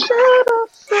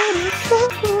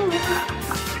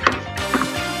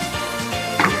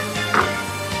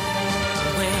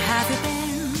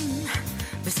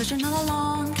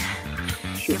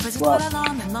Right.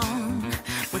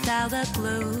 Without a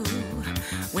clue,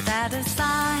 without a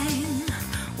sign,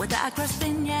 without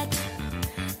grasping yet,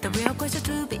 the real question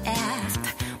to be asked,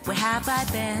 where have I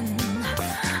been?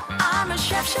 I'm a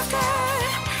shapeshifter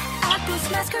at this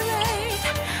masquerade,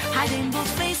 hiding both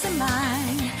face and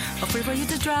mind, but free for you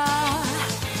to draw.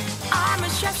 I'm a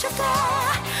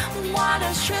shapeshifter, what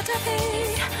a truth to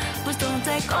be, but don't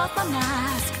take off my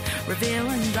mask,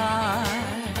 revealing dark.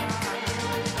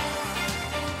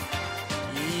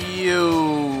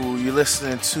 You're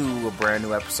listening to a brand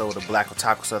new episode of Black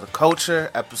Otakus of the Culture,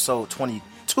 episode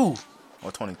 22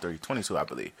 or 23, 22 I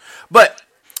believe. But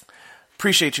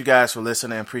appreciate you guys for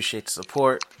listening, appreciate the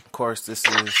support. Of course, this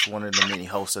is one of the many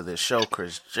hosts of this show,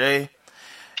 Chris J,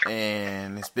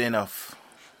 and it's been a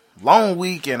long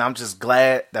week, and I'm just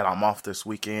glad that I'm off this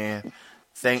weekend.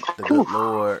 Thank the good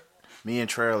Lord. Me and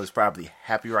Trail is probably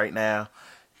happy right now.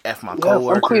 F my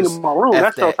coworkers. I'm cleaning my room.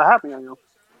 That's how happy I am.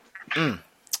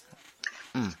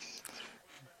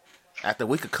 After a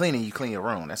week of cleaning, you clean your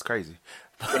room. That's crazy.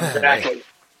 Exactly.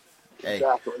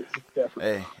 Exactly.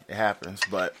 Hey, it happens.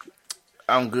 But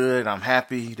I'm good. I'm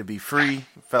happy to be free.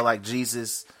 Felt like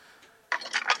Jesus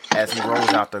as he rose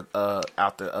out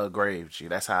the grave. G,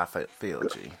 that's how I feel.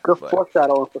 G. Good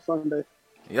foreshadowing for Sunday.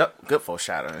 Yep, good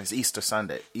foreshadowing. It's Easter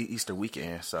Sunday, Easter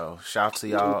weekend. So shout out to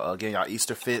y'all again, y'all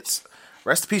Easter fits.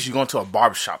 Rest in peace. You're going to a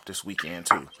barbershop this weekend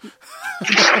too.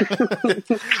 Shout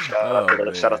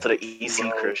out to the Easy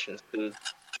Christians too.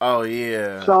 Oh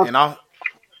yeah,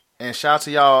 and shout out to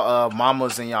y'all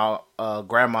mamas and y'all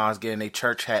grandmas getting their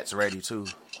church hats ready too.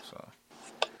 So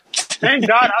thank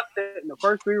God I sat in the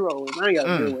first 3 rows. I ain't got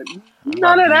to do it.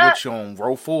 None of that. With you on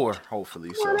row 4,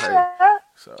 hopefully.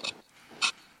 So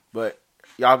but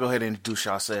y'all go ahead and introduce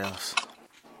yourselves.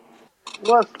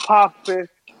 What's poppin'?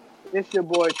 It's your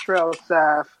boy Trail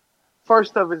Saf,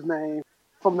 first of his name,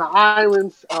 from the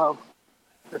islands of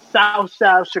the South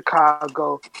Side of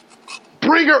Chicago,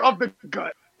 bringer of the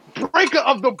gut, breaker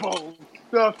of the bone,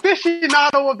 the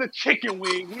aficionado of the chicken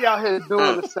wing. We out here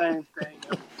doing the same thing.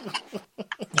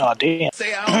 Oh, damn.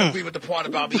 Say I don't agree with the part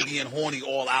about me being horny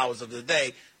all hours of the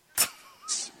day.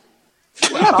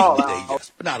 Not all hours.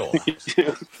 Yes, but not all hours.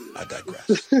 I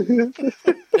digress.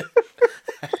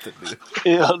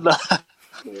 Hell nah.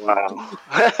 Wow.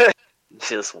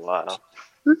 Just wow.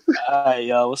 Alright,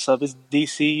 y'all. What's up? It's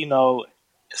DC. You know,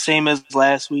 same as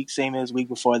last week, same as week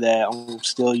before that. I'm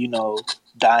still,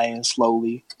 dying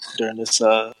slowly during this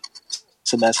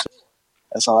semester.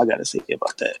 That's all I got to say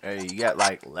about that. Hey, you got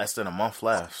like less than a month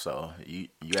left, so you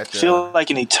have to feel like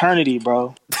an eternity,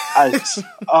 bro.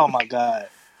 Oh my god.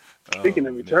 Speaking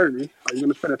of eternity, are you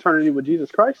going to spend eternity with Jesus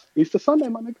Christ? Easter Sunday,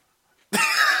 my nigga.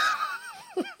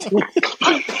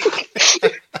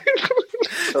 I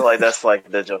feel like that's like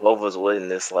the Jehovah's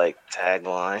Witness like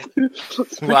tagline.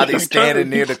 While they standing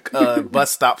near the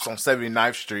bus stops on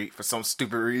 79th Street for some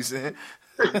stupid reason.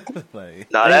 Like,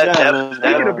 that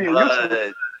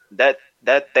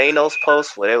Thanos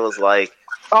post where it was like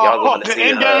y'all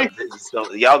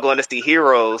going to see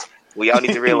heroes. Well, y'all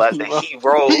need to realize that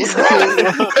heroes.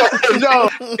 I'm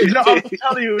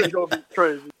telling you, it's gonna be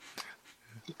crazy.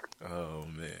 Oh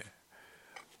man.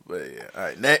 But yeah, all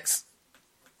right, next.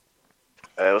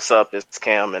 Hey, what's up? It's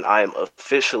Cam, and I am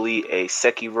officially a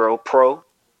Sekiro pro.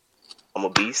 I'm a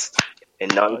beast,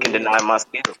 and none can deny my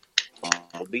skill.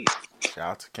 I'm a beast. Shout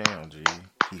out to Cam, G.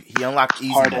 He unlocked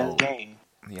easy mode. Game.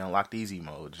 He unlocked easy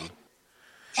mode, G.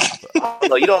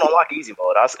 No, you don't unlock easy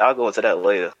mode. I'll go into that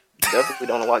later. Definitely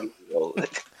don't unlock easy mode.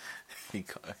 He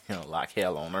unlock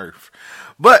hell on earth.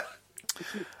 But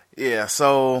yeah,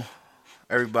 so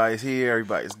everybody's here.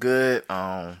 Everybody's good.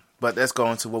 But let's go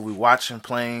into what we're watching,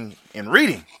 playing, and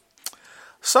reading.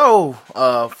 So,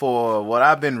 for what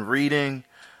I've been reading,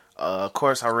 of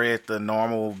course, I read the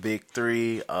normal big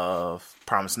 3 of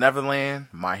Promised Neverland,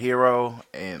 My Hero,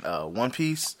 and One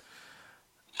Piece.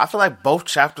 I feel like both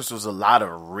chapters was a lot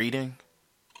of reading,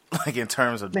 like in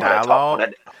terms of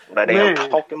dialogue. That damn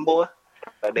talking boy.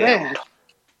 Man,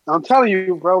 I'm telling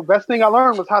you, bro. Best thing I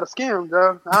learned was how to scam,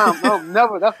 bro.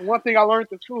 Never. That's one thing I learned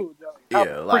in school, bro.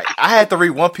 Yeah, like I had to read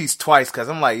One Piece twice because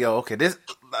I'm like, this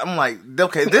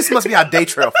must be how Day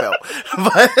Trail felt,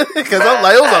 because I'm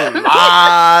like, it was a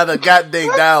lot of goddamn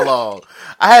dialogue.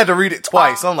 I had to read it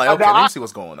twice. I'm like, okay, let me see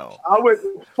what's going on.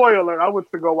 Spoiler, I went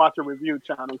to go watch a review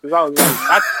channel because I was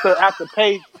like, after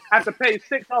page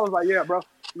 6, I was like, yeah, bro.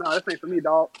 No, this ain't for me,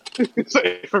 dog. This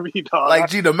ain't for me, dog. Like,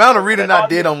 the amount of reading I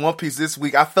did on One Piece this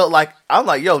week, I'm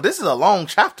like, yo, this is a long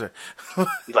chapter.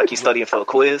 Like you studying for a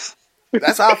quiz?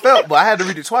 That's how I felt, but I had to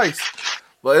read it twice.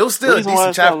 But it was still a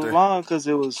decent chapter. Long because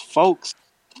it was folks,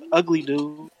 ugly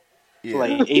dude. Yeah,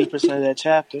 like 80% of that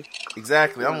chapter.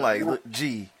 exactly. I'm like, look,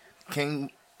 gee, I'm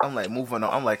like moving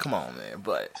on. I'm like, come on, man.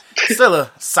 But still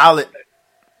a solid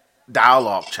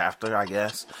dialogue chapter, I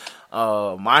guess.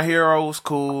 My Hero was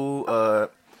cool. A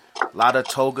lot of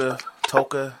Toga.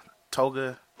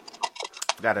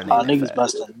 Got her name Niggas fast.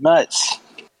 busting nuts.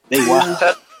 They wild.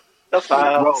 The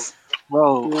files.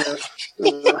 Bro.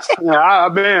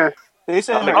 Man. They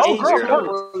said I think her it's Old age girl weird. coat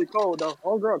too. really cold though.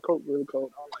 Old girl coat really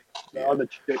cold. I like the Yeah. other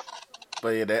chick. But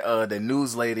yeah, the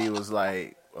news lady was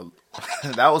like,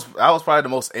 that was probably the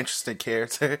most interesting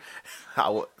character, I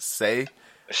would say.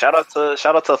 Shout out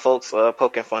to folks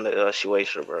poking fun at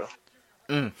Shueisha, bro.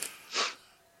 But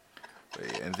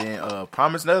yeah, and then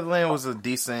Promised Neverland was a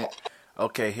decent.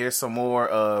 Okay, here's some more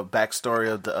backstory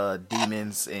of the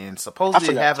demons, and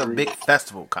supposedly they have a big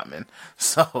festival coming,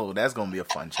 so that's gonna be a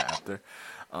fun chapter.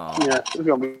 Yeah, it's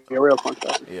gonna be a real fun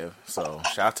chapter. Yeah, so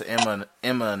shout out to Emma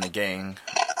and the gang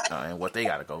and what they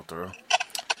got to go through.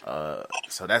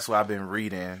 So that's what I've been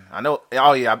reading. I know.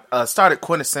 Oh yeah, I started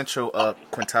Quintessential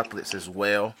Quintuplets as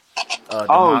well. The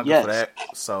manga for that.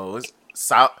 So it's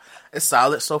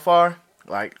solid so far.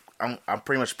 Like I'm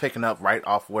pretty much picking up right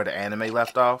off where the anime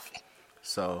left off.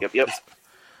 So Yep.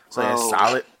 So it's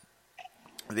solid.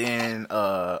 Then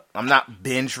I'm not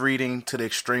binge reading to the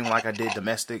extreme like I did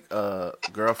Domestic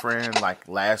Girlfriend like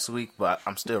last week, but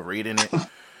I'm still reading it.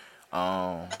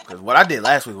 Because what I did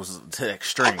last week was to the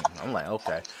extreme. I'm like,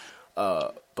 okay.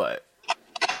 But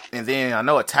and then I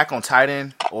know Attack on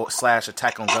Titan /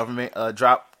 Attack on Government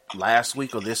dropped last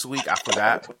week or this week. I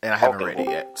forgot, and I haven't read it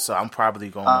yet. So I'm probably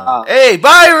gonna. Hey,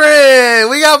 Byron!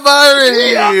 We got Byron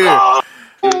here.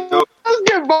 Let's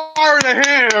get Byron a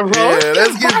hand, bro. Yeah,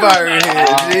 let's get Byron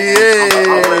here.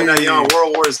 I'm playing that young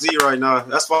World War Z right now.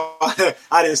 That's why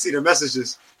I didn't see the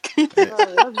messages.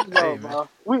 Let's go, bro.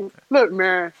 Look,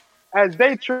 man. As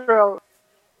they trail,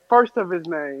 first of his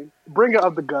name, bringer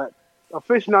of the gut,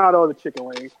 aficionado of the chicken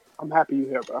wings. I'm happy you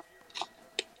here, bro.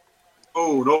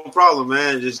 Oh, no problem,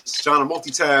 man. Just trying to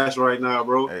multitask right now,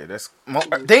 bro. Hey, they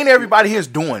ain't everybody here's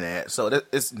doing that, so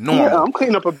it's normal. Yeah, I'm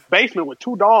cleaning up a basement with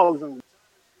 2 dogs, and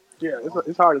yeah,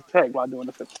 it's hard to tag while doing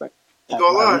this at the same time.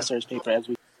 Go line. Research paper as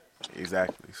we.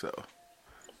 Exactly. So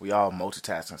we all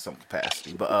multitask in some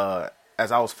capacity. But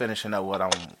as I was finishing up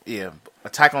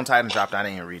Attack on Titan dropped. I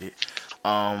didn't read it.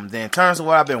 Then in terms of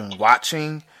what I've been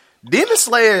watching, Demon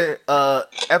Slayer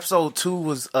episode 2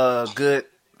 was good,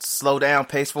 slow down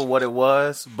pace for what it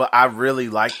was. But I really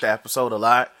liked the episode a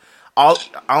lot. I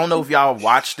don't know if y'all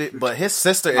watched it, but his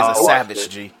sister is a savage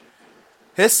G.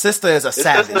 His sister is a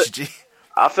savage G.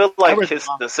 I feel like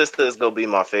the sister is gonna be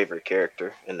my favorite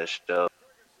character in the show.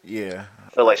 Yeah, I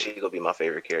feel like she's gonna be my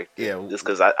favorite character. Yeah, just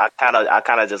because I kind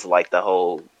of just like the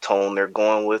whole tone they're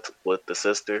going with the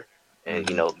sister, and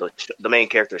you know the main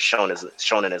character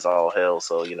Shonen is all hell.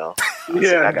 So you know,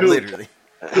 yeah, literally.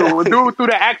 Dude, through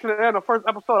the accident in the first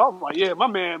episode, I was like, yeah, my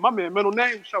man, middle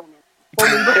name Shonen. The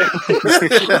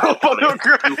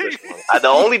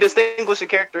only distinguishing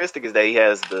characteristic is that he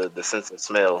has the sense of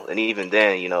smell, and even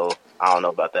then, you know, I don't know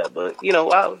about that, but you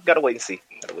know, I gotta wait and see.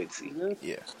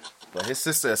 Yeah, but his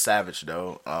sister is savage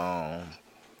though.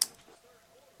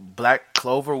 Black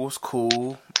Clover was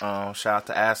cool. Shout out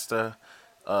to Asta,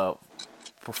 for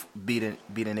beating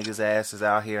niggas' asses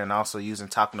out here, and also using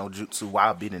Taku no Jutsu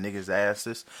while beating niggas'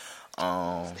 asses.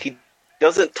 He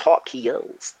doesn't talk; he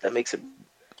yells. That makes it.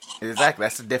 Exactly,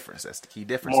 that's the difference. That's the key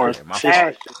difference. More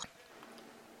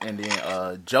And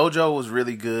then JoJo was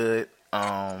really good.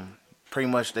 Pretty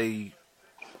much all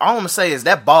I'm gonna say is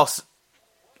that boss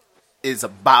is a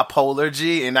bipolar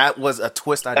G, and that was a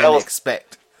twist I didn't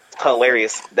expect.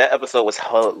 Hilarious. That episode was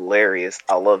hilarious.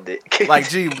 I loved it. Like,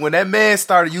 gee, when that man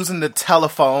started using the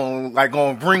telephone, like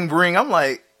going bring, I'm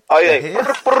like, oh yeah.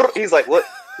 He's like, what?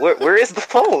 Where is the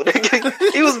phone?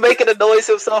 He was making a noise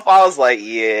himself. I was like,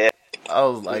 yeah. I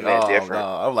was like, oh different. No.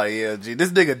 I'm like, yeah, G,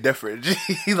 this nigga different. G,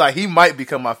 he might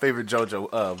become my favorite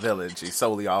JoJo villain. G,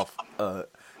 solely off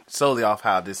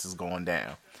how this is going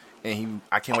down, and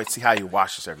I can't wait to see how he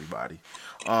washes everybody.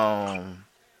 And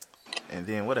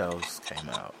then what else came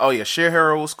out? Oh yeah, Sheer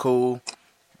Hero was cool.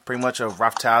 Pretty much a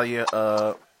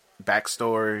Raphtalia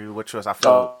backstory, which I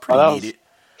felt pretty needed.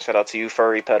 Shout out to you,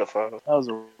 furry pedophile. That was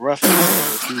a rough.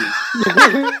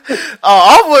 All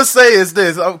I want to say is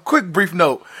this: a quick brief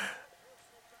note.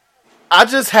 I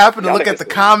just happened to look at the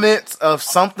comments of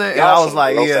something, and I was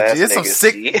like, yeah, G, it's some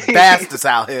sick bastards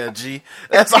out here, G.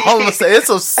 That's all I'm going to say. It's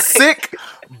some sick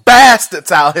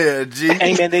bastards out here, G.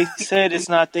 Hey, man, they said it's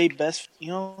not their best, you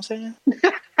know what I'm saying?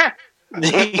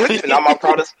 Not my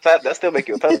proudest fat, that still make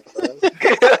you a pedophile.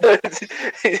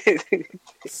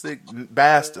 Sick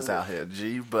bastards out here,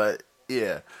 G. But,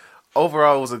 yeah.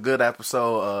 overall, it was a good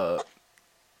episode.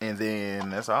 And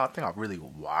then that's all I think I really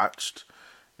watched.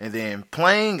 And then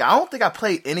playing, I don't think I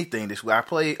played anything this week. I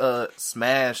played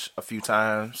Smash a few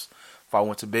times before I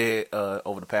went to bed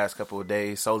over the past couple of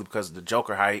days, solely because of the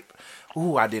Joker hype.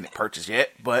 Ooh, I didn't purchase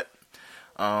yet, but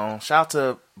shout out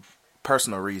to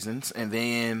personal reasons. And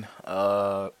then,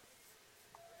 I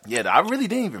really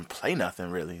didn't even play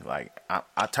nothing, really. Like,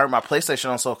 I turned my PlayStation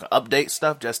on so I can update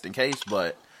stuff just in case,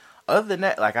 but other than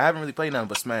that, like, I haven't really played nothing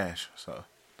but Smash, so.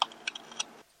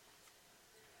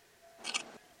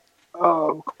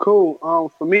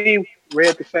 Cool. For me,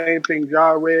 read the same thing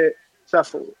y'all read, except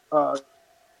for,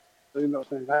 you know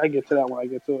what I'm saying? I get to that when I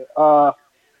get to it. Other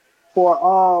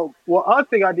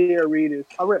thing I did read is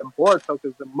I read Boruto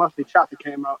because the monthly chapter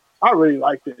came out. I really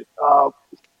liked it.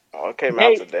 It came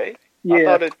out today?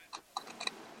 Yeah.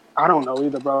 I don't know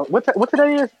either, bro. What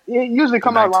today is? It usually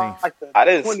come out like the I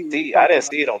didn't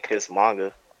see it on Kiss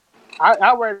Manga.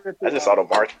 I read it through, I just saw the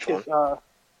March one.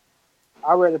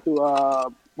 I read it through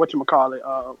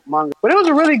Manga. But it was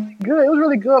really good. It was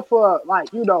really good for,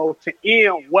 like, you know, to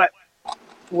end what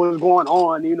was going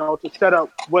on, you know, to set up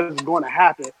what is going to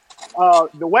happen.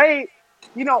 The way,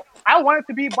 you know, I want it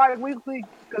to be bi-weekly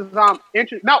because I'm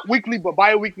interested, not weekly, but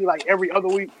bi-weekly, like every other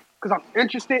week, because I'm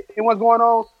interested in what's going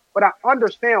on. But I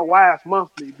understand why it's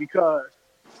monthly because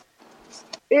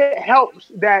it helps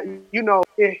that, you know,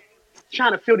 it's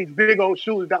trying to fill these big old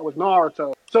shoes that was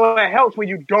Naruto. So it helps when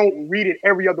you don't read it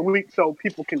every other week so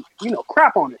people can, you know,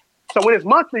 crap on it. So when it's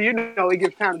monthly, you know, it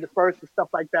gives time to disperse and stuff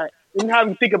like that. And you have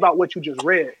to think about what you just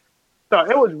read. So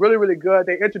it was really, really good.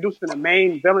 They introducing the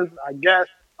main villains, I guess.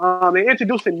 They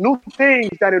introducing new things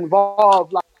that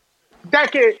involve, like,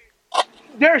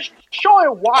 they're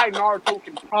showing why Naruto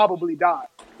can probably die,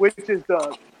 which is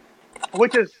the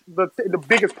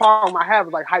biggest problem I have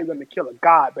is, like, how you're gonna kill a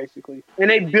god, basically. And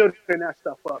they building that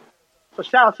stuff up. So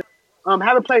shout out to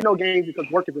haven't played no games because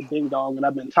work is a ding dong and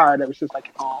I've been tired ever since I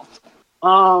came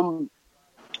home.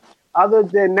 Other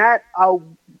than that, I'll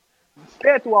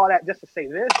spare through all that just to say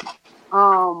this.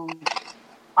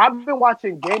 I've been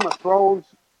watching Game of Thrones,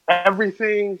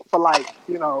 everything for, like,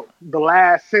 you know,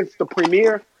 since the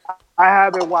premiere. I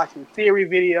have been watching theory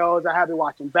videos. I have been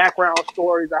watching background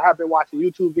stories. I have been watching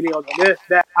YouTube videos on this,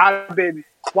 that. I've been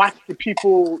watching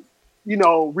people, you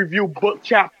know, review book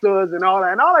chapters and all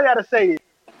that. And all I gotta say is,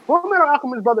 Fullmetal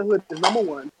Alchemist Brotherhood is number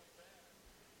one.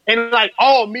 And, like,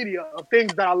 all media of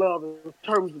things that I love in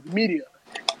terms of media,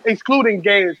 excluding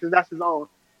games, because that's his own.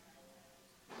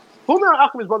 Fullmetal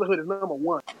Alchemist Brotherhood is number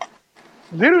one.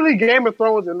 Literally, Game of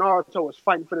Thrones and Naruto is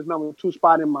fighting for this number two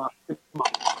spot in my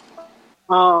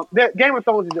that Game of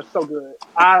Thrones is just so good.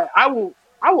 I will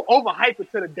overhype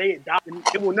it to the day it dies, and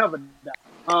it will never die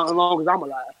as long as I'm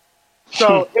alive.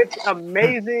 So it's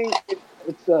amazing.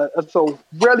 It's a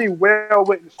really well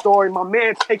written story. My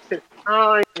man takes his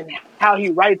time and how he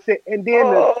writes it, and then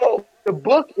the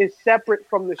book is separate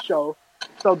from the show.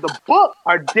 So the books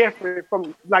are different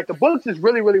from, like, the books is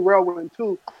really, really well written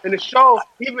too. And the show,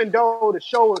 even though the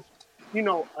show is, you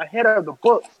know, ahead of the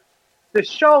books, the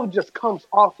show just comes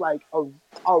off like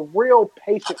a real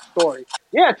patient story.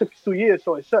 Yeah, it took 2 years,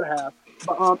 so it should have.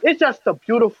 But it's just a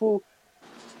beautiful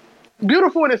in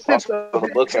the sense of...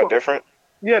 The books are different?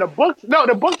 Yeah, the books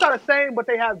are the same, but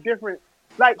they have different...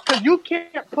 Like, because you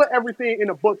can't put everything in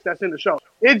the books that's in the show.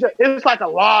 It's like a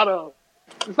lot of...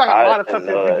 It's like a lot of stuff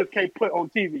that you just can't put on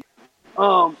TV.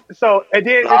 So, and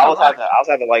then... I was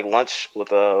having like lunch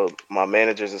with my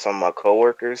managers and some of my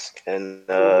coworkers, and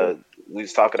we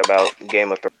was talking about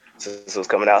Game of Thrones since it was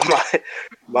coming out.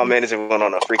 My manager went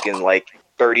on a freaking, like,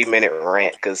 30-minute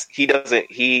rant because he doesn't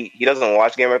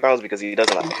watch Game of Thrones because he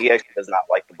actually does not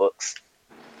like the books.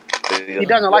 He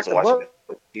doesn't like the book?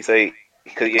 He say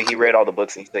he read all the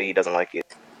books and he say he doesn't like it.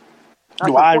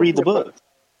 Why read the book?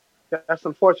 That's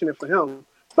unfortunate for him.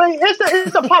 But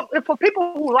it's a pop for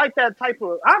people who like that type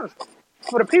of, honestly,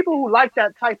 for the people who like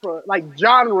that type of, like,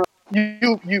 genre,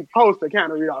 you post to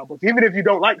kind of read all the books. Even if you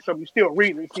don't like something, you still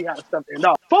read and see how the stuff ends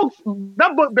up. Folks,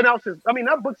 that book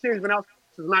series been out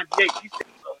since 98.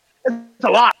 It's a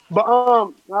lot. But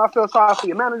I feel sorry for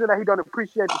your manager that he don't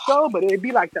appreciate the show, but it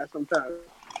be like that sometimes.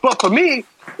 But for me,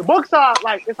 the books are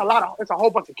like, it's a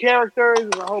whole bunch of characters,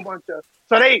 it's a whole bunch of,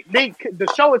 so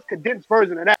the show is condensed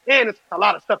version of that, and it's a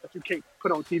lot of stuff that you can't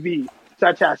put on TV,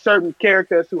 such as certain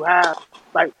characters who have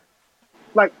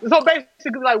so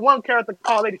basically, like, one character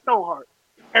called Lady Stoneheart.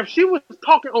 If she was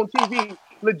talking on TV,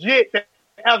 legit, the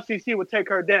FCC would take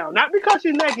her down. Not because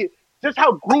she's naked, just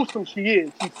how gruesome she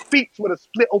is. She speaks with a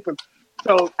split open.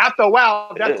 So after a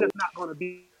while, that's just not going to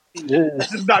be. It's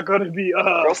just not going to be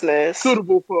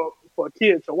suitable for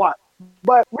kids to watch.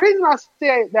 But the reason I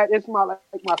say that it's my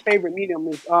favorite medium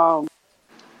is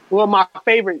my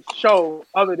favorite show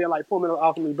other than like Fullmetal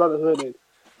Alchemist Brotherhood and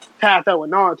Tatto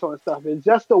and Naruto and stuff is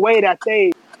just the way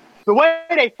they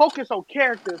focus on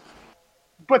characters,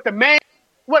 but the main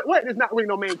what is not really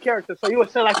no main character. So you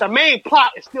would say like the main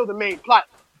plot is still the main plot.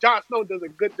 Jon Snow does a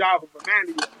good job of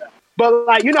reminding you of that. But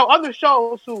like other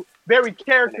shows who very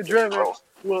character driven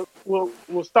will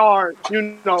start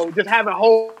just having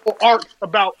whole arcs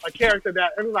about a character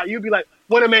that like you'd be like,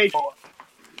 what a main show.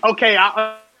 Okay,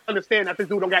 I understand that this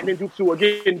dude don't got ninjutsu or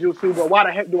genjutsu, but why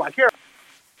the heck do I care?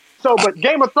 So, but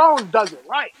Game of Thrones does it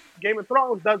right. Game of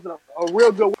Thrones does it a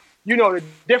real good way. The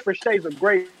different shades of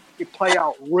gray play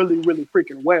out really, really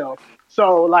freaking well.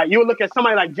 So, like, you look at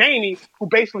somebody like Jaime, who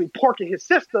basically porked his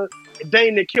sister, and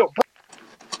Dane killed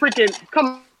freaking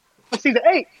come to season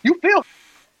 8. You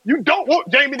don't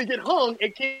want Jaime to get hung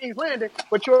at King's Landing,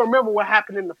 but you'll remember what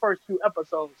happened in the first 2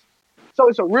 episodes. So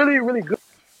it's a really, really good,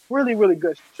 really, really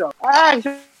good show. I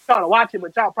actually trying to watch it,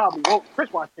 but y'all probably won't.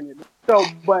 Chris watching it. So,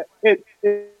 but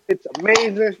it's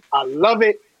amazing. I love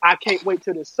it. I can't wait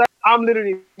till this. I'm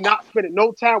literally not spending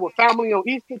no time with family on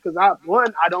Easter because I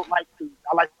like to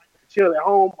chill at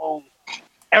home on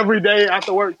every day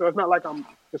after work. So it's not like I'm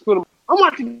just I'm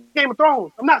watching Game of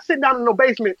Thrones. I'm not sitting down in no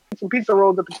basement eating some pizza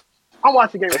rolls. I'm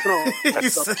watching Game of Thrones.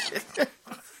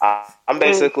 I'm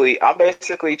basically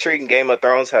treating Game of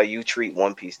Thrones how you treat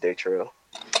One Piece, Day Trail.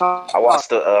 I watched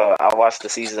the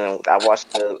season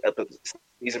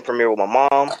premiere with my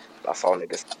mom. I saw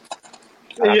niggas.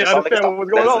 I understand what was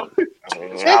going on. I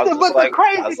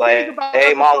was like,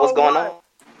 hey, mom, what's going on?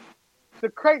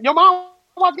 Your mom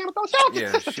watch Game of Thrones?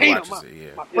 Yeah, she watches it,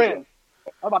 yeah. My friend.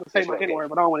 I'm about to say my N-word,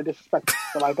 but I don't want to disrespect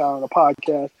her like that on the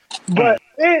podcast. But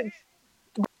the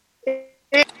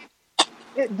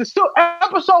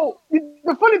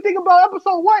funny thing about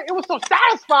episode 1, it was so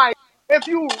satisfying. If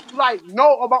you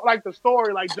know about the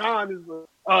story, like Jon is the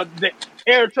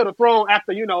heir to the throne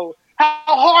after how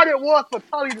hard it was for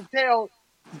Tully to tell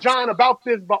Jon about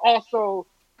this, but also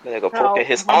how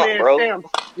his aunt, bro. Sam,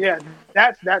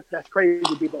 that's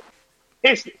crazy, people.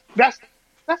 That's the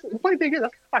funny thing is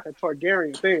that's like a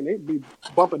Targaryen thing. They'd be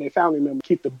bumping their family members,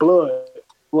 keep the blood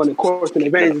running course in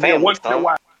their veins. They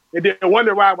didn't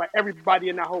wonder why everybody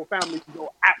in that whole family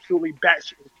go absolutely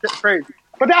batshit crazy.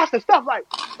 But that's the stuff,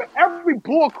 for every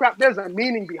bullcrap, there's a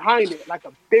meaning behind it, like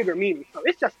a bigger meaning. So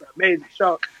it's just an amazing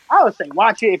show. I would say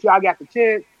watch it if y'all got the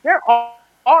chance. They're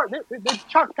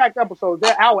chock-packed episodes.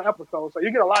 They're hour episodes, so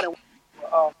you get a lot of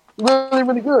really,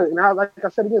 really good. And like I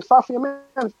said again, Sophia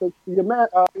Manister, you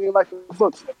like the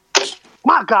books.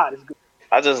 My God, it's good.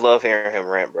 I just love hearing him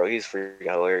rant, bro. He's freaking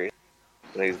hilarious.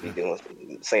 He's be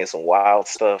saying some wild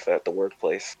stuff at the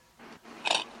workplace.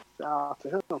 Shout out to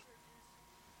him. All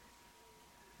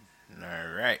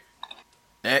right.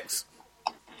 Next.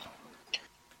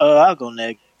 I'll go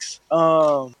next.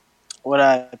 What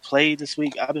I played this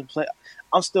week, I'm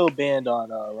still banned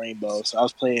on Rainbow, so I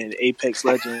was playing Apex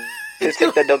Legends. Just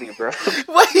take that W, bro.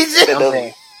 What he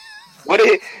did?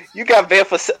 You got banned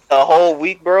for a whole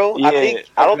week, bro? Yeah,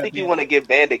 I don't think you want to get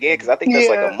banned again because I think that's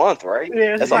like a month, right?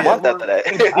 Yeah, that's a month after that.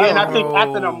 And I think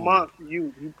after the month,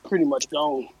 you pretty much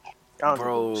gone.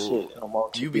 Bro,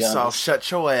 Ubisoft,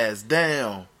 shut your ass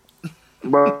down.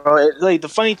 Bro, the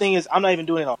funny thing is, I'm not even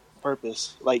doing it on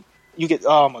purpose. You get,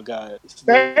 oh my God.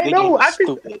 I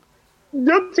think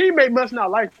your teammate must not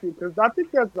like you because I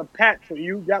think there's a patch for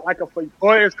you got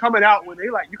or it's coming out when they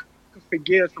you can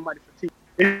forgive somebody for team.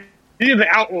 These are the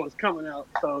outlaws coming out,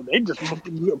 so they just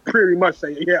pretty much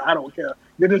say, "Yeah, I don't care.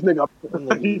 Get this nigga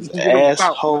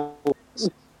assholes."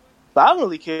 But I don't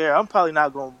really care. I'm probably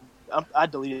not going. I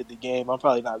deleted the game. I'm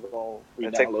probably not going to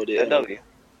re-download it.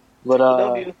 But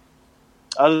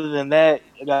other than that,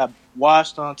 I got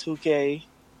washed on 2K.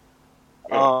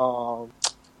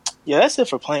 That's it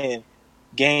for playing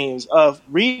games.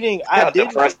 Reading, I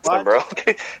did watch,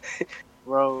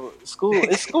 bro. School,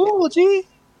 it's school, G.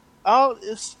 Oh,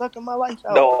 it's stuck in my life.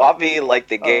 No, I mean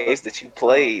the games that you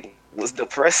played was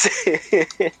depressing.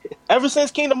 Ever since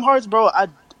Kingdom Hearts, bro, I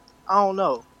don't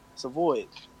know. It's a void.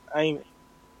 I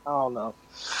don't know.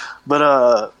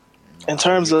 But in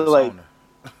terms of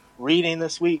reading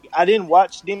this week, I didn't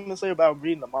watch Demon Slayer, but I'm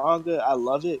reading the manga. I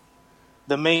love it.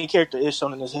 The main character is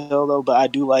shonen as hell though, but I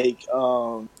do like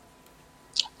I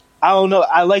don't know.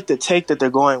 I like the take that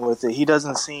they're going with it. He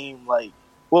doesn't seem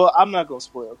well, I'm not gonna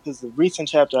spoil because the recent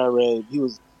chapter I read,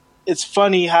 it's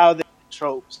funny how they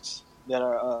tropes that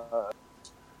are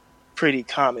pretty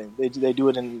common. They do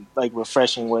it in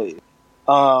refreshing ways.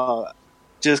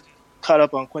 Just caught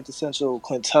up on quintessential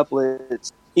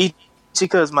quintuplets.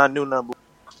 Ichika is my new number.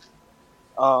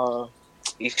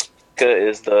 Ichika Asuka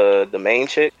is the main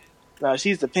chick. No,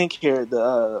 she's the pink hair,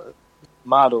 the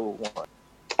model one.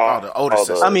 Oh, the older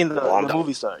sister. I mean, the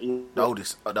movie star. Yeah.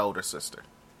 The older sister.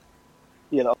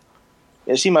 You know,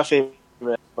 yeah, she's my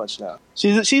favorite bunch now.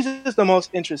 She's just the most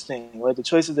interesting. Like the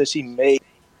choices that she made,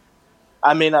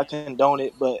 I may not condone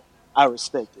it, but I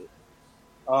respect it.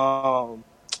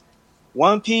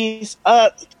 One Piece.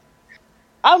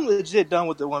 I'm legit done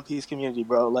with the One Piece community,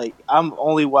 bro. Like I'm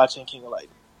only watching King of Light.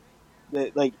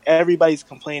 Like everybody's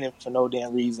complaining for no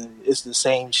damn reason. It's the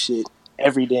same shit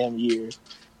every damn year.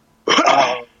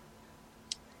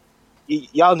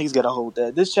 Y'all niggas gotta hold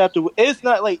that. This chapter, it's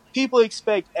not like people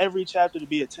expect every chapter to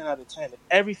be a 10 out of 10. If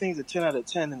everything's a 10 out of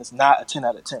 10, then it's not a 10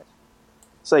 out of 10.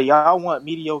 So y'all want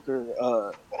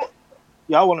mediocre.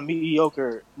 Y'all want a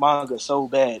mediocre manga so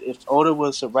bad. If Oda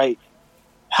was to write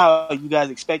how you guys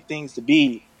expect things to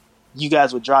be, you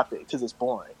guys would drop it because it's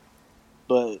boring.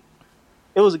 But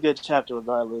it was a good chapter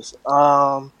regardless.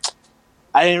 I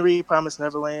didn't read Promised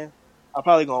Neverland. I'm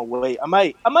probably gonna wait. I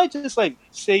might just like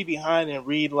stay behind and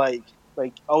read like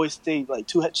always stay like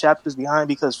 2 chapters behind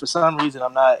because for some reason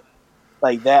I'm not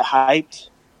like that hyped.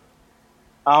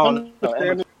 I don't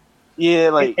know. Yeah,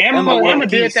 like Emma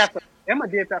did that. Emma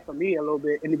did that for me a little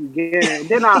bit in the beginning. And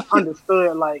then I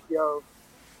understood like, yo,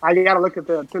 I gotta look at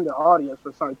the intended audience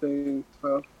for something.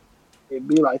 So it'd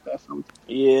be like that sometimes.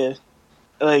 Yeah,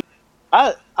 like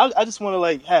I just want to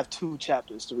like have 2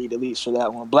 chapters to read at least for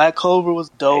that one. Black Clover was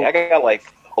dope. Hey, I got like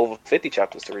over 50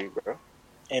 chapters to read, bro.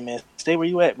 Hey man, stay where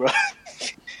you at, bro.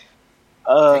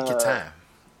 Take your time.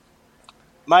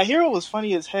 My Hero was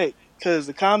funny as heck because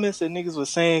the comments that niggas was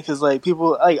saying, because like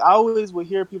people, like I always would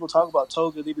hear people talk about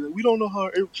Toga. They'd be like, "We don't know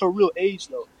her real age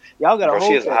though." Y'all got to hold.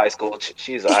 She is a high school.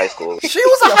 She's a high schooler. She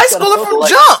was a high schooler from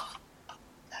jump.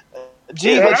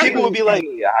 Gee, but people would be like,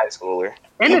 a high schooler.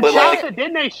 In the chapter,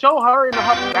 didn't they show her in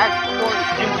her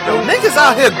backstory? Yo, niggas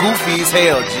out here goofy as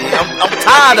hell, G. I'm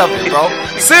tired of it, bro.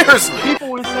 Seriously.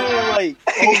 People were saying like,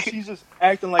 "Oh, she's just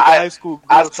acting like a high school girl."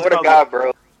 I swear to God,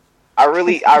 bro.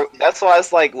 That's why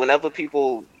it's like whenever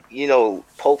people,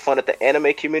 poke fun at the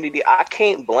anime community, I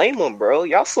can't blame them, bro.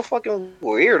 Y'all so fucking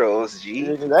weirdos, G.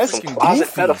 That's some closet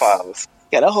pedophiles.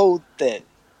 Yeah, that hold that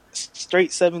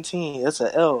straight 17. That's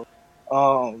an L.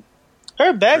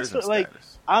 Her backstory, like,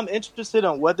 I'm interested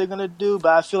in what they're gonna do,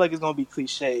 but I feel like it's gonna be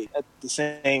cliche at the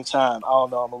same time. I don't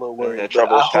know. I'm a little worried. A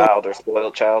troubled child or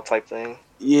spoiled child type thing.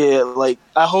 Yeah, like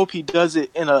I hope he does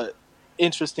it in a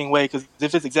interesting way, because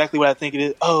if it's exactly what I think it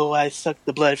is, I sucked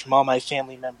the blood from all my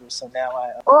family members, so now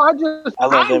I love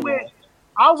everyone.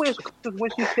 I wish when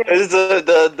she said this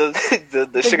is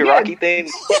the Sugar Rocky thing,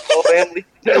 whole family.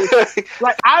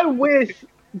 Like I wish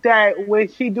that when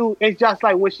she do, it's just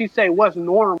like when she say what's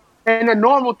normal, and the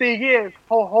normal thing is her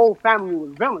whole family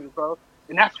was villains, bro,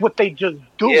 and that's what they just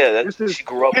do. Yeah, she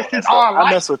grew up. This is our life.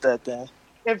 I mess with that thing.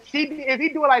 If he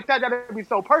do it like that, that'd be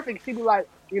so perfect. She'd be like,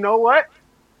 you know what?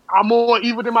 I'm more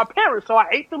evil than my parents, so I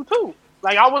ate them too.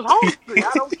 Like I was hungry.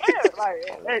 I don't care.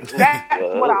 Like that's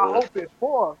what I hope it's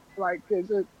for. Like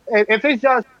if it's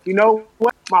just, you know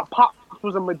what, my pop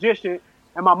was a magician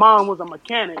and my mom was a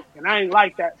mechanic, and I ain't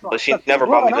like that. So but she never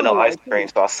brought me vanilla ice cream,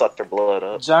 so I sucked her blood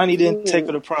up. Johnny didn't take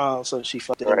her to prom, so she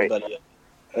fucked everybody up.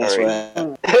 That's right. I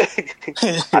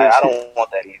don't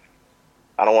want that either.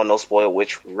 I don't want no spoiled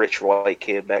rich white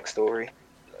kid backstory.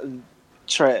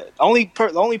 The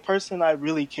only person I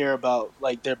really care about,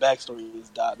 like, their backstory is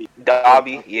Dobby.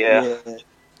 Dobby, yeah.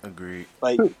 Agreed.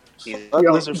 Like,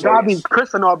 Dobby,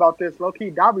 Chris know about this. Low key,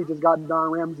 Dobby just got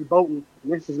Don Ramsey Bolton.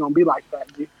 And this is gonna be like that,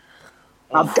 G.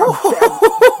 I'm that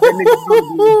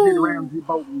nigga's gonna be Ramsey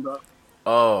Bolton, bro.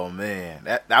 Oh man,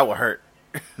 that would hurt.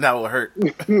 That would hurt.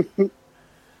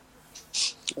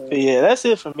 Yeah, that's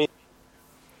it for me.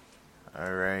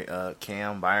 All right,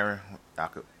 Cam, Byron, all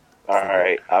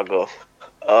right, I'll go.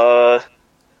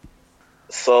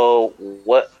 So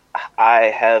what I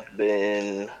have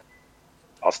been,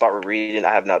 I'll start with reading.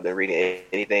 I have not been reading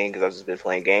anything because I've just been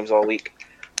playing games all week.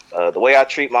 The way I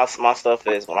treat my stuff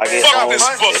is when I get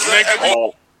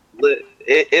home,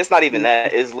 it's not even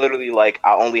that. It's literally like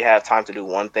I only have time to do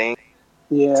one thing.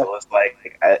 Yeah. So it's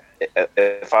like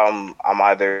if I'm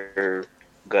either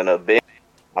gonna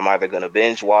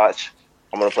binge watch,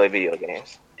 I'm gonna play video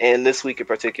games. And this week in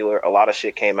particular, a lot of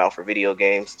shit came out for video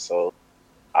games, so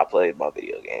I played my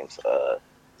video games.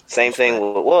 Same thing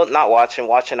with, not watching.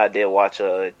 I did watch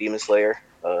Demon Slayer.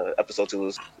 Episode 2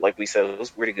 was, like we said, it was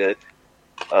pretty good.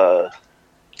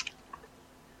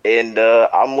 And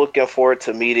I'm looking forward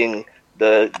to meeting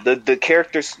the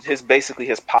characters. His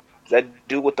pop. That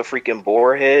dude with the freaking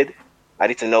boar head. I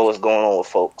need to know what's going on with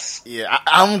folks. Yeah,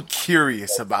 I'm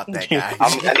curious about that guy. I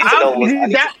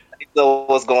need to So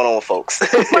what's going on with folks?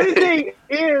 The funny thing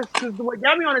is, because what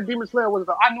got me on the Demon Slayer was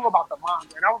I knew about the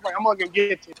manga, and I was like, I'm not gonna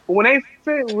get it. But when they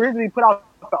originally put out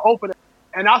the opening,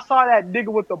 and I saw that nigga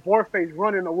with the boar face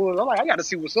running the woods, I'm like, I got to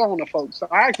see what's on the folks. So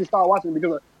I actually started watching it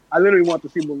because I literally want to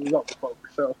see what was up with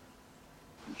folks. So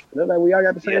they're like, we all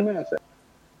got the same mindset.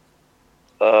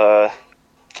 So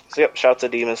yep, shout out to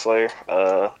Demon Slayer.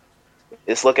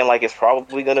 It's looking like it's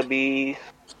probably gonna be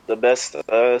the best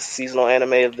seasonal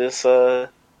anime of this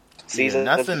season.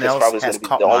 Nothing it's else probably has gonna be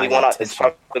caught the only my one. attention. It's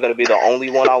probably gonna be the only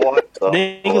one I watch. So,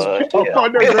 They're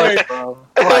great, bro.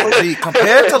 Like, gee,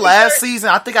 compared to last season,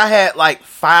 I think I had like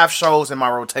 5 shows in my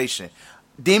rotation.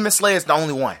 Demon Slayer is the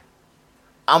only one.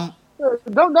 Don't.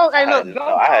 Hey, look,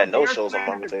 I had no shows on my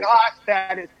the rotation. God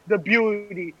status, the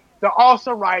beauty, the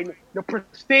awesome writing, the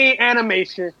pristine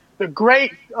animation, the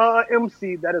great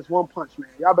MC that is One Punch Man.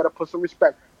 Y'all better put some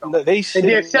respect. No, they And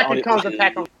then second comes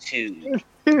Attack on.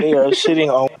 They are shitting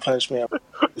on Punch Man.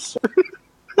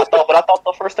 I thought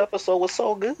the first episode was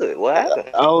so good. What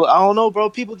happened? I don't know, bro.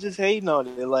 People just hating on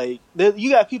it. Like, you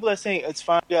got people that saying it's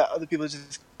fine. You got other people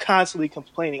just constantly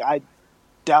complaining. I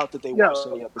doubt that they watched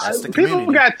any episodes.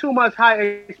 People got too much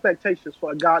high expectations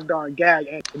for a goddamn gag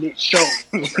anime, and it shows.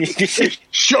 It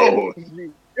shows me.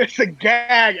 It's a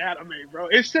gag anime, bro.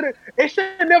 It should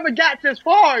have never got this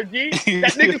far, G.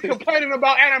 That niggas complaining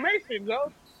about animation,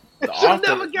 bro. The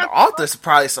author's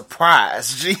probably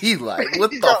surprised. Gee, like,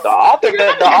 what the The author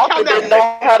didn't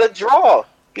know how to draw.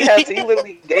 He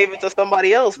literally gave it to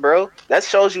somebody else, bro. That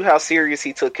shows you how serious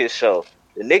he took his show.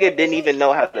 The nigga didn't even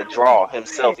know how to draw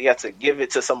himself. He had to give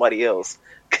it to somebody else.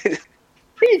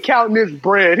 He counting his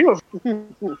bread. He was. He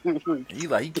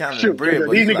counting his bread,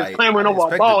 but these he niggas like, clamoring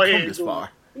over a ball head.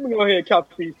 Let me go ahead and count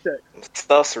these checks.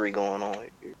 Stuffery going on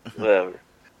here. Whatever.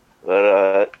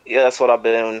 But yeah, that's what I've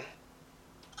been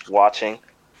watching.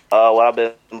 What I've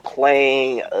been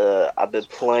playing. I've been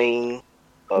playing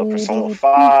Persona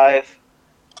 5.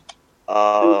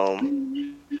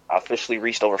 I officially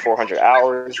reached over 400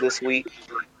 hours this week.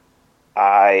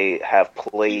 I have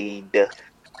played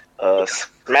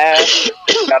Smash.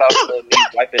 Shout out to me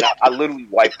wiping out. I literally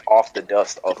wiped off the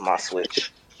dust of my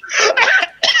Switch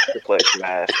to play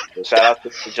Smash. So shout out to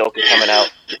the Joker coming out.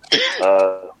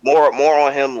 More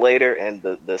on him later, and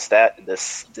the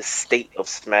state of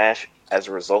Smash as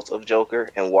a result of Joker,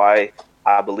 and why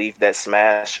I believe that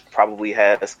Smash probably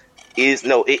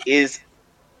is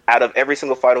out of every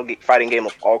single fighting game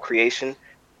of all creation,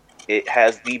 it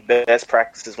has the best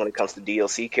practices when it comes to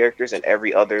DLC characters, and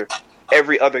every other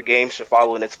game should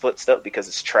follow in its footsteps because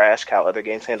it's trash how other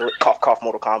games handle it. Cough, cough,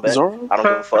 Mortal Kombat. I don't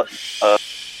give a fuck.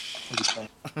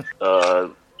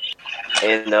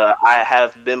 And I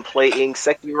have been playing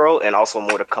Sekiro, and also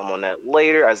more to come on that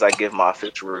later as I give my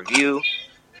official review.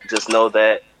 Just know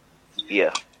that,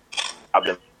 yeah, I've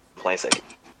been playing Sekiro.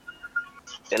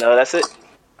 And that's it.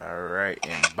 All right,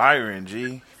 and Byron,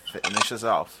 G, finish us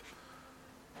off.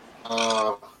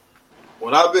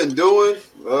 What I've been doing,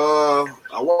 I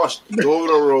watched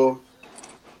Dororo.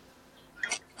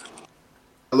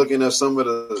 Looking at some of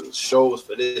the shows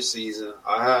for this season,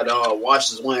 I had watched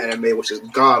this one anime which is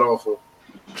god awful.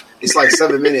 It's like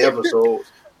 7-minute episodes.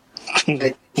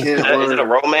 Is it a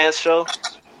romance show?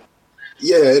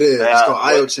 Yeah, it is. It's called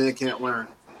Ayo-chan Can't Learn.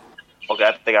 Okay,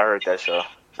 I think I heard that show.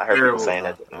 I heard people saying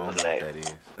that. I don't know what that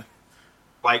is.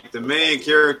 Like, the main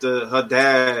character, her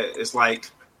dad, is like,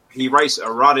 he writes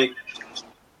erotic.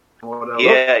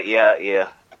 Yeah. You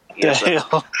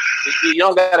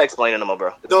don't gotta explain it no more,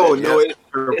 bro. No, it's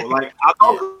terrible. Like, I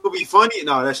thought it would be funny.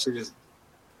 No, that shit is.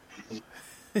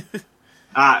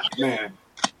 Man.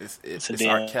 It's a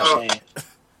damn shame.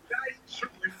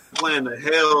 Playing the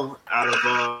hell out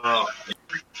of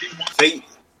Fate.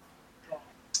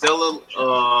 Stella,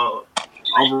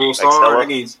 Overall Star.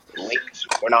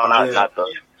 We're not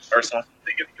the first one.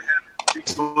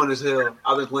 It's fun as hell.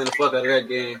 I've been playing the fuck out of that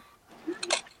game.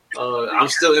 I'm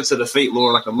still into the Fate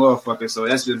lore like a motherfucker, so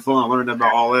that's been fun learning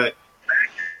about all that.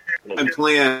 I've been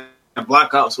playing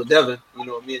Black Ops with Devin. You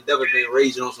know, me and Devin been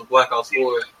raging on some Black Ops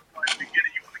 4.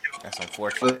 That's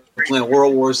unfortunate. I've been playing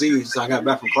World War Z since I got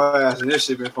back from class, and this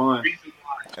shit been fun.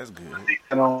 That's good.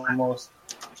 Almost.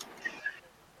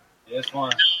 Yeah, it's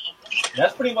fun.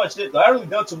 That's pretty much it. I really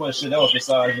done too much shit else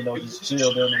besides, just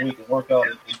chill during the week and work out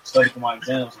and study for my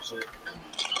exams and shit.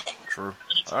 True.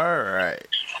 All right.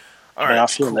 I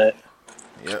feel that.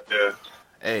 Yep. Yeah.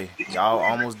 Hey, y'all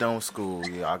almost done with school.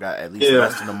 Y'all got at least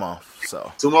less than a month.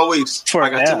 So 2 more weeks. I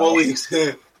got 2 more weeks.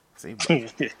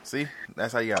 See,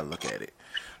 that's how you gotta look at it.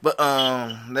 But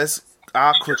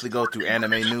I'll quickly go through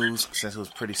anime news since it was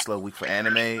a pretty slow week for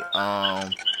anime.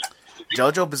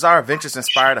 JoJo Bizarre Adventures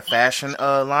inspired a fashion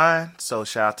line, so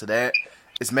shout out to that.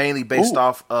 It's mainly based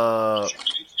off the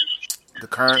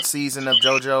current season of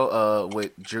JoJo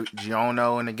with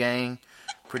Giorno in the gang,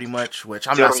 pretty much, which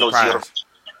I'm not surprised.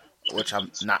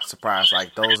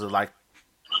 Like,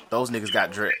 those niggas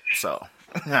got drip, so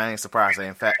I ain't surprised they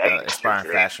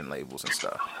inspiring fashion labels and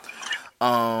stuff.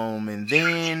 And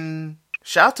then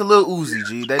shout out to Lil Uzi,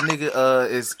 G. That nigga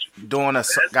is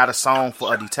got a song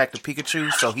for Detective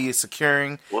Pikachu, so he is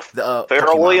securing the Pharrell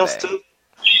Pokemon Williams bag. too.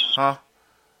 Huh?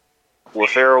 With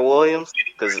Pharrell Williams,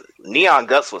 because Neon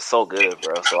Guts was so good,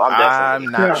 bro. So I'm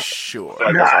not sure.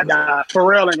 Nah,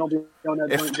 Pharrell ain't gonna be on that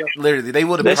joint. Literally, they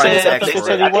would have They been trying said- to they ask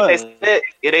said for he was.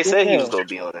 They said he was gonna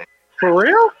be on it. For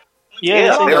real?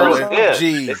 Yeah,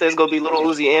 G. They said it's gonna be Lil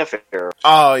Uzi and Pharrell.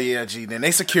 Oh yeah, G. Then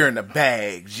they securing the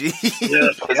bag, G.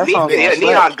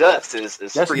 Neon Guts is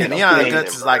freaking. Neon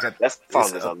Guts is like that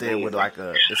song is up there with like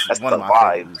it's That's one of the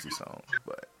my favorite vibe. Uzi songs,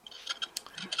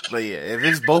 But yeah, if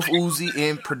it's both Uzi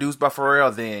and produced by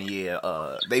Pharrell, then yeah,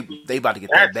 they about to get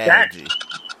that bag, G.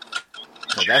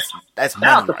 So that's money.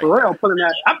 Shout out to right Pharrell pulling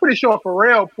that. I'm pretty sure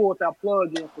Pharrell pulled that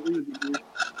plug in for Uzi, dude.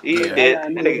 He did. That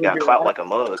nigga got clout like a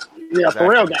mug. Yeah, Exactly.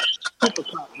 Pharrell got super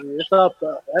clout, man. It's up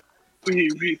there.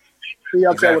 He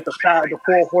up there with the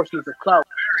four horsemen of clout.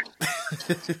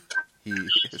 He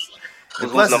is. Who's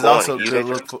And plus, it's number also one? a good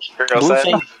look for.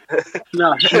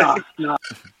 Nah,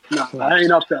 I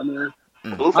ain't up there, man.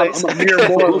 Blueface. I'm a mere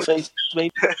boy. Blueface,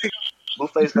 baby.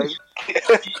 Blueface, baby.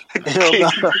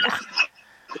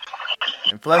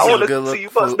 And plus, I it's want a good to look see you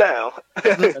for. bust down.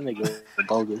 That nigga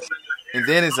bogus. And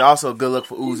then it's also a good look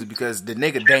for Uzi because the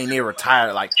nigga dang near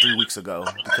retired like 3 weeks ago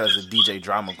because of DJ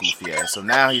Drama goofy ass. So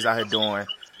now he's out here doing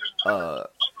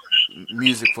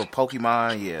music for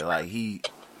Pokemon. Yeah, like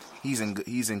he's in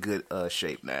good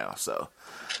shape now. So,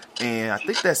 and I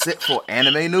think that's it for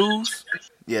anime news.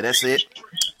 Yeah, that's it.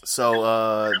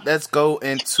 So let's go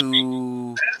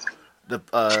into the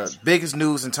biggest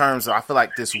news in terms of, I feel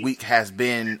like this week has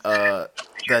been the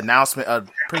announcement of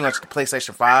pretty much the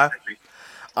PlayStation 5.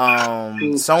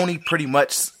 Sony pretty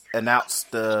much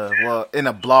announced in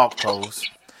a blog post,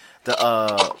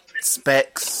 the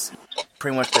specs,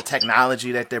 pretty much the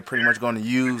technology that they're pretty much going to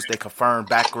use. They confirmed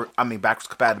backwards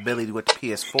compatibility with the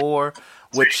PS4,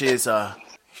 which is a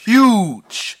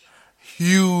huge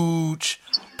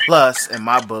plus in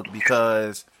my book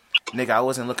because, nigga, I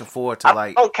wasn't looking forward to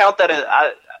I don't count that as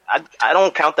I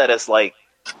don't count that as like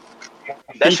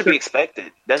that should be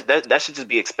expected. That should just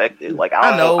be expected. Like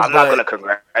I'm not gonna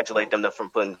congratulate them from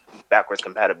putting backwards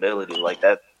compatibility like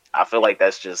that. I feel like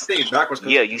that's just I think backwards you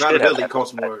should have compatibility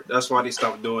costs more. That's why they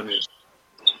stopped doing it.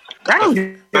 I don't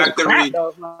give a Factory. crap,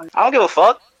 though, man. I don't give a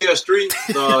fuck.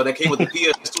 PS3 that came with the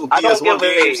PS2, I don't give PS1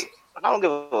 games. I don't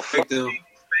give a fuck. Them.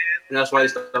 And that's why they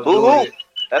stopped Boo doing hoo. it.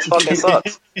 That fucking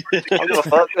sucks. I don't give a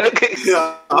fuck.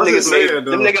 Yeah, I'm just saying,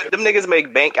 them niggas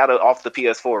make bank off the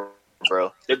PS4,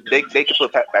 bro. They can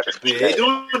put backwards. Yeah, they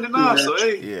doing it now, so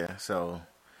hey. Yeah, so,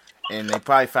 and they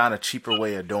probably found a cheaper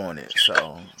way of doing it.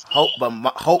 So,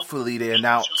 hopefully they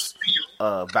announce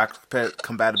backwards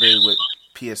compatibility with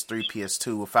PS3,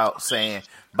 PS2 without saying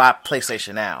buy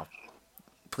PlayStation now,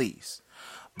 please.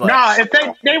 But, Nah, if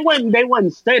they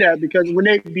wouldn't say that because when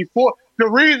the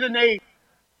reason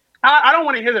I don't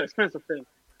want to hear the expensive thing.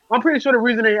 I'm pretty sure the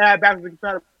reason they add backwards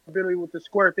compatibility with the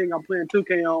Square thing I'm playing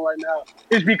 2K on right now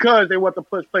is because they want to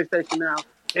push PlayStation now.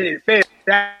 And it said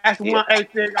that's one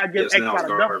thing I give Yes, X now out it's of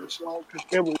garbage.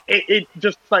 double. It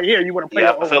just like here you want to play.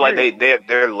 Yeah, I feel like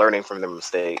they're learning from their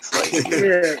mistakes. Like,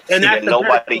 yeah, and that's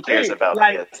nobody cares about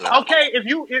like, PS now. okay, if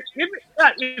you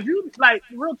like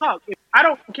real talk, I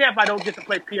don't care if I don't get to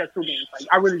play PS2 games. Like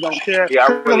I really don't care. Yeah,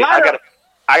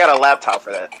 I got a laptop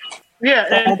for that.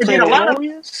 Yeah, and then a lot of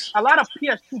Warriors?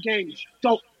 PS2 games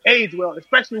don't age well,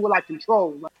 especially with like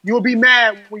controls. Like, you'll be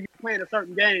mad when you're playing a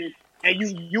certain game and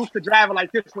you used to drive it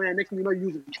like this way, and next thing you know you're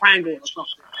using a triangle or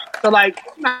something. So like,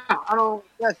 nah, I don't.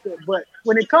 That's it. But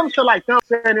when it comes to like them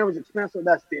saying it was expensive,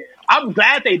 that's dead. I'm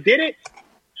glad they did it,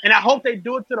 and I hope they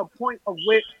do it to the point of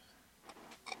which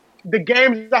the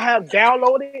games I have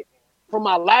downloaded from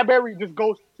my library just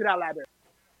goes to that library,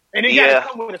 and it gotta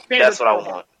come with a standard. That's what I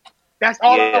want. That's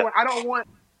all I want. I don't want.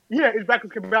 Yeah, it's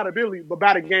backwards compatibility, but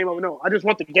about a game over no. I just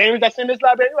want the games that's in this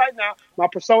library right now. My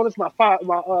Personas, my I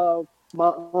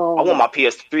want my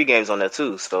PS3 games on there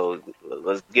too. So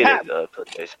let's get it.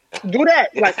 PlayStation. Do that.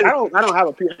 Like I don't have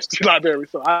a PS3 library,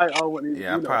 so I wouldn't.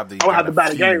 yeah, I don't have to buy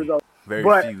the games though. Very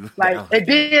few. Like, and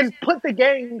then put the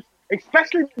games,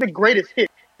 especially the greatest hit.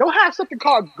 Don't have something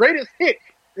called greatest hit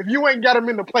if you ain't got them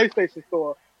in the PlayStation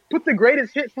store. Put the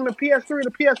greatest hits from the PS3 and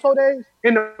the PS4 days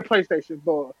in the PlayStation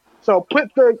store. So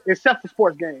except for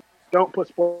sports games. Don't put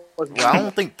sports games. Well, I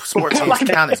don't think sports games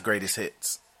count as greatest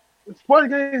hits. Sports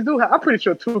games do have. I'm pretty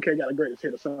sure 2K got a greatest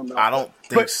hit or something. I don't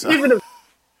think so. Even if,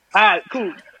 all right,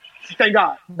 cool. Thank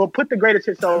God. But put the greatest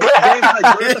hit. So games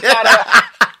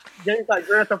like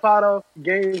Grand Theft Auto,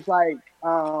 games like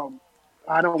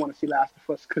I don't want to see Last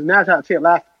of Us because now I tell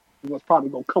Last of Us probably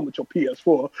gonna come with your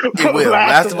PS4. It will.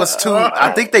 Last of Us 2.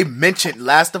 I think they mentioned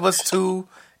Last of Us 2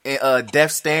 and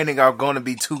Death Stranding are going to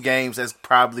be two games that's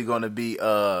probably going to be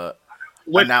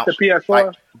with announced. The PS4,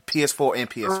 like PS4 and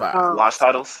PS5 launch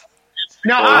titles.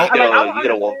 No, you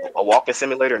get a walking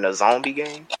simulator and a zombie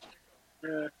game.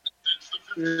 Yeah,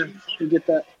 you get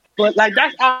that. But like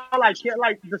that's all I care.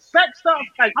 Like the spec stuff,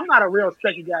 like I'm not a real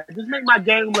spec guy. Just make my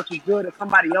game look as good as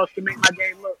somebody else can make my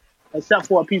game look, except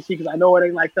for a PC because I know it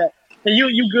ain't like that. And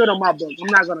you good on my book. I'm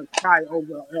not gonna cry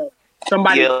over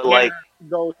somebody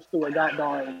goes through a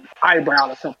goddamn eyebrow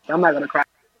or something. I'm not gonna cry.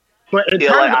 But in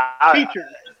terms of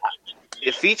features.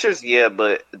 It features, yeah,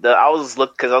 but I was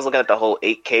looking at the whole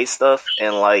 8K stuff,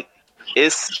 and like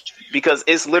it's because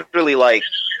it's literally like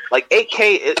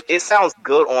 8K. It sounds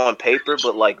good on paper,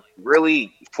 but like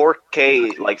really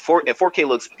 4K, and 4K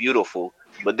looks beautiful,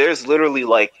 but there's literally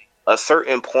like a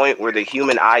certain point where the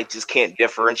human eye just can't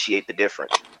differentiate the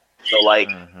difference. So like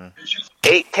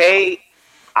 8K,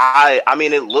 I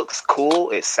mean it looks cool,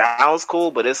 it sounds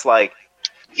cool, but it's like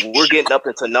we're getting up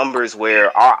into numbers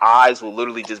where our eyes will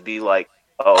literally just be like,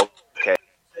 oh, okay,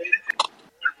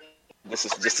 this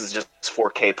is just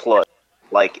 4K plus.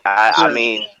 Like I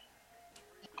mean,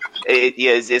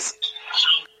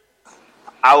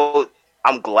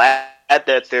 I'm glad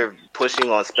that they're pushing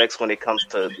on specs when it comes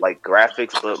to like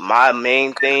graphics, but my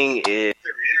main thing when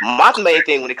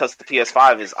it comes to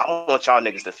PS5 is I want y'all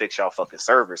niggas to fix y'all fucking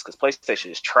servers because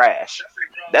PlayStation is trash.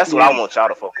 That's what I want y'all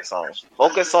to focus on.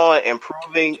 Focus on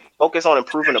improving the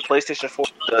PlayStation 4,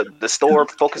 the store.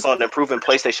 Focus on improving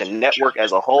PlayStation Network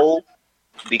as a whole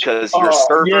because your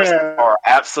servers are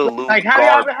absolute like have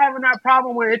y'all been having that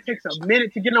problem where it takes a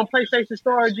minute to get on PlayStation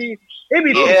Store, G? It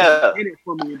be taking a minute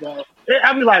for me, bro.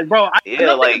 I be like, bro, I click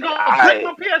on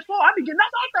PS4. I be getting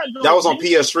out that. That was on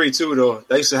PS3 too, though.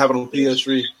 They used to have it on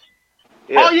PS3.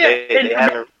 Yeah, they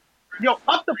haven't. Yo,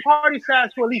 up the party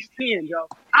size to at least 10, yo.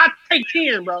 I take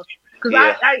 10, bro, because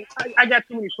I got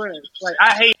too many friends. Like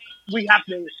I hate we have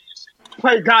to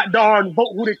play goddamn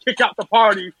vote who to kick out the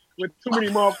party with too many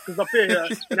motherfuckers up in here,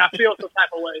 and I feel some type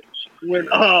of way when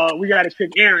we got to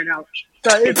kick Aaron out.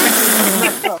 So it's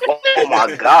oh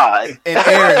my god! And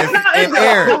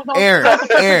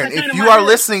Aaron, if you are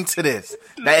listening to this,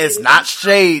 that is not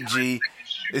shade, G.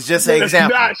 It's just an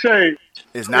example. It's not shade.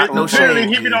 It's not no shade.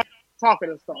 He be talking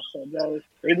and stuff, so bro.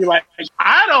 They be like,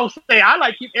 I don't say I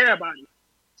like keep everybody.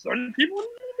 Certain people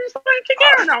be saying kick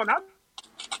Aaron out.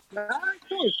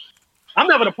 I'm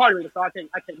never the party leader, so I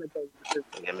can't make those decisions.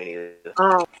 Yeah, me neither.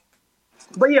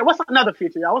 But yeah, what's another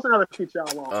feature, y'all? What's another feature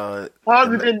y'all want?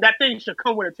 Other than that thing should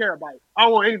come with a terabyte. I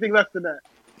don't want anything less than that.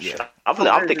 Yeah,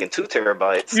 I'm thinking 2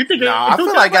 terabytes. You think? I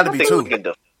feel like got to be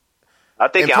 2. I'm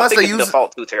thinking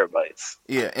default 2 terabytes.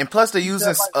 Yeah, and plus they're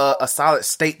using a solid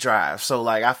state drive, so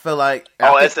like I feel like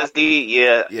SSD.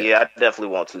 Yeah, I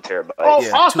definitely want 2 terabytes. Oh,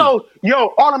 yeah, also,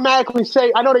 automatically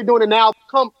say. I know they're doing it now.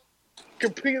 Come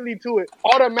completely to it.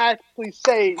 Automatically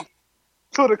save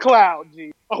to the cloud.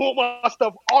 G. I want my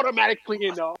stuff automatically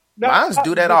in though. Mine's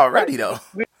do that already though.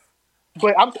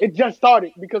 But it just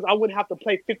started because I wouldn't have to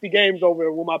play 50 games over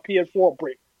it with my PS4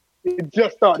 brick. It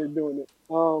just started doing it.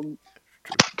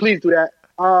 Please do that.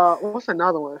 What's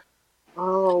another one?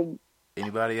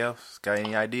 Anybody else got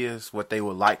any ideas what they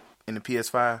would like in the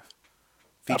PS5?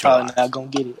 I'm probably not gonna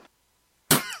get it.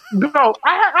 No,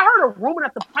 I heard a rumor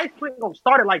that the price point gonna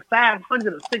start at like $500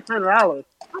 or $600.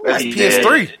 That's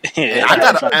PS3.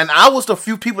 And I was the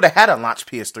few people that had a launch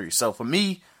PS3. So for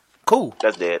me, cool.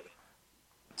 That's dead.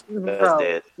 That's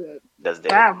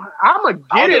dead. I'm gonna get it.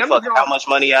 I don't give a fuck how much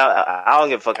money I don't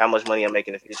give a fuck how much money I'm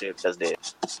making in the future. That's dead.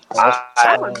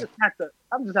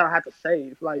 I'm just gonna have to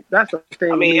save. Like that's the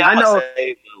thing. I mean, I know.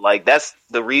 Like that's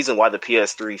the reason why the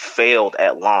PS3 failed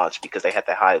at launch because they had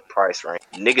the high price range.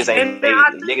 Niggas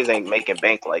ain't making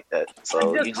bank like that.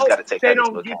 So you just got to take that into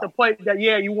account. They don't get the point that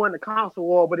you won the console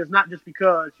war, but it's not just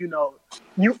because you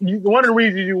one of the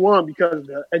reasons you won because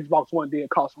the Xbox One did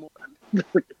cost more than the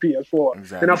PS4.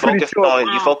 Exactly. And I'm pretty sure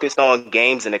you focused on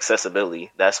games and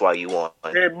accessibility. That's why you won.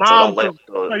 And you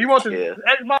want the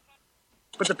Xbox,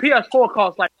 but the PS4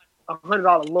 costs like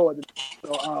 $100 lower than.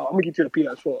 So I'm gonna get you the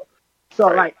PS4. So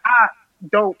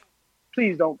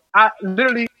please don't. I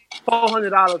literally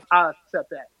 $400. I accept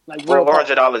that. Like real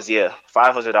 $400, yeah.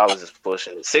 $500 is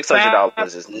pushing it.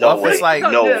 $600 is no What if way. it's like-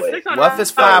 No Yeah, way. $600 What if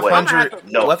it's No way.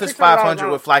 500? No. What if it's $600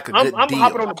 500 with like a good I'm deal?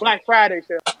 hopping on the Black Friday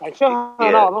sale. Like $600.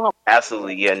 Yeah,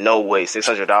 absolutely. Yeah, no way.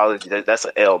 $600. That's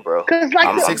an L, bro. Because like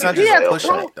I'm- the 600 PS is pushing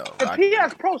Pro, it, though. the Like-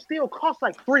 PS Pro still costs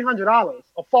like $300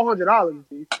 or $400.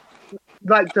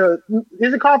 Like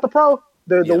is it called the Pro?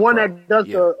 The Yeah, the one Pro. that does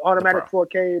Yeah, the automatic the Pro.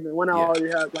 4K, the one that Yeah. already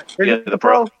has like Yeah, it the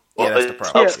Pro. Well, Yeah, that's the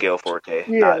it's Pro. upscale 4K.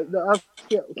 Yeah, not- the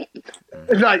upscale.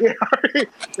 It's like it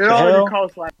hell? already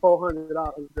costs like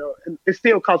 $400, bro, and it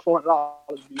still costs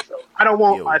 $400. So I don't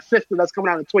want Yo. a system that's coming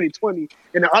out in 2020,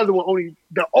 and the other one only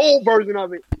the old version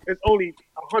of it is only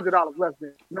 $100 less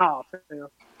than. Nah, fam.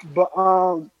 But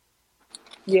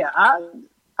yeah,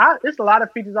 I it's a lot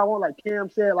of features I want. Like Cam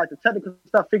said, like the technical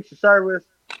stuff, fix your service.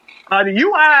 The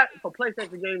UI for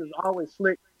PlayStation games is always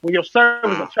slick. When your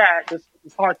servers are trash,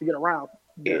 it's hard to get around.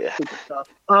 That Yeah. stupid stuff.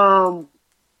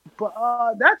 But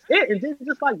that's it. And then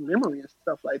just like memory and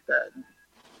stuff like that.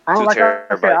 I don't 2 like. I said,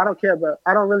 terabytes. I don't care about.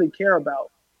 I don't really care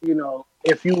about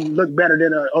if you look better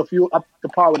than or if you up to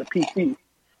par with a PC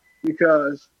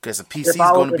because Because a PC is If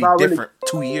I- going to if be I really- different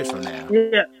 2 years from now.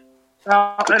 yeah. And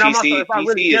I'm also, PC, if I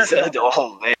really PC is cared about,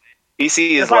 oh man,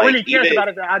 PC is if I like really cared even about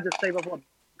it, then I just save up on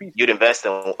PC. you'd invest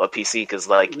in a PC because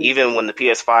like even when the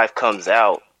PS5 comes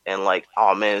out and like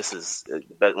oh man, this is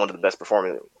one of the best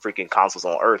performing freaking consoles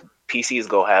on earth. PCs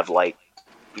go have like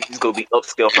it's gonna be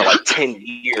upscale for like 10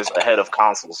 years ahead of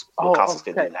consoles. What consoles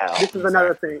can do now. This is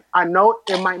another thing. I know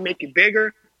it might make it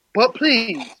bigger, but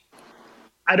please,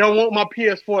 I don't want my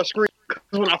PS4 screen.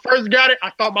 Because when I first got it, I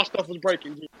thought my stuff was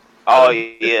breaking. Oh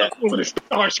yeah,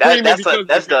 That's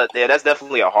that's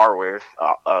definitely a hardware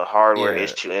Yeah.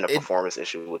 issue and a performance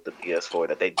issue with the PS4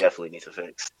 that they definitely need to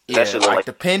fix. Yeah, That shit like it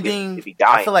depending. be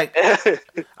dying.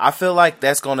 I feel like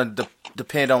that's going to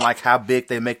depend on like how big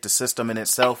they make the system in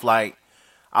itself. Like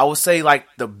I would say, like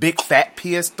the big fat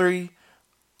PS3.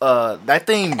 That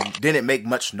thing didn't make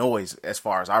much noise as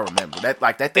far as I remember. That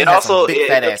thing It has also some big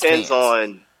fat ass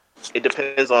fans. It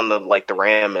depends on the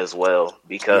RAM as well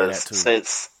because that too.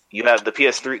 since you have the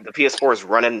PS3, the PS4 is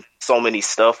running so many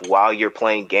stuff while you're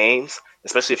playing games,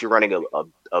 especially if you're running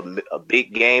a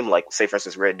big game like say for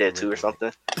instance Red Dead 2 or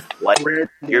something. Like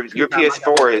your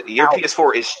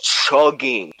PS4 is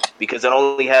chugging because it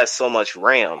only has so much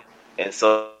RAM, and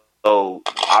so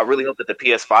I really hope that the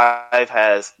PS5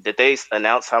 has. Did they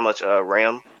announce how much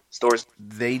RAM stores?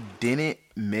 They didn't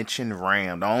mention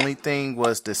RAM. The only thing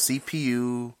was the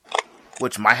CPU,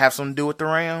 which might have something to do with the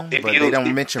RAM, but they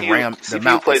don't mention RAM. The CPU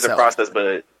amount plays itself. a process,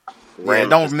 but RAM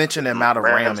don't mention the amount of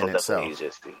RAM in will definitely itself.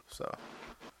 just be- So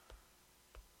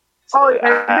Oh,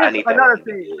 I and need this that another one.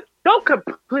 thing. Don't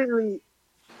completely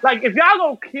like if y'all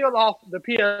gonna kill off the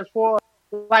PS4.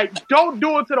 Like, don't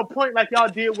do it to the point like y'all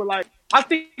did with like I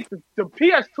think the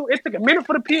PS2. It took a minute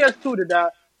for the PS2 to die,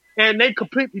 and they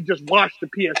completely just washed the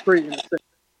PS3 in the sense.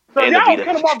 So And y'all the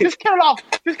kill them off. Just kill it off.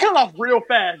 Just kill it off real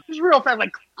fast. Just real fast.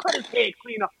 Like cut his head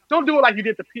clean up. Don't do it like you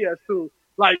did the PS2.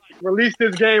 Like release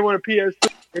this game on the PS2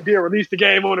 and then release the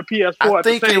game on the PS4. I at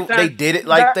think the same time. they did it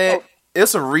like that.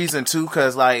 It's a reason too,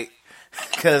 because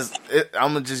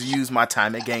I'm gonna just use my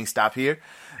time at GameStop here.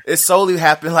 It solely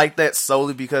happened like that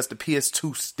solely because the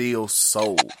PS2 still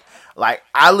sold. Like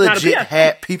I legit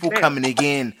had people coming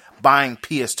again buying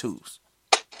PS2s.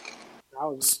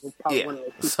 Yeah.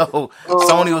 So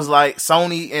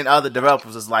Sony and other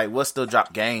developers was like, we'll still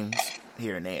drop games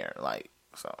here and there, like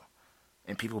so,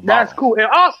 and people bought That's them. cool. And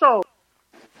also,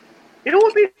 it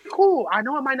would be cool. I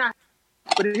know it might not,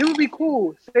 but it would be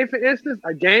cool. Say for instance,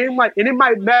 a game like, and it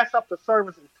might mess up the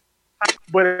services.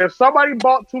 But if somebody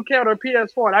bought 2K on a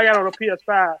PS4 and I got on a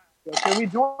PS5, can we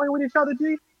join with each other,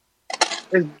 G?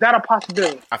 Is that a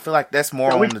possibility? I feel like that's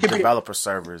more on the developer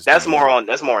servers. That's more on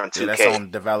 2K. Yeah, that's on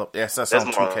develop. Yes, that's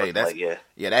on 2K. That's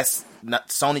that's not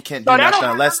Sony can't do nothing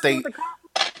unless they.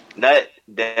 That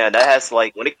has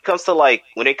like when it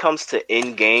comes to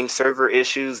in-game server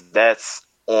issues, that's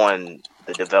on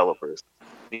the developers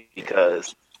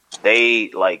because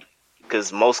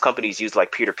most companies use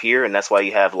like peer-to-peer, and that's why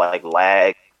you have like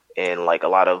lag and like a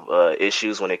lot of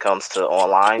issues when it comes to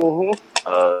online. Mm-hmm.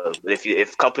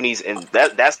 If companies and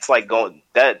that's like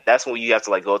that's when you have to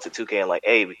like go to 2K and like,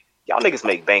 hey, y'all niggas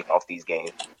make bank off these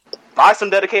games. Buy some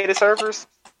dedicated servers,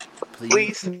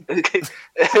 please.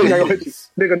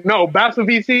 Nigga, no, buy some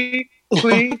VC,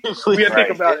 please. We gotta think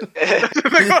about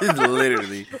it.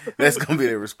 Literally, that's gonna be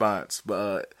their response.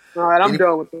 But all right, I'm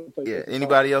done with it. Yeah.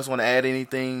 Anybody else want to add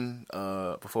anything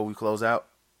before we close out?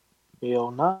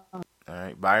 Hell no. All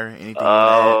right, Byron. Anything? You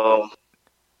want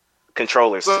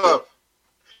controllers. What's up?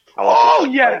 I want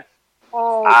controllers. Yeah.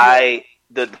 Oh,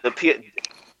 the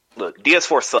Look,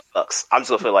 DS4 sucks. I'm just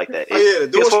gonna feel like that. The DS4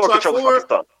 DualShock controllers 4? fucking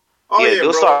suck. Oh yeah,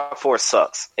 bro. DualShock 4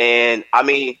 sucks. And I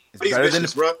mean, It's better than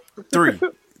bro. 3.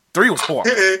 3 was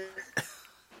horrible.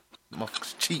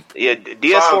 Motherfucker's cheap. yeah,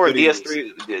 DS4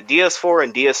 and DS4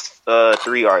 and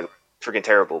DS3 are freaking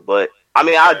terrible. But I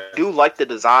mean, I do like the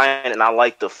design and I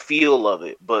like the feel of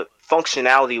it. But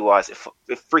functionality wise, it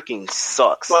freaking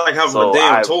sucks. It's like having a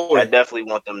damn toy. I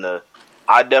definitely want them to.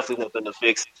 I definitely want them to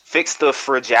fix the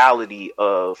fragility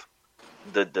of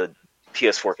the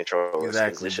PS4 controllers.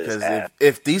 Exactly, because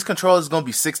if these controllers are going to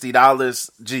be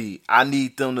 $60, I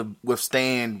need them to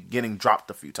withstand getting dropped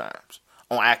a few times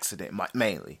on accident,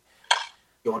 mainly.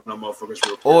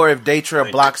 Or if Daytra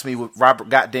blocks me with Robert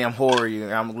goddamn Horry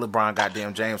and I'm LeBron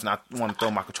goddamn James and I want to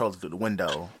throw my controller through the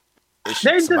window, it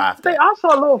should survive that. They also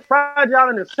a little fragile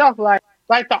in itself, like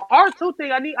the R2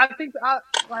 thing. I think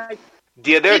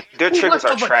yeah, their triggers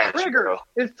are trash, trigger. Bro.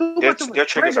 It's too much of a Their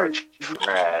triggers trigger. are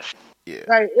trash. Yeah.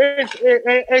 Like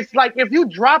it's like if you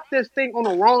drop this thing on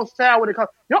the wrong side when it comes,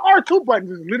 your R2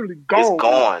 button is literally gone. It's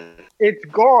gone. It's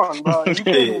gone, bro.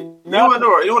 You know what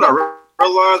I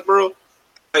realized, bro?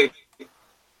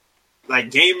 Like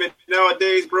gaming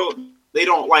nowadays, bro. They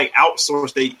don't like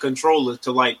outsource their controllers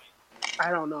to like. I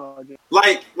don't know.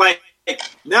 Like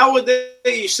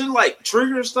nowadays, shouldn't like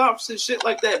trigger stops and shit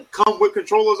like that come with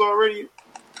controllers already?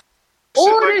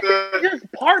 Or they can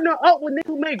just partner up with niggas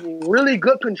who make really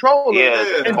good controllers.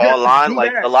 Yeah, and online,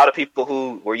 like a lot of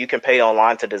people where you can pay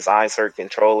online to design certain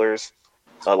controllers.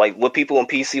 Like with people on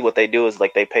PC, what they do is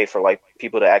like they pay for like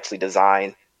people to actually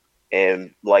design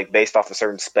and like based off of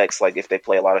certain specs, like if they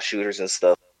play a lot of shooters and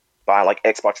stuff, buying like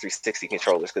Xbox 360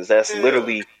 controllers because that's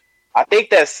literally, I think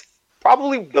that's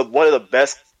probably one of the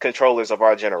best controllers of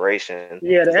our generation.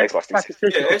 Yeah, the Xbox 360.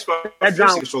 Yeah, Xbox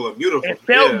 360 controller, beautiful. It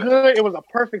felt good. It was a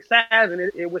perfect size, and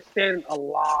it withstand a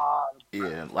lot.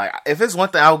 Yeah, like if it's one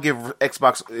thing I'll give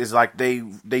Xbox is like they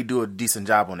do a decent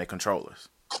job on their controllers.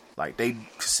 Like they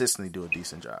consistently do a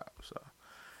decent job. So,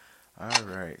 all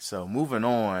right. So moving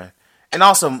on, and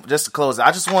also just to close,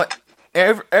 I just want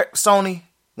Sony,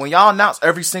 when y'all announce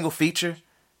every single feature,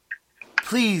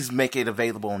 please make it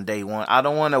available on day one. I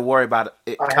don't want to worry about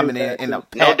it coming in a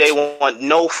patch.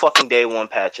 No fucking day one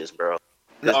patches, bro.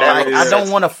 I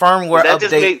don't want a firmware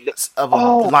update of a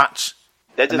launch.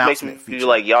 That just makes me feel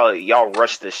like y'all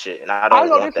rush this shit, and I don't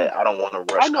want that. I don't want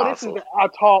to rush. I know console. this is a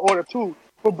tall order too,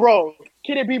 but bro,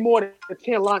 can it be more than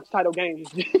 10 launch title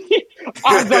games? Man.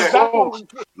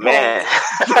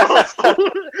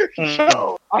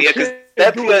 Yeah, because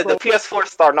the PS4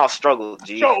 starting off struggle,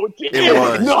 G. It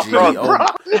was, G.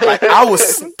 Like, I was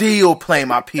still playing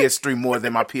my PS3 more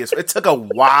than my PS4. It took a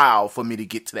while for me to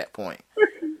get to that point.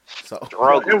 So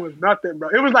it was nothing, bro.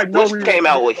 It was like no reason. Came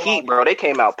out with heat, bro. They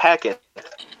came out packing.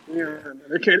 Yeah,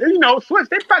 they can't. You know, Switch,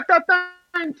 they packed that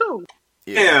thing too.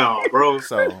 Yeah, bro.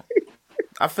 So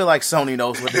I feel like Sony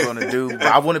knows what they're going to do, but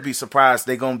I wouldn't be surprised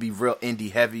they're going to be real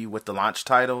indie heavy with the launch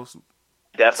titles.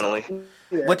 Definitely.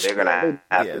 Which they're going to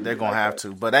have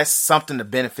to. But that's something to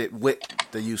benefit with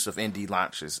the use of indie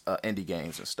launches, indie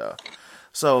games and stuff.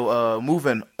 So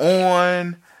moving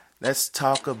on, let's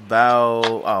talk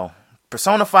about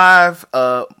Persona 5.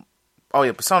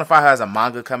 Persona 5 has a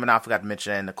manga coming out. I forgot to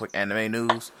mention that in the quick anime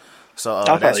news. So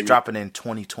that's dropping in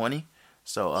 2020.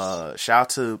 So shout out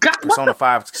to Persona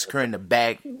 5 securing the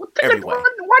bag everywhere.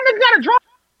 Why nigga gotta draw?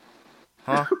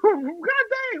 Huh? God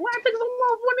dang, why it take so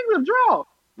long for nigga to draw?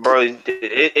 Bro,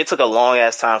 it took a long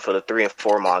ass time for the 3 and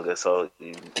 4 manga, so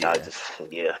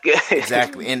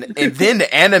Exactly. And then the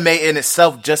anime in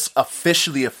itself just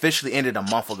officially ended a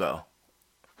month ago.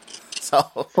 So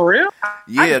for real?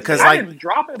 Yeah, because like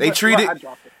drop it, they treated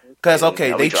because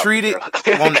they treated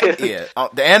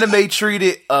the anime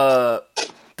treated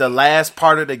the last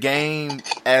part of the game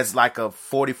as like a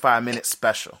 45-minute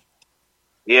special.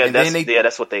 Yeah,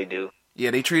 that's what they do.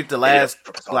 Yeah, they treated the last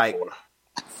like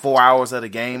 4 hours of the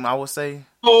game, I would say.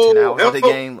 10 hours of the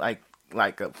game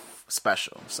like a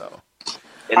special. So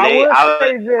and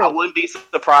I wouldn't be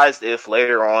surprised if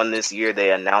later on this year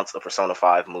they announce a Persona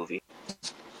 5 movie.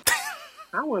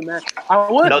 I wouldn't, man.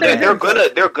 They're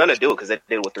gonna do it because they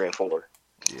did it with 3 and 4.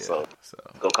 Yeah, so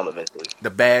it'll come eventually. The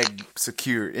bag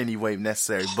secured anyway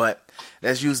necessary, but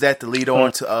let's use that to lead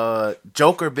on to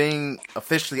Joker being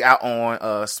officially out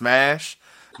on Smash.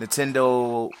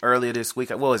 Nintendo earlier this week.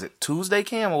 What was it? Tuesday,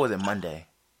 Cam, or was it Monday?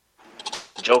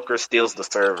 Joker steals the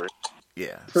server.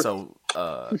 Yeah. So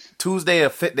Tuesday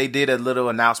they did a little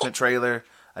announcement trailer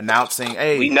announcing,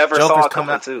 "Hey, we never Joker's saw it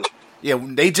coming too." Yeah,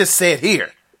 they just said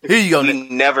here you go. We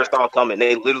never saw it coming.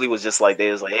 They literally was like, "Hey,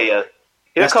 here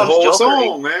that's comes the whole Joker."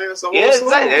 Song, man. It's the whole song.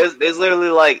 Exactly. It's literally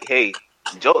like, "Hey,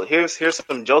 Here's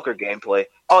some Joker gameplay.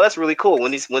 Oh, that's really cool.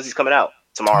 When's he's coming out?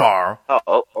 Tomorrow.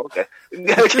 Oh, okay.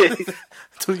 Okay.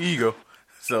 Too ego.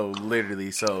 So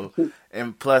literally,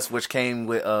 and plus, which came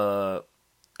with a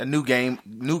new game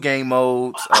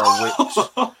modes, which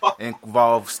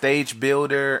involve stage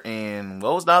builder and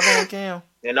what was the other one, Cam?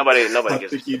 Yeah, nobody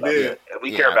gives a shit about that.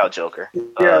 We care about Joker.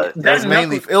 It was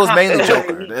mainly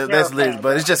Joker. That's literally,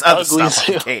 but it's just other stuff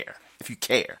if you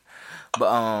care.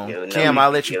 But Cam,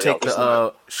 I'll let you take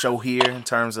the show here in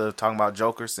terms of talking about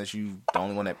Joker, since you the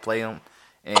only one that play him,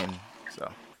 and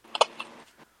so.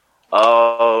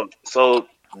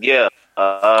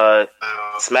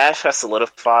 Smash has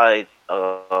solidified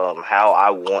how I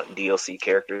want DLC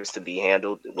characters to be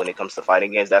handled when it comes to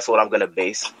fighting games. That's what I'm going to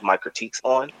base my critiques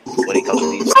on when it comes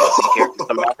to these DLC characters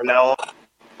coming out from now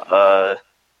on.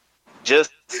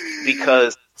 Just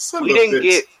because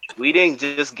we didn't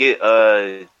just get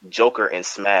Joker in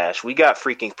Smash. We got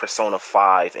freaking Persona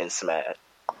 5 in Smash.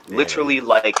 Yeah. Literally,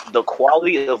 like, the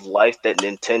quality of life that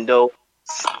Nintendo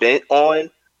spent on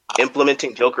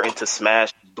implementing Joker into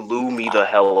Smash blew me the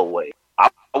hell away. I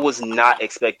was not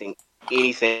expecting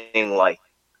anything like.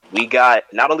 We got,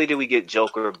 not only did we get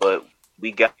Joker, but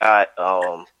we got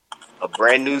a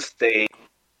brand new stage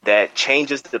that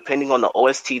changes depending on the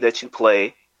OST that you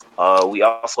play. We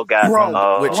also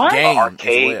got which game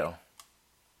arcade. As well.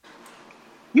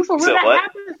 You for real? So that what?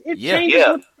 happens? It Yeah.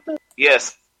 changes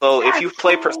Yes. So if you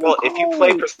play so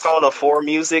Persona 4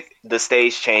 music, the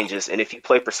stage changes, and if you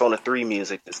play Persona 3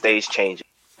 music, the stage changes.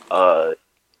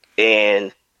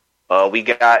 We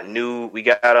got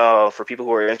for people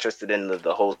who are interested in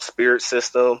the whole spirit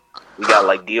system, we got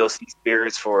like DLC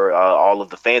spirits for all of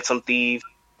the Phantom Thieves.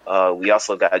 We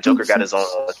also got Joker got his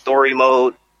own story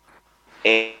mode,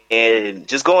 and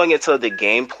just going into the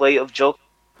gameplay of Joker,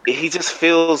 he just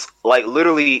feels like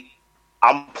literally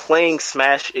I'm playing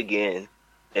Smash again,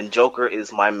 and Joker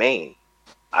is my main.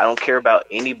 I don't care about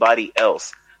anybody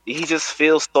else. He just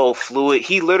feels so fluid.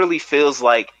 He literally feels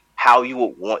like how you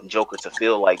would want Joker to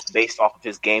feel like based off of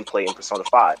his gameplay in Persona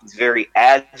 5. He's very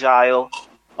agile.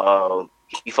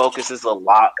 He basically focuses a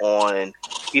lot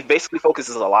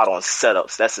on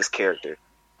setups. That's his character.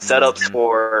 Setups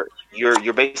for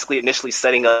you're basically initially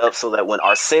setting up so that when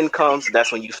Arsene comes,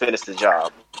 that's when you finish the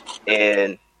job.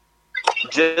 And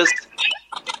just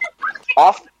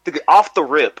off the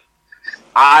rip,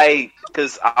 I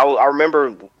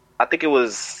remember, I think it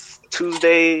was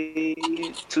Tuesday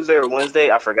or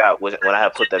Wednesday, I forgot when I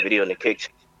had put that video in the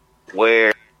kitchen,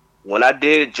 where when I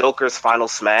did Joker's final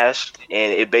smash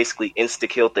and it basically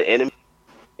insta-killed the enemy,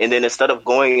 and then instead of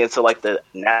going into like the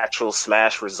natural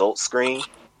smash results screen,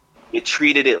 it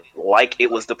treated it like it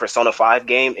was the Persona 5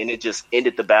 game, and it just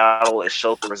ended the battle and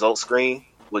showed the results screen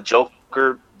with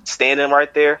Joker standing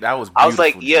right there. That was I was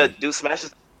like, yeah, dude. dude,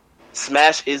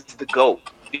 Smash is the GOAT.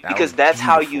 Because that's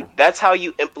how you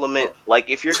implement, like,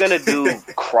 if you're gonna do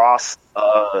cross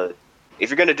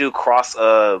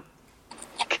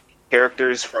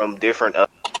characters from different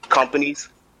companies,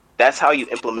 that's how you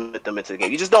implement them into the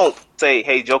game. You just don't say,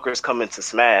 hey, Joker's coming to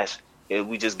Smash and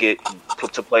we just get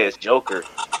put to play as Joker.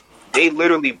 They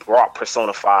literally brought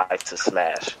Persona 5 to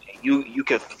Smash. You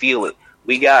can feel it.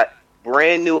 We got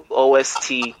brand new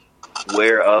OST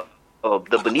where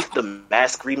the Beneath the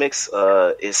Mask remix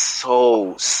is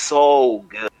so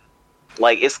good.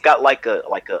 Like, it's got like a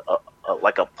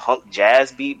punk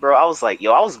jazz beat, bro. I was like,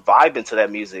 I was vibing to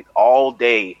that music all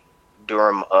day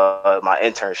during my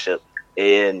internship,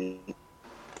 and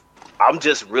I'm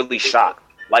just really shocked.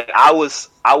 Like, I was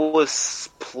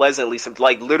pleasantly,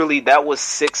 like, literally that was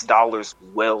 $6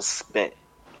 well spent,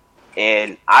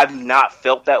 and I've not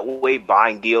felt that way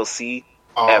buying DLC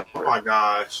ever. Oh my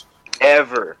gosh,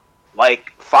 ever.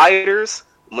 Like, Fighters,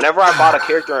 whenever I bought a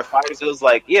character in Fighters, it was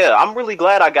like, yeah, I'm really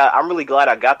glad I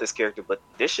got this character, but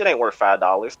this shit ain't worth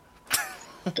 $5.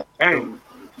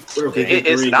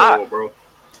 It's not, bro.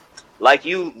 Like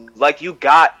you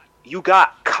got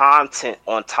content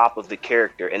on top of the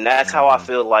character, and that's how I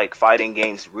feel like fighting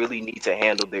games really need to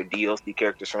handle their DLC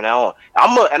characters from now on.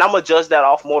 I'm gonna judge that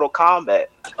off Mortal Kombat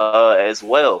as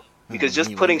well, because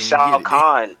just putting Shao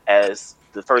Kahn as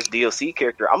the first DLC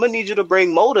character, I'm gonna need you to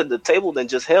bring Mo to the table than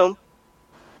just him.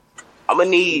 I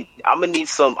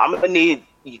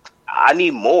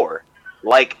need more.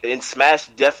 Like, and Smash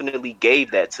definitely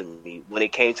gave that to me when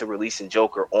it came to releasing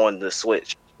Joker on the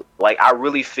Switch. Like, I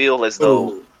really feel as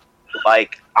though,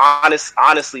 like,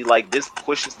 honestly, like, this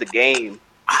pushes the game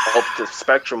up the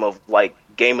spectrum of like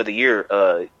game of the year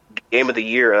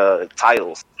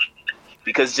titles,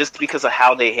 because of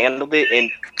how they handled it.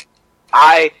 And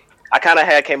I kind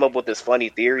of came up with this funny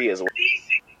theory as well.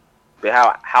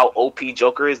 how OP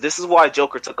Joker is. This is why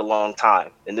Joker took a long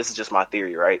time, and this is just my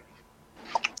theory, right?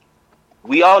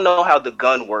 We all know how the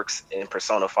gun works in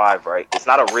Persona 5, right? It's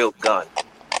not a real gun.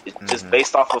 It's just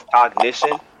based off of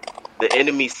cognition. The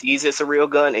enemy sees it's a real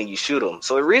gun, and you shoot him.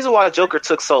 So the reason why Joker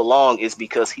took so long is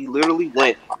because he literally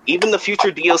went. Even the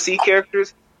future DLC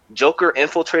characters, Joker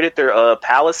infiltrated their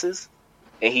palaces,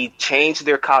 and he changed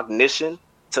their cognition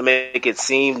to make it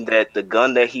seem that the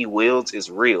gun that he wields is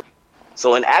real.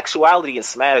 So in actuality, in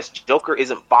Smash, Joker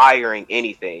isn't firing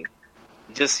anything.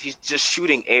 He's just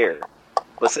shooting air.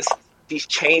 But since he's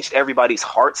changed everybody's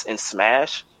hearts in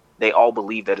Smash, they all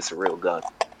believe that it's a real gun.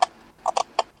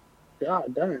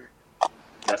 God damn.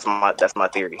 That's my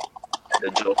theory.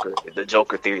 The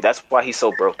Joker theory. That's why he's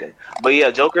so broken. But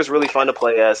yeah, Joker's really fun to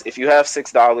play as. If you have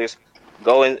 $6,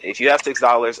 go in. If you have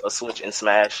 $6, a Switch and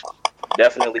Smash,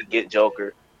 definitely get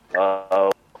Joker.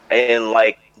 And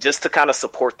like just to kind of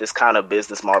support this kind of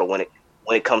business model when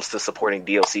it comes to supporting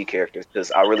DLC characters,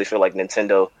 because I really feel like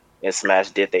Nintendo and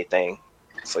Smash did their thing.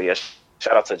 So yeah,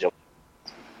 shout out to Joker.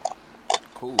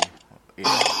 Cool. Yeah,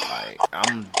 like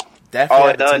I'm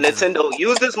definitely. Oh, and Nintendo,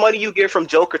 use this money you get from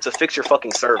Joker to fix your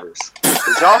fucking servers.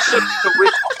 'Cause y'all should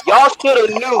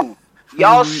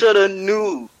have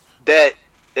knew that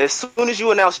as soon as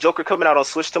you announced Joker coming out on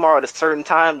Switch tomorrow at a certain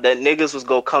time, that niggas was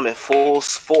gonna come in full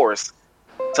force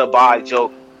to buy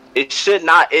Joker. It should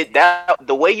not.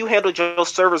 The way you handled your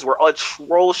servers were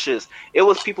atrocious. It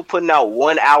was people putting out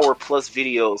 1 hour plus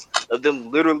videos of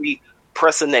them literally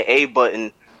pressing the A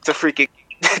button to freaking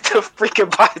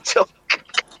buy Joker.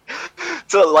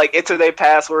 To like enter their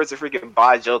passwords to freaking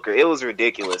buy Joker. It was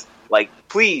ridiculous. Like,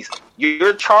 please,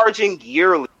 you're charging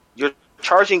yearly.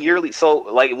 So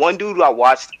like one dude I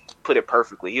watched put it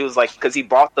perfectly. He was like, because he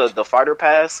bought the fighter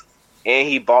pass and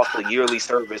he bought the yearly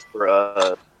service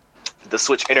for the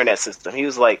Switch internet system. He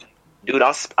was like, dude,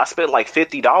 I spent like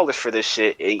 $50 for this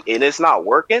shit and it's not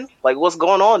working. Like, what's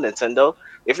going on, Nintendo?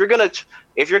 If you're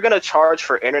gonna charge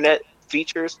for internet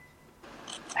features,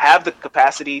 have the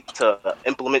capacity to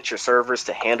implement your servers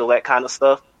to handle that kind of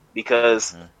stuff,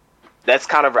 because that's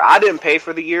kind of, I didn't pay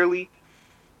for the yearly,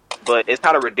 but it's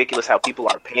kind of ridiculous how people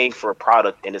are paying for a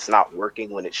product and it's not working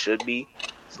when it should be.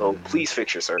 So please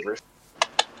fix your servers.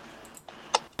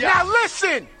 Now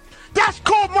listen, that's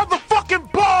called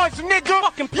motherfucking bars,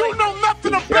 nigga. You know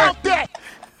nothing about that.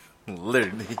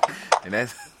 Literally, and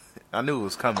that's, I knew it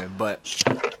was coming, but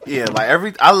yeah,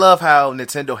 like I love how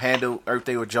Nintendo handled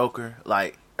everything with Joker.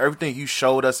 Like everything you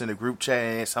showed us in the group chat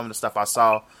and some of the stuff I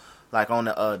saw, like on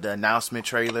the announcement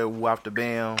trailer, Wop the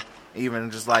Bam,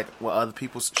 even just like what other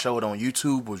people showed on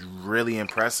YouTube was really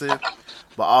impressive,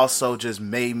 but also just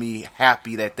made me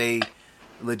happy that they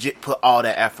legit put all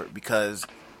that effort, because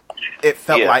it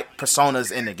felt like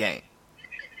Persona's in the game.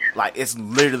 Like it's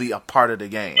literally a part of the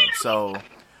game. So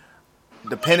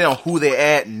depending on who they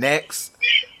add next,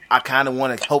 I kind of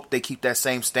want to hope they keep that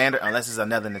same standard, unless it's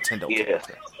another Nintendo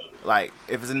character. Like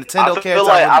if it's a Nintendo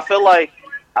character, I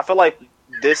feel like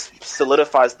this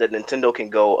solidifies that Nintendo can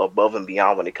go above and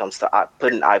beyond when it comes to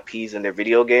putting IPs in their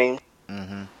video games.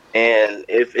 Mm-hmm. And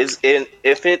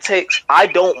if it takes, I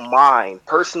don't mind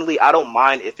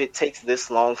if it takes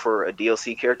this long for a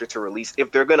DLC character to release,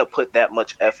 if they're gonna put that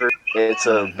much effort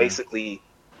into basically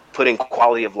putting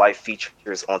quality of life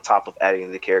features on top of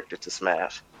adding the character to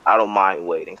Smash. I don't mind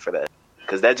waiting for that,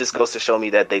 because that just goes to show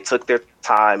me that they took their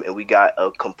time and we got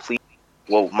a complete,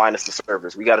 well, minus the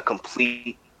servers, we got a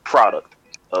complete product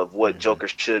of what Joker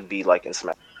should be like in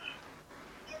Smash.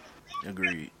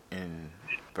 Agreed, and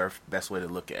best way to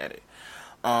look at it.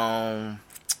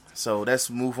 So let's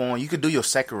move on. You could do your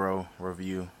Sekiro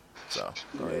review, so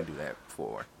go ahead and do that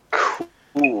forward.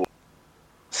 Cool.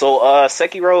 So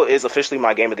Sekiro is officially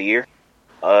my game of the year.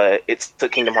 It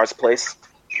took Kingdom Hearts' place.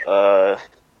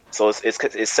 So it's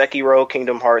Sekiro,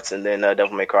 Kingdom Hearts, and then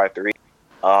Devil May Cry 3.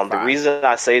 The reason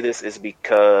I say this is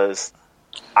because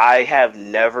I have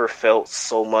never felt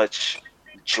so much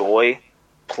joy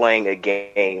playing a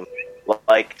game.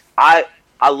 Like I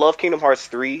love Kingdom Hearts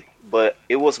 3, but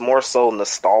it was more so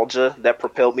nostalgia that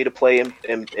propelled me to play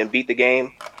and beat the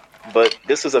game. But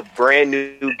this is a brand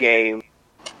new game,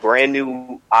 brand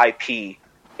new IP,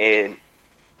 and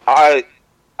I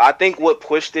think what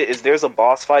pushed it is there's a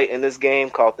boss fight in this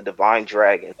game called the Divine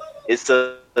Dragon. It's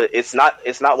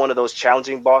not one of those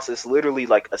challenging bosses. It's literally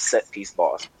like a set piece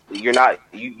boss.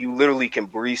 You literally can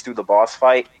breeze through the boss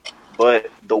fight,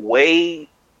 but the way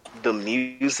the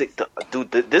music,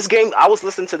 this game, I was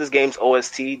listening to this game's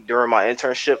OST during my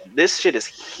internship. This shit is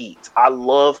heat. I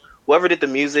love whoever did the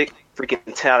music. Freaking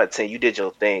 10 out of 10. You did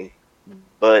your thing.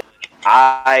 But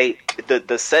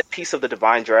the set piece of the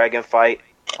Divine Dragon fight,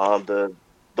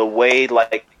 the way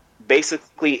like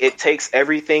basically it takes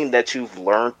everything that you've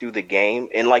learned through the game,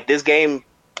 and like this game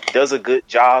does a good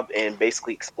job in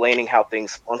basically explaining how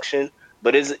things function,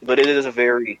 but it is a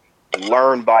very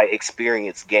learn by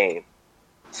experience game.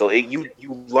 So you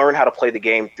learn how to play the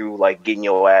game through like getting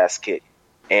your ass kicked,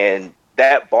 and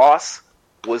that boss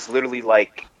was literally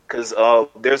like because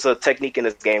there's a technique in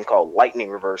this game called lightning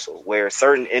reversal where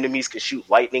certain enemies can shoot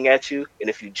lightning at you, and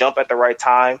if you jump at the right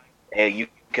time, and you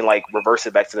can like reverse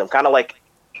it back to them, kind of like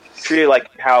treat it like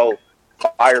how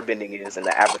firebending is in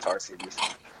the Avatar series.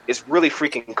 It's really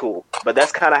freaking cool, but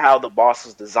that's kind of how the boss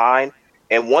was designed.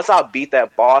 And once I beat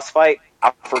that boss fight,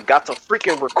 I forgot to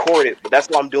freaking record it, but that's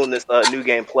why I'm doing this new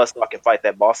game plus so I can fight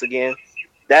that boss again.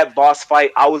 That boss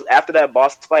fight, after that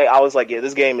boss fight, I was like, yeah,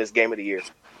 this game is game of the year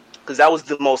because that was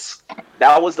the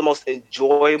most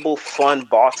enjoyable, fun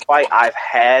boss fight I've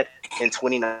had in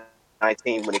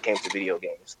 2019 when it came to video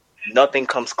games. Nothing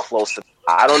comes close to.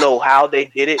 I don't know how they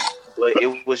did it, but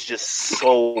it was just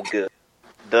so good.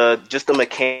 The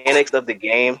mechanics of the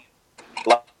game,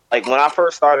 like when I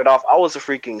first started off, I was a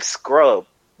freaking scrub.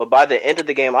 But by the end of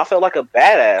the game, I felt like a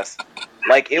badass.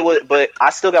 Like it was, but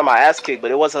I still got my ass kicked.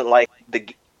 But it wasn't like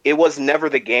it was never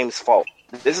the game's fault.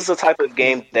 This is a type of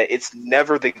game that it's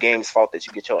never the game's fault that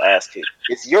you get your ass kicked.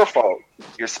 It's your fault.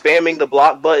 You're spamming the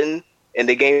block button, and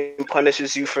the game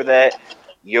punishes you for that.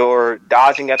 You're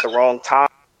dodging at the wrong time.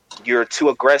 You're too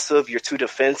aggressive. You're too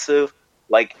defensive.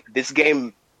 Like this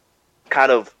game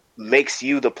kind of makes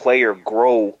you, the player,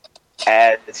 grow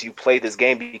as you play this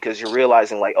game because you're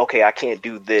realizing like, okay, I can't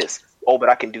do this. Oh, but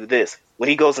I can do this. When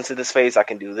he goes into this phase, I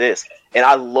can do this. And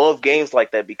I love games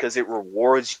like that because it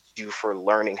rewards you for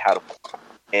learning how to play.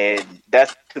 And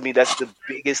that's, to me, that's the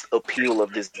biggest appeal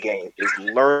of this game is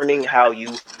learning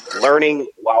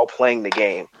while playing the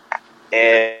game.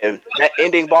 And that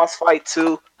ending boss fight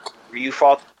too, where you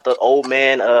fought the old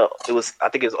man, I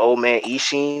think it was old man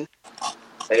Ishin.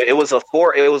 It was a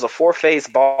 4-phase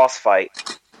boss fight,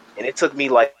 and it took me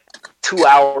like 2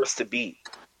 hours to beat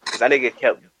because that nigga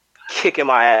kept kicking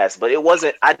my ass. But it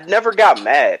wasn't. I never got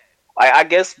mad. I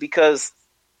guess because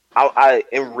I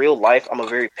in real life I'm a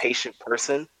very patient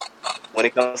person when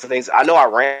it comes to things. I know I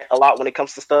rant a lot when it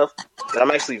comes to stuff, but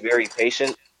I'm actually very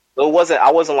patient. So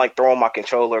I wasn't like throwing my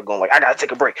controller, going like I gotta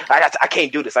take a break. I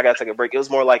can't do this. I gotta take a break. It was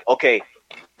more like, okay,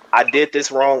 I did this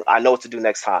wrong. I know what to do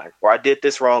next time. Or I did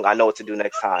this wrong. I know what to do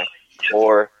next time.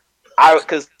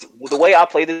 Because the way I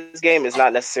play this game is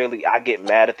not necessarily I get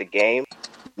mad at the game,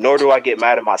 nor do I get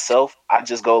mad at myself. I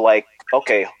just go like,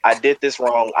 okay, I did this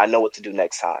wrong. I know what to do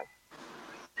next time.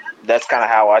 That's kind of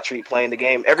how I treat playing the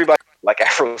game. Everybody, like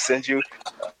Afro sends you,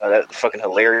 that's fucking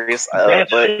hilarious. But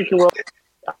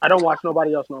I don't watch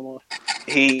nobody else no more.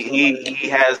 He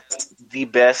has the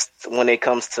best when it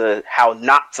comes to how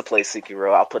not to play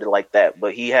Sekiro. I'll put it like that.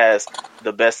 But he has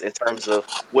the best in terms of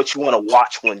what you want to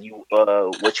watch when you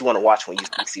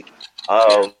see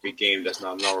Sekiro. Every game that's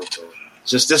not Naruto.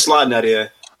 Just this line out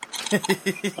here.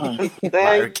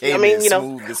 I mean, you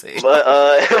know,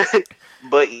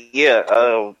 but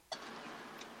yeah.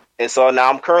 And so now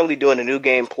I'm currently doing a new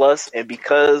game plus, and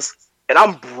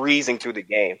I'm breezing through the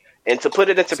game. And to put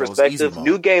it into perspective,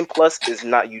 New Game Plus is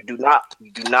not. You do not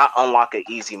unlock an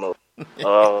easy mode.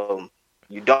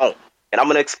 You don't, and I'm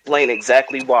gonna explain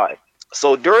exactly why.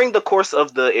 So during the course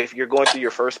of if you're going through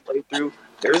your first playthrough,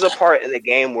 there's a part in the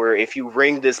game where if you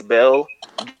ring this bell,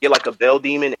 you get like a bell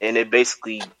demon, and it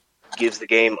basically gives the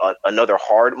game another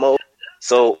hard mode.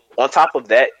 So on top of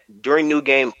that, during New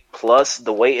Game Plus,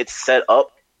 the way it's set up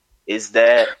is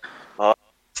that.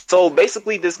 So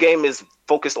basically, this game is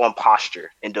focused on posture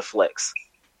and deflects.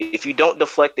 If you don't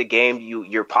deflect the game,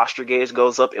 your posture gauge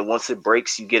goes up, and once it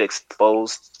breaks, you get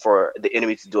exposed for the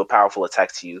enemy to do a powerful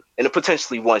attack to you, and it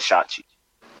potentially one-shot you.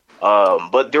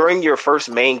 But during your first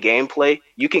main gameplay,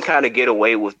 you can kind of get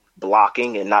away with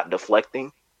blocking and not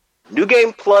deflecting. New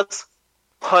Game Plus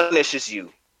punishes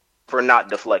you for not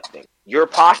deflecting. Your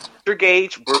posture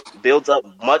gauge builds up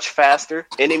much faster.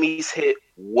 Enemies hit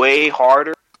way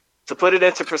harder. To put it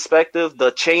into perspective,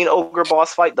 the Chain Ogre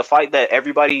boss fight, the fight that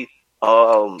everybody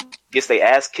gets their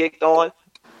ass kicked on,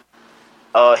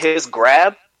 his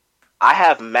grab, I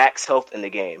have max health in the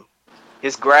game.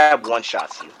 His grab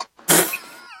one-shots you.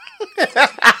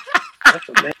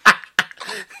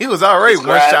 He was already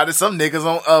one-shotted some niggas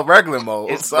on regular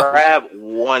mode. His grab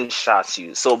one-shots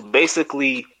you. So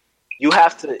basically, you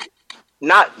have to,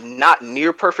 not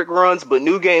near perfect runs, but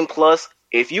New Game Plus,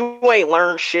 if you ain't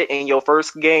learned shit in your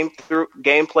first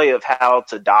gameplay of how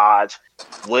to dodge,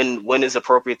 when is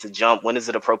appropriate to jump, when is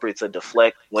it appropriate to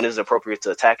deflect, when is it appropriate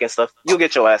to attack and stuff, you'll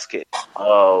get your ass kicked.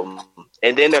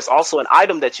 And then there's also an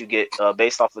item that you get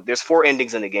based off of. There's 4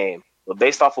 endings in the game, but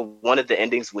based off of one of the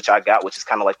endings, which I got, which is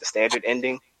kind of like the standard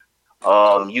ending,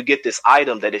 you get this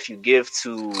item that if you give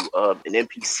to an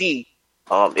NPC,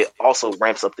 it also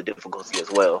ramps up the difficulty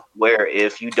as well. Where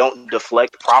if you don't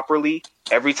deflect properly,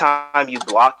 every time you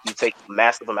block, you take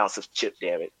massive amounts of chip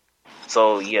damage.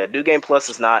 So yeah, New Game Plus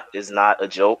is not a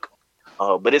joke,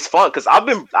 but it's fun because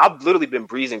I've literally been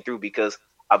breezing through because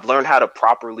I've learned how to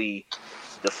properly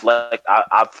deflect.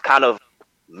 I've kind of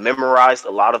memorized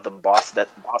a lot of the bosses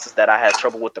that I had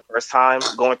trouble with the first time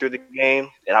going through the game,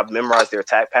 and I've memorized their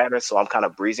attack patterns, so I'm kind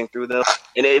of breezing through them.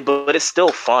 But it's still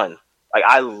fun. Like,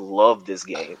 I love this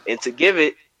game, and to give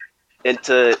it and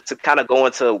to kind of go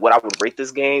into what I would rate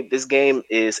this game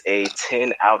is a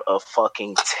 10 out of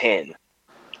fucking 10.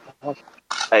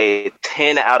 A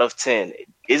 10 out of 10.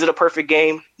 Is it a perfect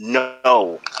game?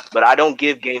 No. But I don't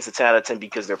give games a 10 out of 10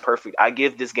 because they're perfect. I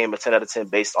give this game a 10 out of 10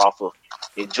 based off of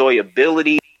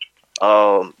enjoyability,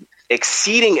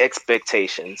 exceeding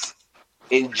expectations,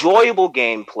 enjoyable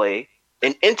gameplay,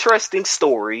 an interesting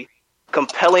story,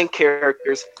 compelling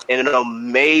characters, and an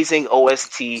amazing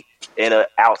OST and an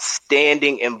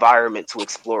outstanding environment to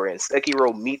explore in.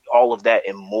 Sekiro meets all of that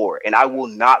and more. And I will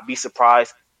not be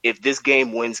surprised if this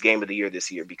game wins Game of the Year this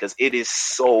year because it is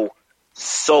so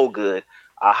good.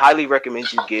 I highly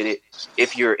recommend you get it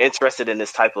if you're interested in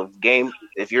this type of game,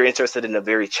 if you're interested in a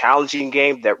very challenging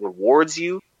game that rewards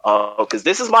you, because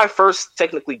this is my first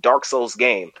technically Dark Souls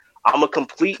game. I'm a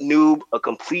complete noob,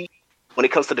 when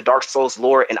it comes to the Dark Souls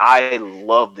lore, and I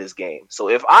love this game. So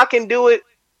if I can do it,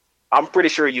 I'm pretty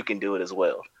sure you can do it as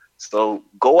well. So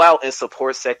go out and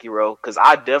support Sekiro, because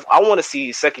I want to see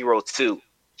Sekiro 2,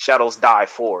 Shadows Die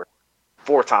 4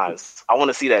 times. I want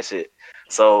to see that shit.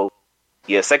 So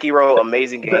yeah, Sekiro,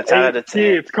 amazing game, 10 out of 10.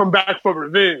 Kids come back for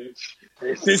revenge.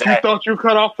 And since you thought you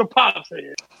cut off the pop's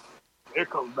head, they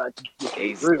come back to get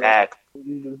exactly.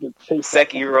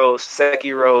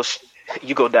 Sekiro,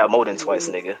 you go die more than twice,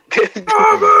 nigga.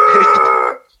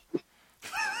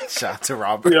 Shout out to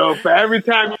Robert. Yo, for every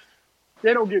time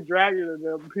they don't get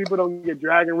dragon, people don't get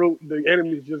dragon root, the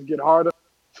enemies just get harder.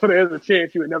 So there's a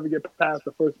chance you would never get past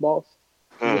the first boss.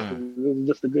 It's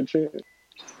just a good chance.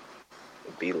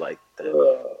 It'd be like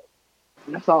that.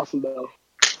 That's awesome, though.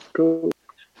 Cool.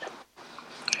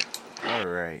 All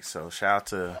right, so shout out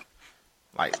to,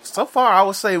 like, so far I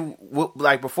would say,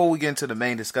 like, before we get into the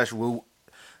main discussion,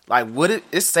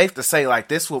 it's safe to say, like,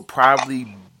 this would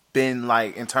probably been,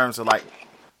 like, in terms of, like,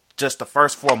 just the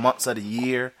first 4 months of the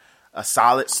year, a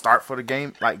solid start for the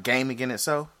game, like, gaming in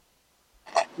itself?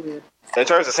 Yeah. In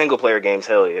terms of single player games,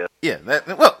 hell yeah. Yeah,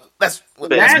 that's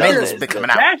mainly been coming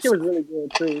out. That shit was really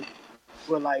good, too.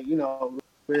 With, like, you know,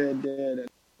 Red Dead,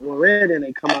 Red Dead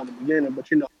didn't come out in the beginning, but,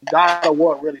 you know, God of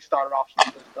War really started off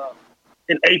some good stuff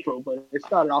in April, but it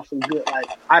started off some good, like,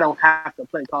 I don't have to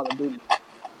play Call of Duty.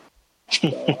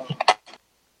 So,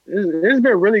 it's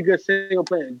been really good single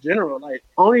player in general. Like,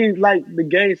 only, like, the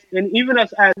games, and even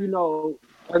us as, you know,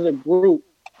 as a group,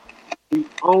 we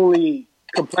only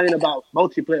complain about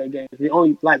multiplayer games. We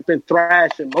only, like, been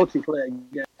thrashing multiplayer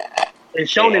games. And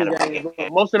shonen games,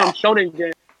 most of them shonen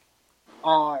games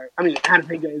are, I mean,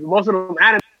 anime games, most of them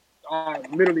anime are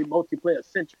literally multiplayer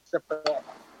centric, except for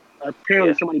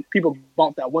apparently so many people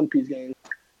bought that One Piece game.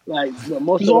 Like, you know,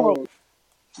 most of them.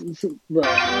 Bro,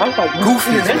 I was like,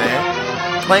 goofies,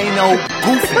 man. Plain old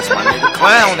goofies, my nigga.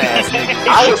 Clown ass nigga.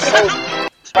 I was so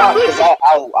shocked because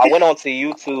I went onto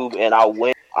YouTube and I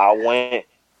went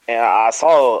and I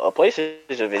saw a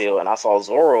PlayStation video and I saw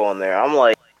Zoro on there. I'm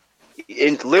like,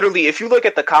 and literally, if you look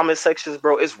at the comment sections,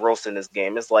 bro, it's roasting this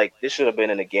game. It's like, this should have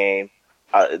been in a game.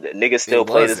 Niggas still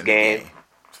play this game.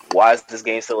 Why is this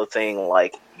game still a thing?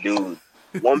 Like, dude,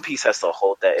 One Piece has to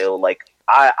hold that ill. Like,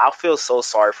 I feel so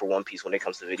sorry for One Piece when it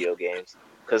comes to video games.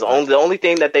 Because the only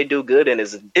thing that they do good in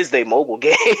is their mobile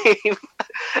game.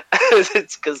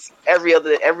 It's because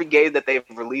every game that they've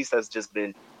released has just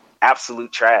been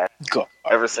absolute trash.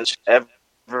 Ever since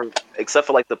except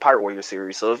for like the Pirate Warrior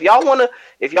series. So if y'all want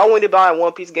to buy a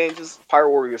One Piece game, just Pirate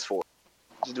Warriors 4.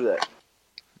 Just do that.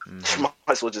 You might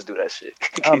as well just do that shit.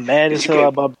 I'm mad as hell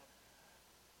about.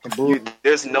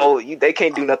 They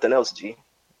can't do nothing else, G.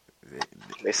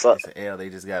 They suck. It's an L they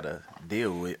just gotta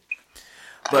deal with.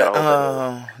 But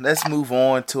let's move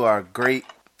on to our great.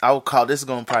 I would call this is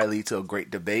going to probably lead to a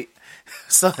great debate.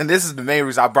 So, and this is the main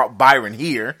reason I brought Byron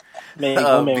here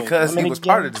because he was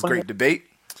part of this great debate.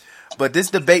 But this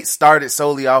debate started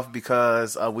solely off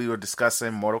because we were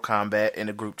discussing Mortal Kombat in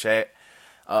the group chat.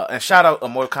 And shout out,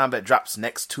 Mortal Kombat drops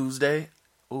next Tuesday.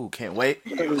 Ooh, can't wait.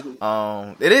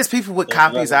 It is people with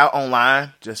copies out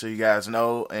online, just so you guys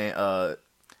know. And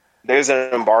there's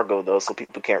an embargo though, so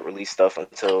people can't release stuff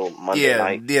until Monday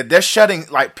night. Yeah, they're shutting.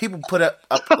 Like people put up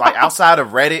like outside of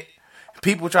Reddit,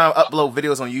 people trying to upload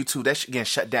videos on YouTube. That shit getting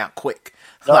shut down quick.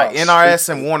 Like NRS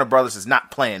and Warner Brothers is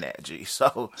not playing that. G.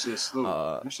 So shit's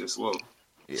slow. That shit's slow.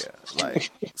 Yeah,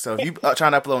 like so if you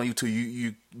trying to upload on YouTube,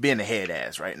 you being the head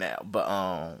ass right now.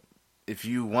 But if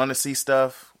you want to see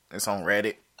stuff, it's on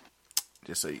Reddit.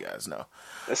 Just so you guys know,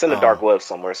 it's in the dark web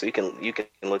somewhere, so you can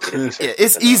look at it. Yeah,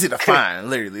 it's easy to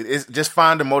find. Literally, it's just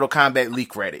find the Mortal Kombat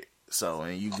leak Reddit. So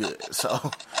and you good.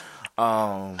 So,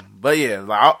 but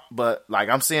yeah, like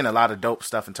I'm seeing a lot of dope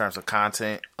stuff in terms of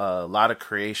content, a lot of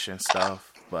creation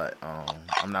stuff. But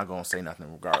I'm not gonna say nothing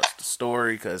in regards to the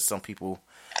story because some people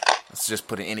it's just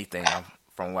putting anything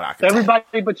from what I can.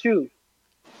 Everybody but you.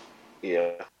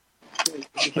 Yeah.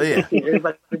 But yeah,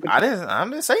 I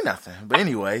didn't say nothing. But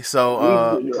anyway,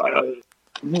 so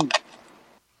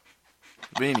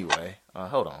but anyway,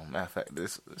 hold on. Matter of fact,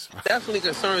 this definitely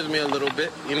concerns me a little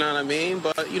bit. You know what I mean?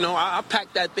 But you know, I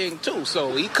packed that thing too.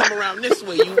 So he come around this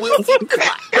way, you will get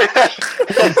caught.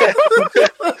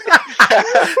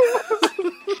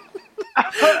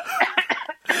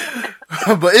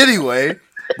 But anyway,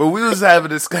 we was having a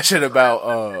discussion about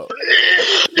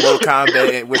Mortal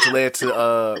Kombat, which led to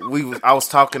I was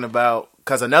talking about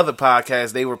because another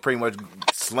podcast they were pretty much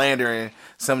slandering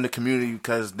some of the community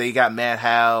because they got mad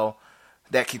how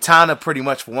that Kitana pretty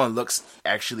much for one looks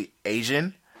actually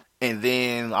Asian, and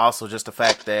then also just the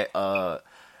fact that I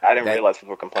didn't realize people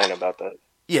were complaining about that.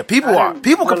 Yeah, people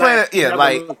complaining. Yeah,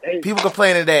 like people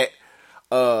complaining that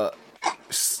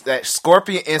that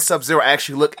Scorpion and Sub-Zero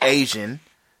actually look Asian.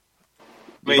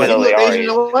 But he looked Asian in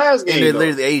the last game. And they're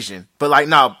literally Asian, but like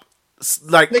no,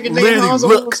 like nigga, literally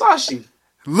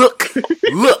look.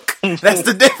 That's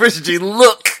the difference. G,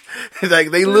 look.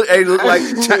 Like they look like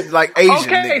Asian.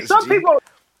 Okay, niggas, some people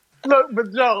look,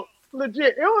 but Joe,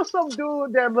 legit, it was some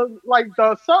dude that looked like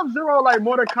the Sub-Zero, like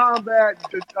Mortal Kombat.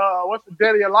 What's the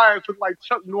Deadly Alliance with like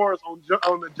Chuck Norris on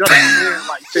the Just Red,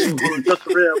 like thing, Just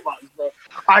Red box, bro.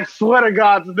 I swear to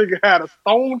God, this nigga had a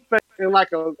stone face and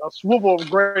like a swivel of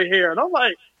gray hair, and I'm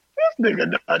like, this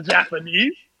nigga not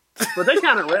Japanese, but they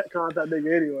kind of retconned that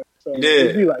nigga anyway. So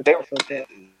it'd be like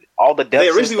all the they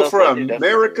originally were from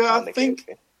America, I think.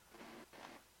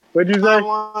 What'd you say?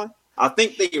 I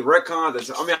think they retconned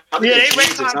the. I mean, they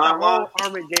retconned the whole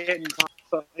Armageddon.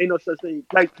 So ain't no such thing.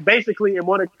 Like basically in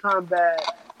Mortal Kombat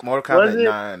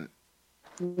 9.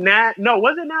 No,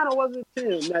 was it 9 or was it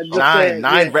 10?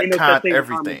 9 retconned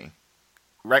everything.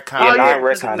 Retconned 9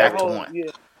 retconned back to 1.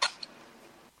 Yeah.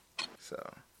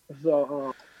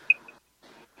 So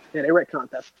yeah, they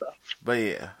retconned that stuff. But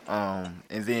yeah,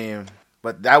 and then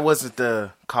but that wasn't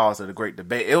the cause of the great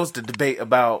debate. It was the debate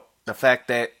about the fact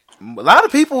that a lot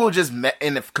of people were just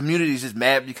in the community just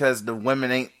mad because the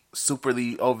women ain't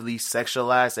overly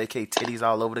sexualized, aka titties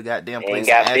all over the goddamn place,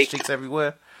 and ass cheeks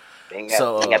everywhere. They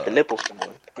got the nipples.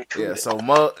 Yeah, so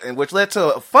and which led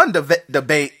to a fun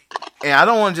debate, and I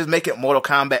don't want to just make it Mortal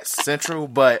Kombat central,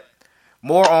 but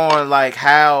more on like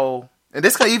how, and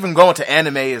this could even go into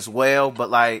anime as well,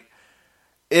 but like,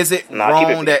 is it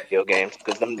wrong that video games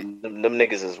because them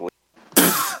niggas is weird.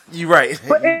 You right.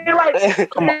 But in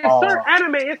certain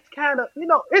anime, it's kind of,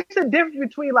 it's a difference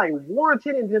between like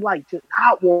warranted and then like just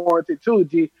not warranted too,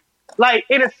 G. Like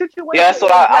in a situation. Yeah, so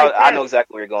I know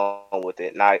exactly where you're going with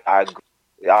it, and I agree.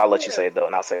 I'll let you say it though,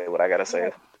 and I'll say what I gotta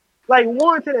say. Like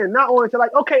warranted and not warranted.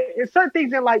 Like okay, in certain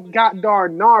things in like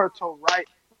goddamn Naruto, right?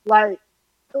 Like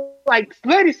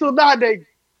Lady Tsunade,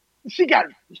 she got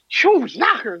huge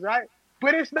knockers, right?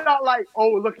 But it's not like,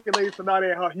 oh, look at Lady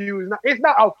Tsunade and her huge. It's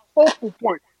not a focal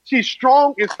point. She's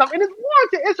strong and stuff, and it's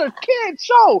warranted. It's a kid's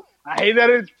show. I hate that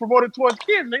it's promoted towards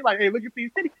kids. And they like, hey, look at these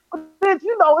titties. But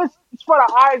it's for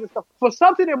the eyes and stuff. For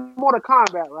something in Mortal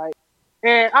Kombat, right?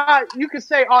 And you could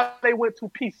say, oh, they went to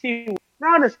PC.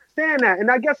 I understand that,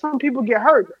 and I guess some people get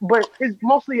hurt, but it's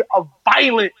mostly a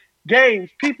violent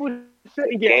game. People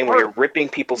shouldn't get hurt. Where you're ripping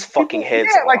people's fucking heads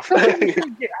off. Like some people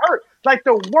shouldn't get hurt. Like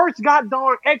the worst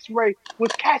goddamn X-ray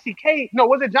was Cassie Cage. No,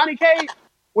 was it Johnny Cage?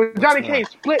 When Johnny Cage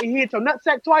split and he hit your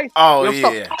nutsack twice. Oh,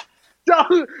 yeah.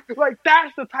 So, like,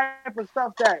 that's the type of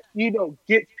stuff that,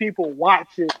 gets people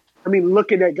watching. I mean,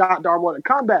 looking at goddamn Mortal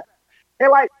Kombat.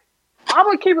 And, like, I'm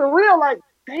going to keep it real. Like,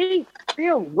 they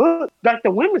still look, like,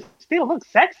 the women still look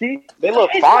sexy. They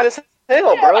look fine as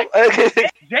hell, bro. Like,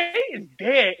 Jay is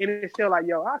dead. And it's still like,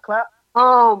 yo, I clap.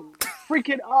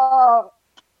 Freaking,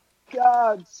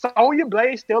 Sonya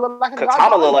Blade still look like a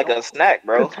Katana look like bro. a snack,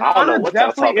 bro. I don't know Katana what y'all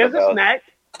definitely talking is a about. snack.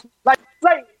 Like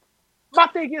my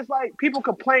thing is like people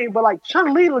complain, but like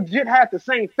Chun-Li legit had the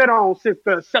same fit on since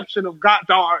the inception of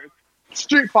Goddard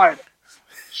Street Fighter.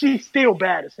 She's still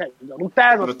bad as heck. Them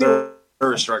thighs are still.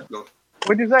 Third strike though.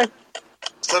 What'd you say?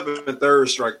 Except in the third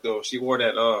strike though, she wore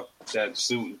that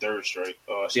suit in third strike.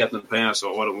 She had the pants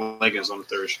or the leggings on the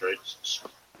third strike.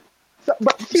 So,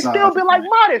 but she's still been like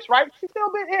modest, right? She's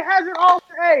still been. It hasn't all.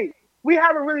 Hey, we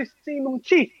haven't really seen them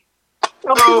cheeks.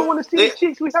 People want to see the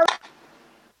cheeks. We have.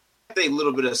 A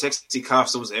little bit of sexy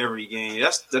costumes every game.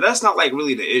 That's not like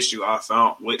really the issue I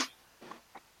found with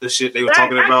the shit they were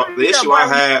talking about. The issue I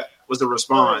had was the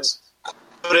response.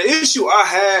 But the issue I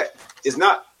had is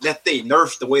not that they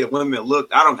nerfed the way the women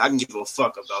looked. I can give a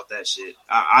fuck about that shit.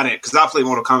 I didn't, because I played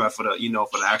Mortal Kombat for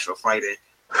the actual fighting.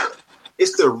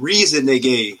 It's the reason they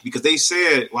gave, because they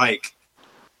said like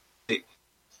to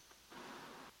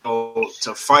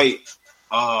fight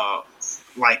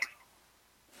like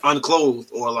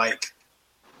unclothed, or like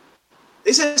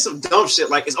they said some dumb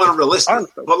shit like it's unrealistic.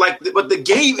 But the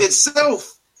game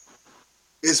itself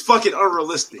is fucking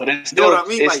unrealistic. But it still, you know what I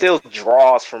mean? It still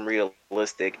draws from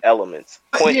realistic elements.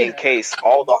 Point in case,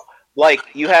 all the like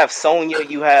you have Sonya,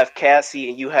 you have Cassie,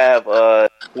 and you have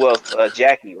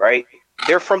Jackie, right?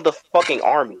 They're from the fucking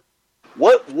army.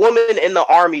 What woman in the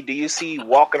army do you see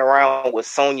walking around with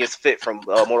Sonya's fit from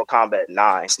Mortal Kombat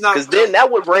 9? Because then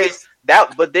that would raise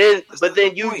that. But then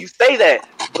you say that,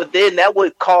 but then that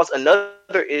would cause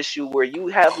another issue where you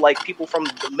have like people from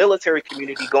the military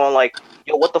community going like,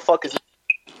 "Yo, what the fuck is?"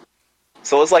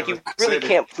 So it's like you really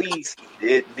can't please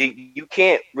it. You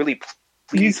can't really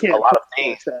please a lot of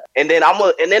things. And then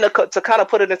to kind of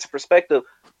put it into perspective,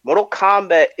 Mortal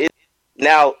Kombat is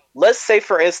now. Let's say,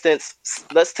 for instance,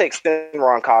 let's take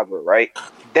Shinron Kagura, right?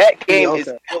 That game is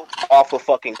built off of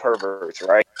fucking perverts,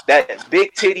 right? That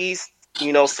big titties,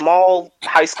 small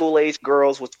high school age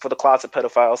girls for the closet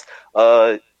pedophiles.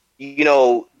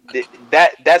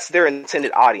 That's their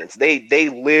intended audience. They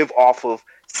live off of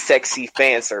sexy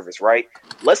fan service, right?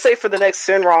 Let's say for the next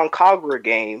Shinron Kagura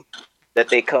game that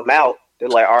they come out, they're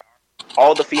like,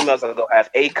 all the females are gonna have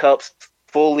A cups,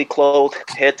 fully clothed,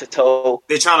 head to toe.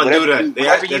 They're trying to do that.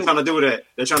 They're trying to do that.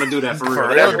 They're trying to do that for real.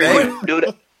 Whatever you do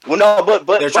that. Well, no, but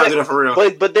they're trying to do that for real.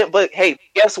 But hey,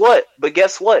 guess what?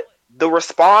 The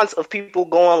response of people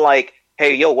going like,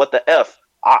 "Hey, yo, what the f?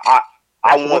 I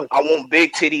want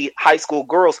big titty high school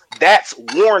girls." That's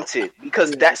warranted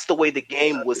because that's the way the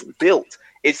game was built.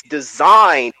 It's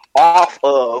designed off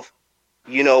of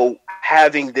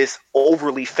having this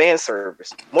overly fan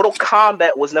service. Mortal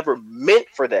Kombat was never meant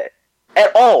for that.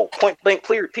 At all, point blank,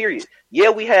 period.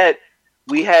 Yeah, we had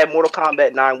Mortal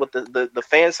Kombat 9 with the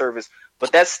fan service,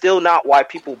 but that's still not why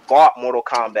people bought Mortal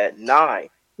Kombat 9.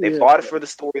 They bought it for the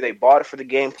story. They bought it for the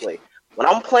gameplay. When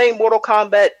I'm playing Mortal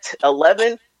Kombat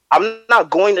 11, I'm not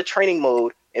going to training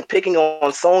mode and picking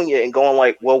on Sonya and going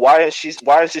like, well, why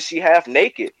isn't she half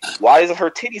naked? Why isn't her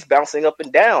titties bouncing up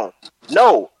and down?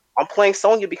 No, I'm playing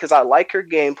Sonya because I like her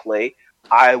gameplay.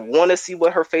 I want to see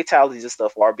what her fatalities and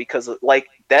stuff are because like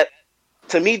that.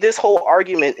 To me, this whole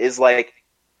argument is like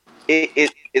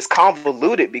it's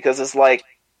convoluted because it's like,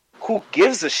 who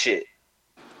gives a shit?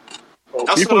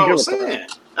 That's what I'm saying.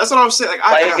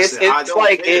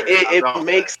 Like,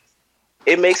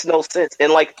 it makes no sense.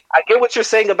 And like I get what you're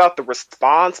saying about the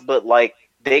response, but like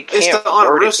they can't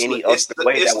word it any other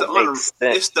way that would make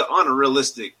sense. It's the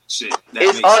unrealistic shit.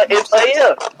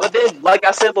 But then, like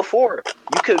I said before,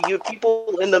 you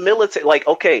people in the military, like,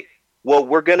 okay. Well,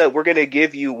 we're gonna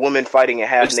give you women fighting in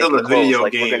half naked clothes.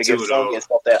 Like we're gonna give Sonya and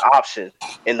stuff that option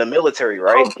in the military,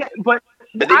 right? Okay, but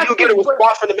then you get a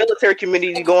response from the military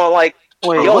community going like,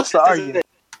 "Wait, what's the argument?"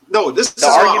 No, this is my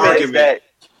argument. Is that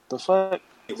the fuck?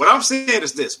 What I'm saying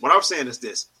is this.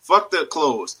 Fuck the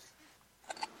clothes.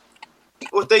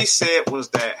 What they said was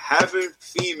that having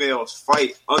females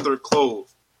fight under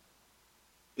clothes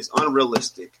is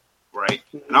unrealistic. Right?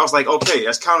 And I was like, okay,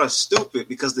 that's kind of stupid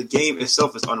because the game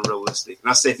itself is unrealistic. And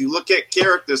I said, if you look at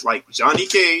characters like Johnny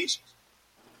Cage,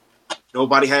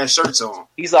 nobody has shirts on.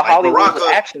 He's a Hollywood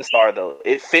action star, though.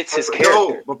 It fits his character.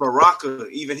 No, but Baraka,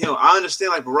 even him, I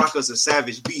understand like Baraka's a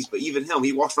savage beast, but even him,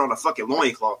 he walks around with a fucking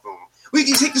loincloth on. We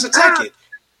can take this attacking.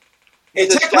 You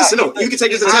can take this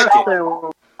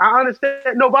attacking. I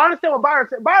understand. No, but I understand what Byron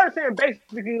said. Byron's saying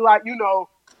basically like,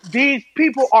 these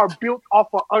people are built off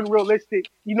of unrealistic,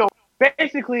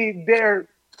 basically they're,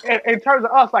 in terms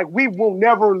of us, like, we will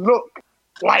never look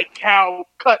like how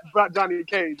cut Johnny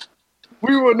Cage.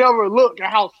 We will never look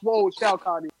at how swole Shao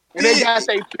Kahn is. and they got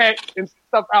their pets and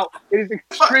stuff out. It is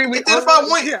extremely. If I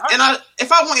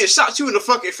went and shot you in the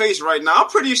fucking face right now, I'm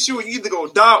pretty sure you either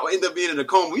gonna die or end up being in a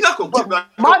coma. You're not gonna get back.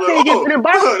 My thing is, and then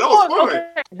Byron,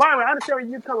 Byron, I understand where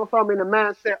you're coming from in the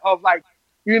mindset of like,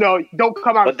 don't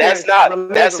come out. But that's not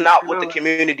what the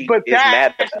community is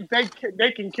mad about.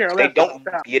 They can care less. They don't.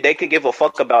 Yeah, they could give a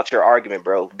fuck about your argument,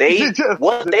 bro.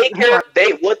 What they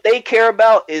care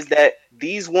about is that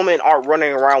these women are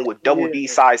running around with double D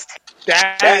size.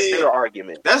 That's their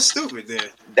argument. That's stupid. Then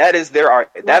that is their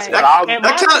argument. That's what I'm. And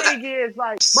my thing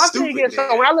is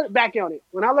so when I look back on it,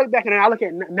 I look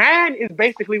at 9 is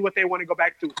basically what they want to go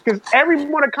back to, because every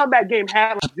Mortal Kombat game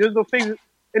had like jiggle physics,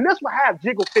 and that's what have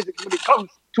jiggle physics when it comes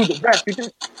to the rest.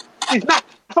 It's not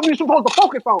something you're supposed to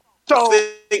focus on. So,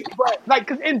 but like,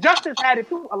 because Injustice had it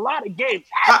too. A lot of games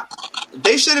had it.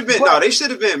 They should have been. They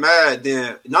should have been mad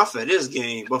then, not for this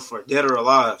game, but for Dead or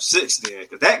Alive 6 then,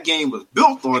 because that game was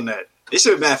built on that. They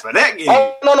should have been mad for that game.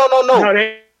 Oh no.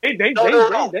 They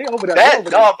over there.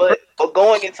 But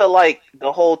going into like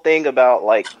the whole thing about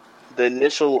like the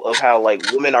initial of how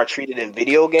like women are treated in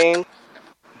video games,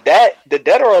 that the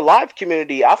Dead or Alive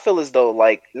community, I feel as though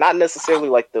like not necessarily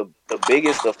like the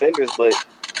biggest offenders, but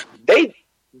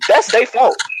that's their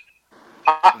fault.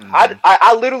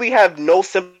 I literally have no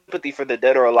sympathy for the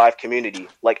Dead or Alive community,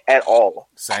 like at all.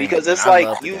 Same, because it's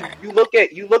like you look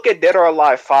at Dead or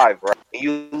Alive 5, right? And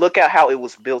you look at how it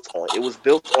was built on. It was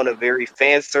built on a very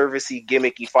fan servicey,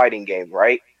 gimmicky fighting game,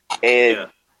 right? And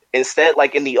instead,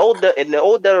 like in the old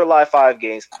Dead or Alive 5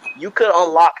 games, you could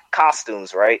unlock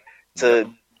costumes, right, to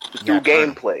do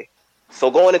gameplay.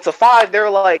 So going into 5, they're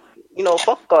like,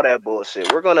 fuck all that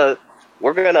bullshit. We're gonna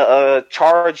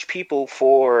charge people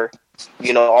for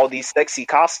all these sexy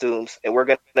costumes, and we're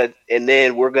gonna at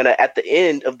the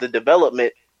end of the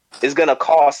development is gonna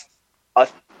cost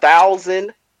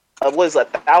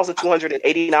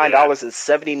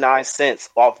 $1,289.79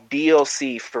 off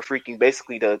DLC for freaking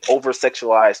basically the over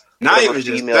sexualized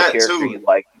female character you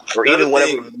like, or even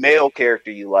whatever male character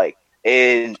you like.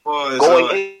 And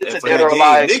going into Dead or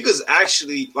Alive, niggas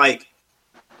actually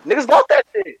niggas bought that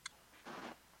shit.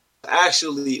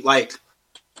 Actually,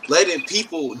 letting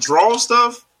people draw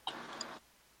stuff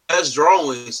as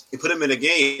drawings and put them in a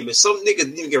game, and some niggas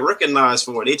didn't even get recognized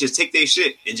for it. They just take their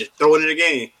shit and just throw it in the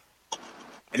game,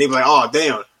 and they be like, "Oh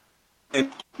damn!"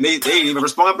 And they didn't even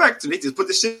respond back to me. They just put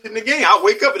the shit in the game. I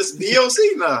wake up and it's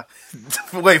DLC now.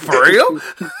 Wait, for real?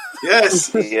 Yes.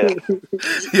 Yeah.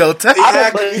 Yo,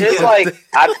 I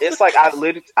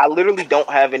literally don't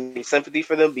have any sympathy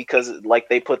for them because like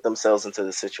they put themselves into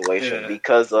the situation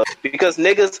because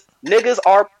niggas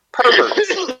are perverts.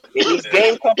 And these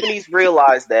game companies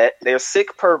realize that they're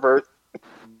sick perverts.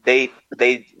 They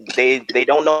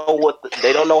don't know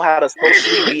they don't know how to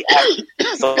socially react.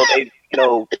 So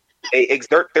they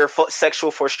exert their sexual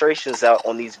frustrations out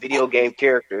on these video game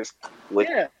characters, which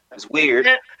is weird.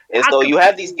 And so you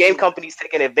have these game companies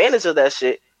taking advantage of that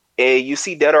shit, and you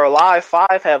see Dead or Alive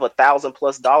 5 have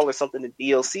 $1,000+ something in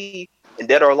DLC, and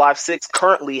Dead or Alive 6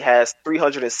 currently has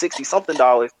 $360 something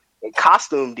in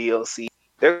costume DLC.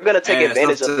 They're gonna take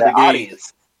advantage of that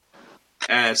audience.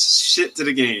 Add shit to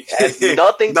the game. Add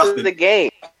nothing to the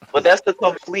game. But that's the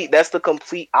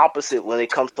complete opposite when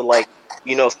it comes to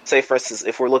say for instance,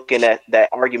 if we're looking at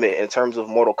that argument in terms of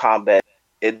Mortal Kombat,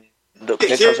 you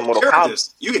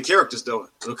get characters though.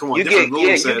 So come on, you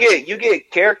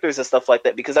get characters and stuff like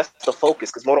that because that's the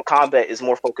focus. Because Mortal Kombat is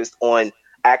more focused on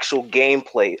actual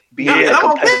gameplay, being a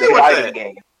competitive fighting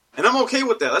game. And I'm okay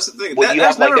with that. That's the thing. Well, you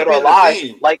have Dead or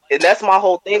Alive, and that's my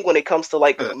whole thing when it comes to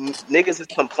niggas is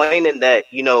complaining that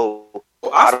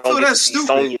I feel that's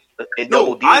stupid. You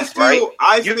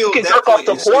can jerk off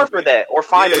the floor for that, or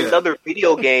find another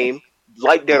video game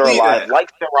like Dead or Alive,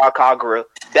 like Senran Kagura,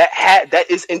 that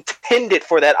is intended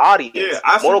for that audience. Yeah,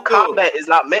 Mortal Kombat is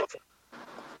not meant for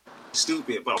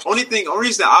stupid. But only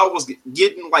reason I was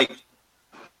getting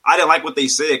I didn't like what they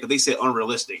said because they said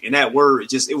unrealistic, and that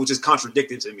word it was just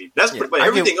contradicting to me. That's but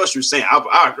everything else you're saying,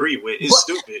 I agree with. It's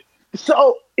stupid.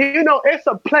 So it's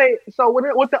a play. So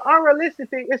with the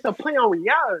unrealistic thing, it's a play on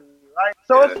reality, right?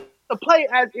 So it's a play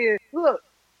as in, look,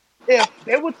 if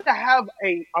they were to have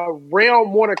a real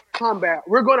Mortal Kombat,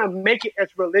 we're gonna make it as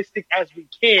realistic as we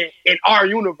can in our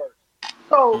universe.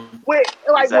 So when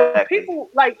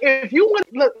people if you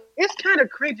want look, it's kind of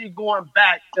cringy going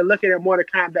back and looking at Mortal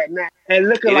Kombat now and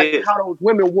looking how those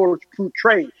women were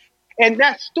portrayed. And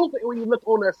that's stupid when you look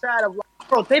on the side of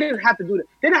bro, they didn't have to do that.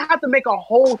 They didn't have to make a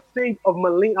whole thing of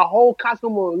Melina, a whole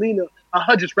costume of Melina,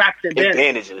 her just wrapped in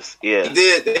bandages. Yeah.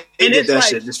 They did that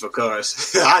shit just for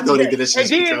cars. I know they did that shit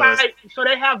so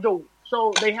they have the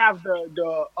so they have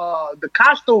the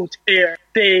costume tear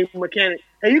thing mechanic,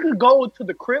 and you can go to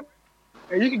the crypt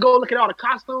and you can go look at all the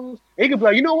costumes, and you can be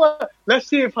like, you know what? Let's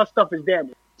see if her stuff is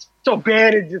damaged. So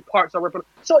bandages parts are ripping.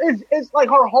 So it's like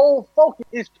her whole focus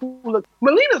is to look.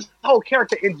 Melina's whole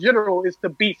character in general is to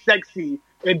be sexy,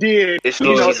 and then she's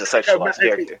a sexualized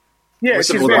character. Yeah,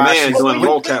 which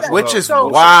is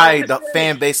why the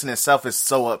fan base in itself is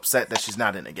so upset that she's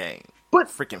not in the game. But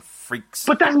freaking freaks.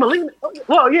 But that's Melina.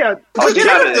 Well, yeah.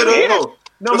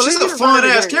 No, she's a fun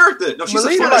ass character. No, she's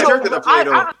a fun ass character to play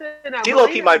though. She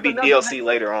low-key might be DLC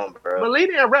later on, bro.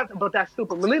 Melina and Reptile, but that's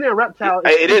stupid. Melina and Reptile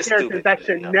is characters stupid, that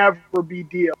should never be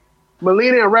DLC.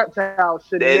 Melina and Reptile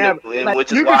should never. Like,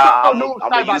 which is why I'm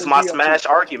gonna use my Smash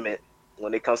argument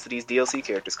when it comes to these DLC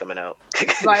characters coming out.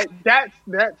 Like that's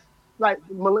like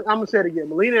I'm gonna say it again.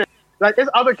 Melina, like there's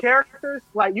other characters,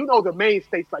 like you know the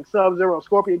mainstays like Sub-Zero,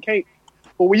 Scorpion, Kate.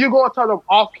 But when you go into them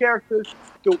off characters,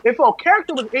 if a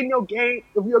character was in your game,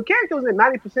 if your character was in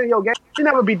 90% of your game, it should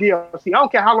never be DLC. I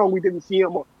don't care how long we didn't see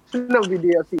him, it should never be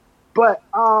DLC. But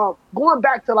going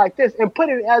back to like this and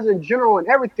putting it as in general and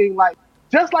everything, like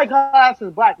just like her ass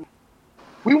is black,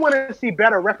 we want to see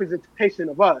better representation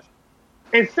of us.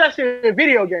 Especially in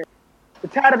video games. The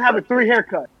tired of having 3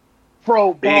 haircuts.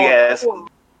 Bro, big ass.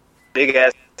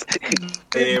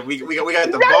 Yeah, we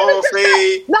got the ball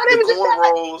fade, the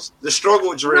cornrows, the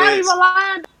struggle dreads. Not even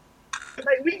lying.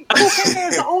 Like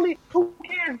who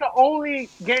cares the only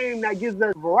game that gives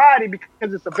us variety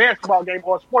because it's a basketball game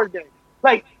or a sports game.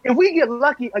 Like if we get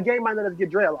lucky, a game might let us get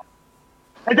dreadlocked.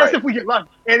 And that's if we get lucky.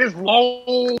 And it's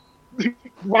long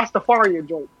Rastafarian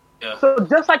joint. Yeah. So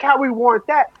just like how we warrant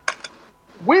that,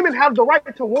 women have the right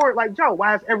to warrant like, Joe,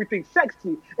 why is everything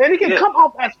sexy? And it can come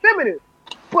off as feminine.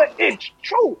 But it's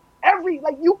true.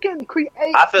 You can create.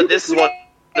 I feel this is one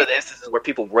of the instances where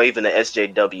people raving the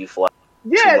SJW flag.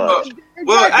 Yeah.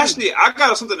 Well, actually, I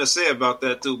got something to say about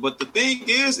that too. But the thing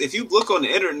is, if you look on the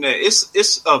internet,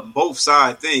 it's a both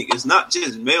side thing. It's not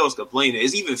just males complaining;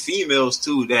 it's even females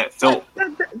too that felt.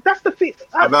 That's the thing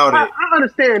about it. I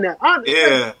understand that.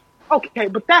 Yeah. Okay,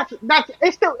 but that's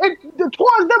it's still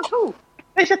towards them too.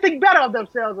 They should think better of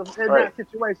themselves in that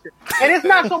situation. And it's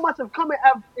not so much of coming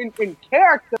in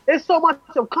character. It's so much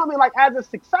of coming like as a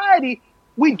society,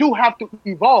 we do have to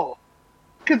evolve.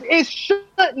 Because it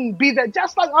shouldn't be that.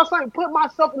 Just like I was trying to put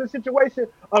myself in the situation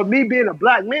of me being a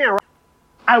black man, right?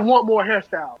 I want more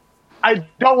hairstyles. I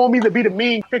don't want me to be the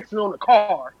mean fixing on the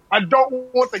car. I don't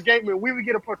want the game when we would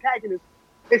get a protagonist.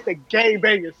 It's a game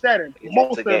banging setting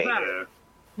most of the time.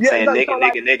 Yeah, saying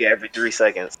nigga every 3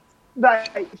 seconds.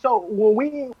 Like, so when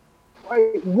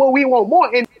we want more,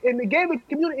 in the gaming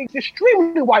community, it's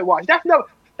extremely whitewashed. That's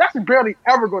barely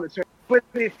ever going to change. But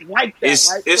it's like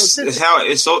that.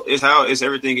 It's how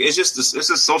everything. It's just it's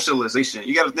a socialization.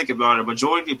 You got to think about it.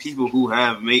 Majority of people who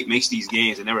have makes these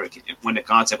games and never went to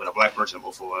contact with a black person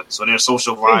before, so they're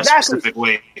socialized a specific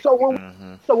way. So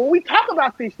when we talk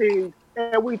about these things.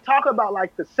 And we talk about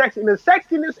like the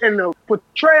sexiness and the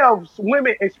portrayal of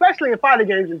women, especially in fighting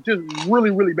games, is just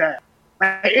really, really bad.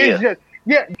 Like,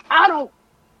 I don't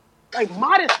like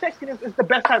modest sexiness is the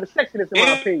best type of sexiness in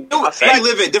my opinion. They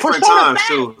live at different times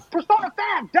too. Persona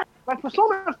 5,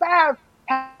 Persona 5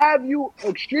 have you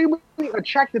extremely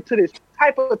attracted to this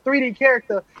type of 3D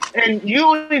character, and the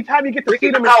only time you get to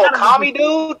see them in Kawakami,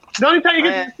 dude. The only time you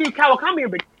get to see Kawakami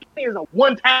in bikini is a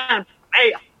one-time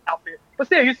outfit. But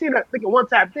still, you see that thinking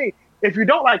one-time thing. If you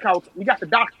don't like Kawakami, you got the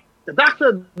doctor. The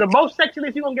doctor, the most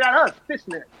sexiness you're gonna get out of her,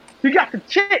 fishnet. You got the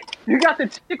chick. You got the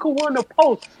chick who won the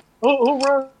Post. Who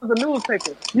runs the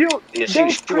newspaper? She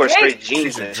wears straight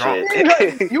jeans and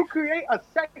shit. You create a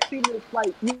sexiness,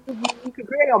 like you can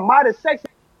create a modest sexiness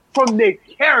from their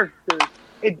characters.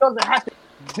 It doesn't have to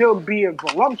them being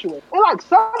voluptuous. And like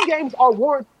some games are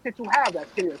warranted to have that.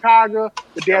 Skinny Kaga,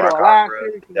 the Dead or Alive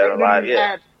series. Dead or Alive,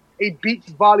 yeah. A beach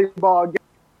volleyball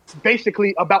game,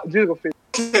 basically about jigglefish.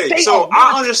 Okay, so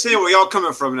I understand where y'all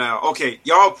coming from now. Okay,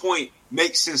 y'all point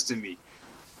makes sense to me.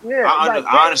 Yeah,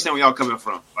 I understand where y'all coming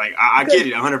from. Like I get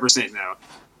it 100% now.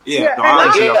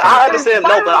 I understand.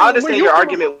 No, but I understand your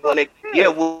argument when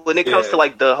it comes to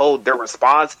like their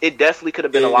response. It definitely could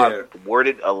have been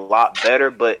worded a lot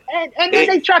better. But and then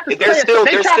they tried to. There's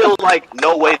still like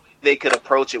no way they could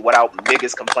approach it without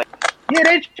niggas complaining. Yeah,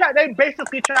 they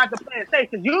basically tried to play it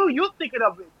safe because you thinking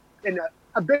of it in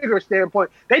a bigger standpoint.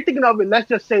 They thinking of it. Let's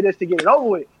just say this to get it over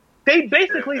with. They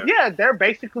basically, they're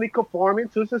basically conforming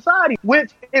to society,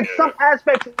 which in some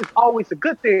aspects is always a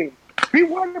good thing. Be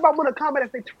worried about Mortal Kombat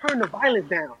if they turn the violence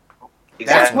down. Exactly.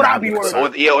 That's what I'd be worried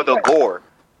about. Or the gore.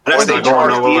 That's Or they not going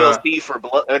charge nowhere. DLC for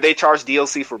blood. Or they charge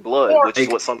DLC for blood, Or which is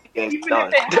what some games even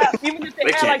done. if they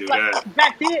They had can't do like that.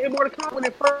 back then in Mortal Kombat when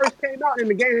it first came out in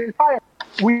the game Empire,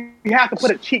 we have to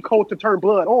put a cheat code to turn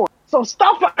blood on. So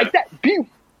stuff like that, be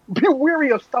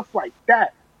weary of stuff like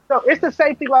that. So it's the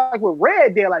same thing like with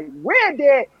Red Dead. Like Red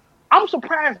Dead, I'm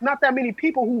surprised not that many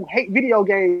people who hate video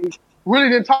games really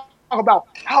didn't talk about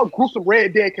how gruesome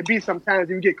Red Dead can be sometimes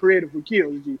if you get creative with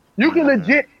kills. You can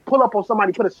legit pull up on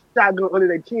somebody, put a shotgun under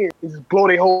their chin, and just blow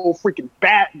their whole freaking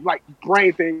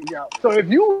brain thing out. So if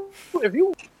you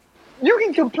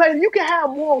can complain, you can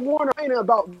have more warning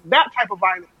about that type of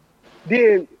violence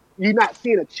than you not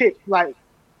seeing a chick like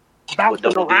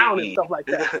bouncing around and stuff like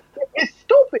that. It's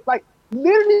stupid. Like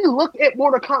literally look at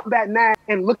Mortal Kombat 9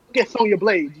 and look at Sonya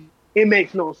Blade. It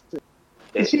makes no sense.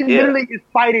 And she literally is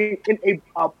fighting in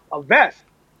a vest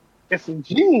and some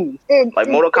jeans. And like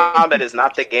Mortal Kombat is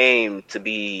not the game to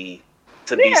be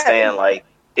saying like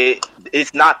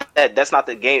it's not that. That's not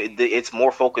the game. It's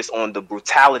more focused on the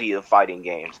brutality of fighting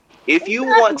games. If you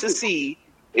want to see,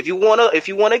 if you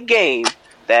want a game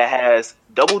that has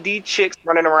double D chicks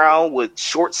running around with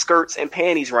short skirts and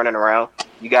panties running around,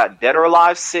 you got Dead or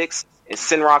Alive 6 and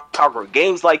Sinrock Kagura.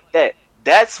 Games like that.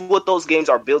 That's what those games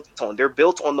are built on. They're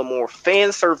built on the more fan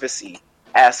servicey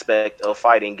aspect of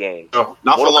fighting games. Oh,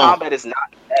 not Mortal for long. Kombat is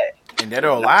not that. And Dead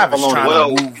or Alive is trying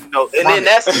to move.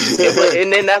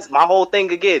 And then that's my whole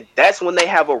thing again. That's when they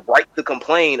have a right to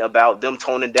complain about them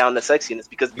toning down the sexiness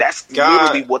because that's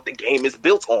literally what the game is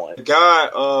built on. The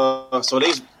guy, so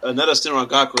there's another Sinron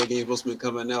Gakura game supposed to be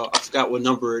coming out. I forgot what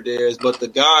number it is, but the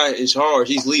guy in charge,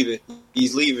 he's leaving.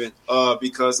 He's leaving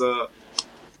because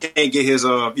he can't get his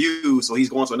views, so he's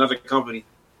going to another company.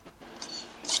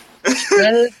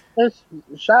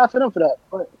 Shout out to them for that.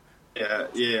 But,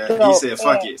 yeah. So, he said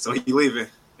fuck it, so he leaving.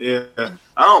 Yeah,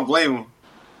 I don't blame him.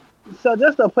 So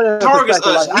just to put it in Target's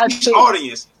perspective, a niche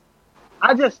audience.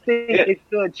 I just think it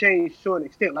should change to an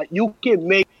extent. Like you can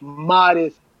make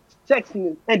modest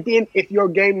sexiness, and then if your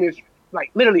game is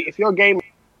like literally, if your game is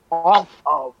off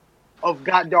of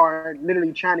goddamn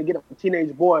literally trying to get a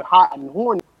teenage boy hot and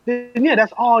horny, then yeah,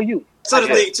 that's all you. That's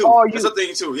the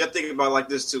thing too. You have to think about it like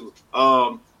this too.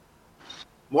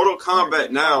 Mortal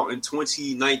Kombat now in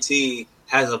 2019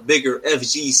 has a bigger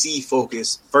FGC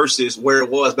focus versus where it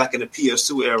was back in the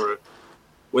PS2 era,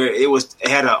 where it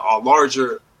had a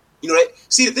larger.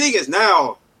 See, the thing is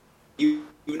now, even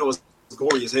though it's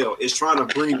gory as hell, it's trying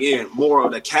to bring in more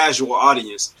of the casual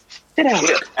audience. It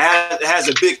has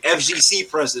a big FGC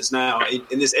presence now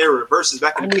in this era versus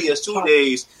back in the PS2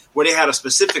 days where they had a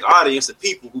specific audience of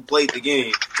people who played the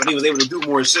game, so they was able to do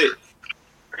more shit.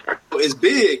 So it's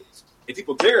big, and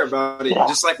people care about it,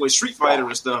 just like with Street Fighter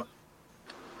and stuff.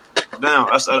 Now,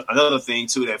 that's another thing,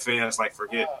 too, that fans,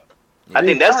 forget. I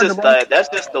think that's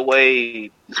just the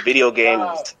way video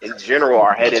games in general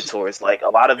are headed towards. Like, a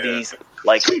lot of these,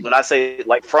 when I say,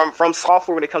 from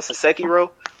software when it comes to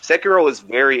Sekiro is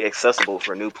very accessible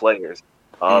for new players.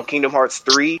 Kingdom Hearts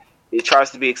 3, it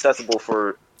tries to be accessible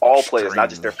for all players, not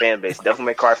just their fan base. Devil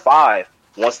May Cry 5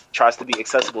 tries to be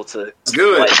accessible to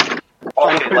good.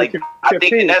 I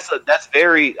think that's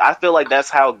very. I feel like that's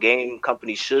how game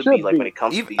companies should be. Like when it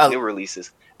comes to these new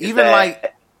releases,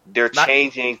 they're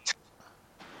changing to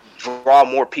draw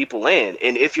more people in.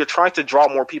 And if you're trying to draw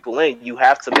more people in, you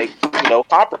have to make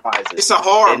compromises. It's a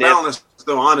hard balance,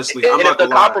 though. Honestly, and if the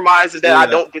compromise is that I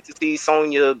don't get to see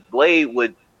Sonya Blade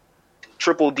with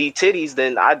triple D titties,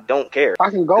 then I don't care. I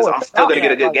can go. I'm still gonna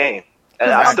get a good game.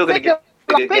 I'm still gonna get.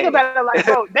 Think about it,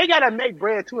 bro, they gotta make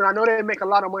bread too, and I know they make a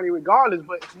lot of money regardless.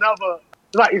 But it's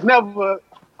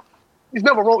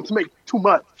never wrong to make too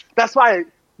much. That's why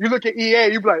you look at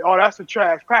EA, you be like, oh, that's the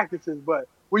trash practices. But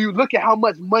when you look at how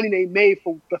much money they made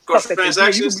for the stuff that they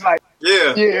did, you be like,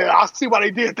 yeah, I see why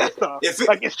they did that stuff.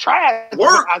 It's trash.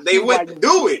 Work, they wouldn't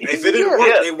do it. If it didn't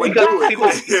work, they wouldn't do it.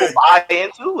 People buy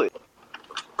into it.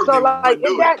 So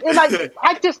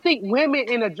I just think women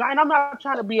in a giant. I'm not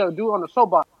trying to be a dude on the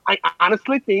soapbox. I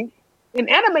honestly think in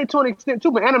anime to an extent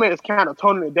too, but anime is kind of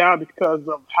toning it down because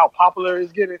of how popular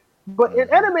it's getting. But in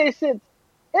anime sense,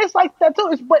 it's like that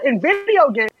too. But in video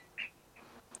games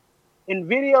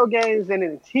and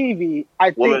in TV,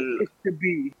 I think it should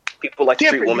be. People like to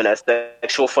treat women as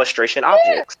sexual frustration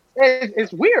objects.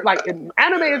 It's weird. Like in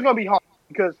anime, it's gonna be hard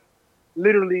because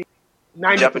literally.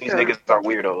 Japanese niggas are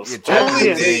weirdos.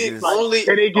 It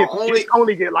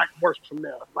only get worse from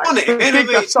there. On the anime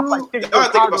too, I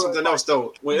gotta think about something else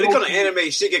though. When it comes to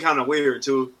anime, shit get kind of weird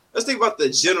too. Let's think about the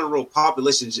general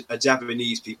population of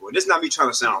Japanese people. And this is not me trying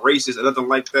to sound racist or nothing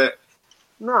like that.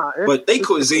 Nah, but they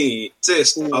cuisine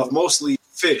consists of mostly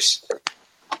fish.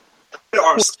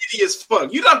 are skinny as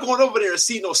fuck. You're not going over there and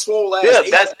see no swole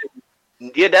ass.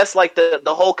 That's like the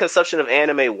whole conception of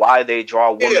anime. Why they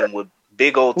draw women with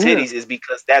big old titties is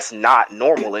because that's not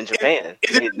normal in Japan.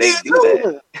 They do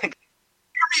that.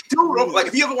 Dude, like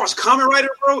if you ever watch Kamen Rider,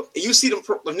 bro, and you see the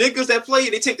niggas that play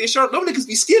and they take their shirt, them niggas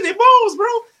be skinny their balls, bro.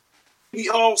 Be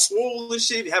all swollen and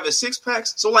shit, having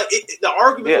 6-packs. So like the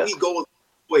argument for me goes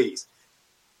ways.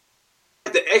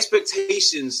 The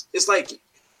expectations, it's like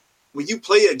when you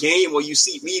play a game or you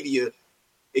see media,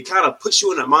 it kind of puts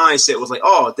you in a mindset was like,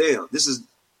 oh damn, this is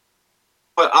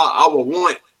what I would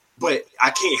want, but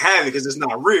I can't have it because it's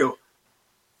not real.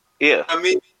 Yeah, I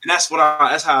mean, and that's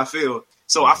how I feel.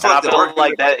 So I feel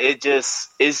like that. It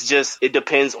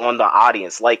depends on the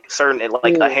audience. Like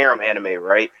a harem anime,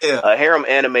 right? Yeah. A harem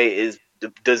anime is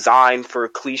designed for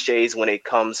cliches when it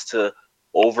comes to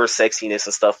over sexiness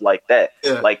and stuff like that.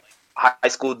 Yeah. Like High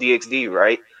School DxD,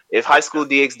 right? If High School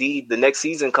DxD the next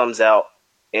season comes out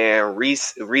and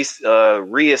Reese is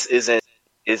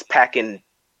packing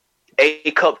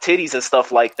A-cup titties and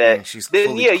stuff like that,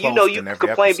 then you can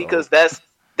complain because that's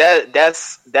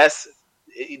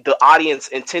the audience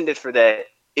intended for that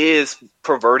is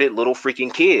perverted little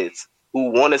freaking kids who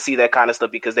want to see that kind of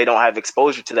stuff because they don't have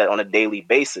exposure to that on a daily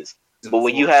basis. But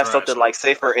when you have something like,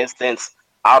 say, for instance,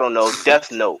 I don't know,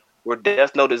 Death Note, where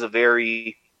Death Note is a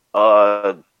very,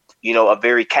 a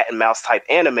very cat and mouse type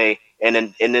anime,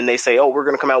 and then they say, oh, we're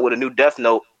gonna come out with a new Death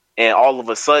Note, and all of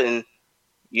a sudden,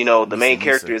 the main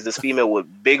character is this female with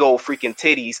big old freaking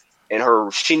titties, and her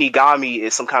Shinigami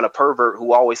is some kind of pervert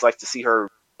who always likes to see her.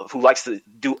 Who likes to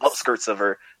do upskirts of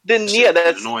her? Then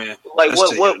that's annoying. Like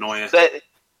annoying.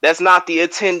 That's not the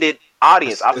intended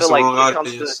audience. I feel like when it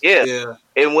comes to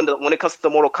and when it comes to the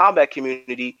Mortal Kombat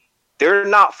community, they're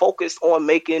not focused on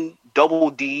making double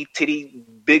D titty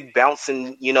big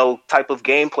bouncing type of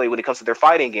gameplay when it comes to their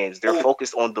fighting games. They're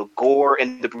focused on the gore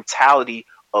and the brutality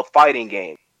of fighting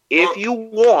games. If you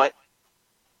want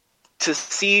to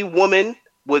see women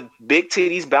with big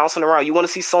titties bouncing around, you want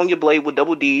to see Sonya Blade with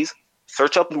double Ds.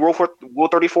 Search up Rule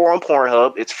 34 on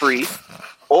Pornhub. It's free.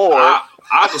 Or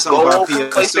go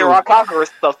play Sarah Conqueror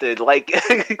stuff or play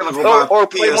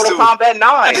Mortal Kombat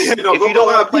 9. If you don't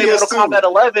want to play Mortal Kombat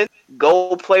 11,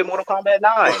 go play Mortal Kombat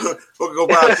 9. Go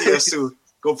buy a PS2.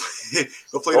 Go play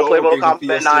Mortal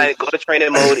Kombat 9. Go to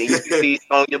training mode and you see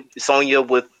Sonya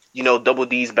with double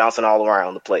D's bouncing all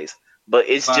around the place. But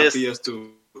it's just PS2.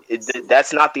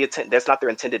 That's not their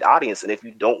intended audience, and if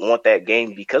you don't want that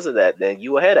game because of that, then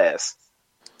you a head ass.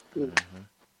 Mm-hmm.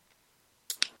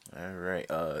 All right,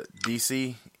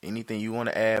 DC, anything you want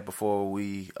to add before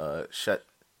we shut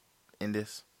in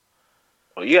this?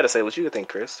 Well, you got to say what you think,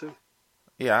 Chris. Too.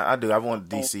 Yeah, I do. I want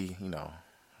DC.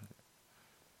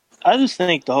 I just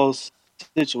think the whole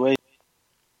situation.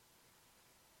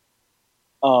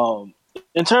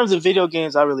 In terms of video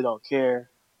games, I really don't care.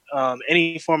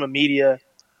 Any form of media.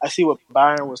 I see what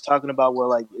Byron was talking about where,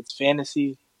 like, it's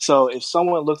fantasy. So if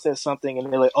someone looks at something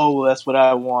and they're like, oh, well, that's what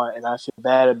I want, and I feel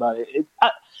bad about it.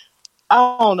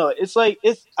 I don't know. It's like,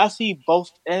 I see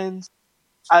both ends.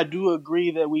 I do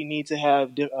agree that we need to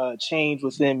have change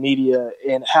within media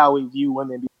and how we view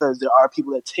women because there are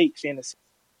people that take fantasy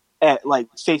at, like,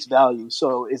 face value.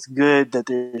 So it's good that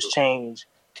there's change.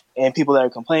 And people that are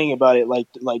complaining about it, like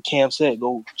Cam said,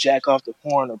 go jack off the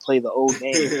porn or play the old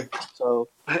game. So,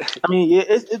 I mean,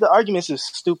 the argument's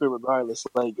just stupid regardless.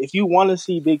 Like, if you want to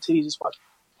see big titties, just watch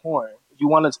porn. If you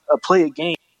want to play a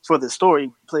game for the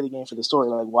story, play the game for the story.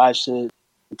 Like, why should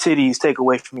the titties take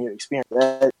away from your experience?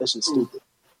 That's just stupid.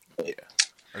 Yeah,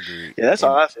 agreed. Yeah, that's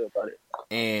how I feel about it.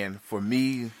 And for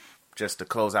me, just to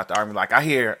close out the argument, like, I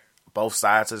hear both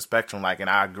sides of the spectrum, like, and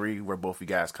I agree where both you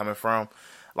guys coming from.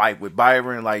 Like with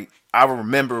Byron, like I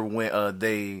remember when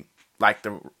they like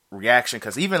the reaction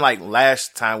because even like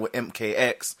last time with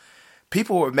MKX,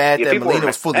 people were mad that Melina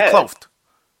was fully clothed.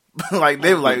 Like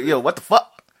they were like, "Yo, what the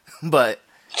fuck?" But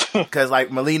because like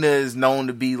Melina is known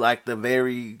to be like the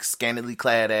very scantily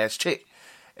clad ass chick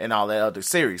and all that other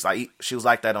series. Like she was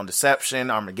like that on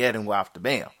Deception, Armageddon, off the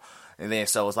bam. And then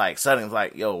so it's like suddenly it's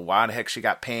like, "Yo, why the heck she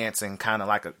got pants and kind of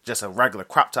like just a regular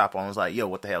crop top on?" It's like, "Yo,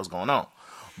 what the hell's going on?"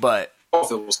 But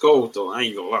it was cold though. I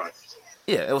ain't gonna lie.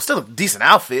 Yeah, it was still a decent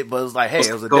outfit, but it was like, hey,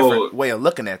 it was a different way of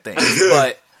looking at things.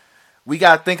 But we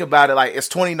gotta think about it like it's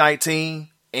 2019,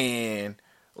 and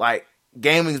like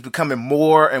gaming is becoming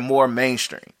more and more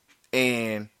mainstream.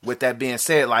 And with that being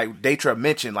said, like Datra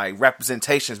mentioned, like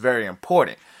representation is very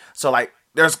important. So like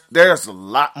there's a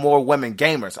lot more women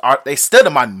gamers. They still the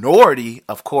minority,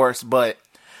 of course, but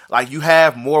like you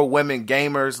have more women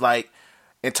gamers, like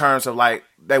in terms of like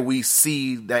that we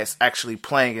see that's actually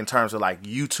playing in terms of like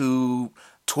YouTube,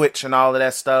 Twitch and all of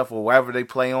that stuff, or wherever they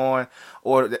play on,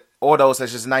 or those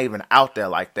that's just not even out there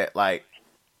like that. Like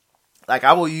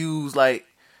I will use like,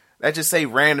 let's just say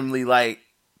randomly, like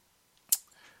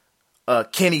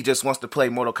Kenny just wants to play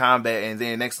Mortal Kombat, and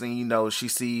then next thing you know, she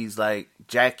sees like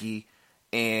Jackie,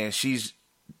 and she's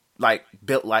like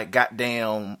built like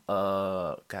goddamn,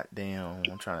 I'm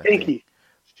trying to Pinky. think.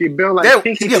 She built like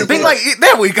Pinky. Yeah,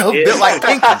 there we go. Yeah. Built like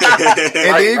Pinky.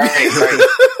 And Right.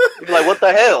 You'd be like, what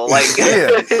the hell? Like,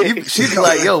 yeah, she'd be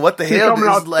like, yo, what the hell? This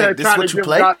is like, this what you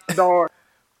play?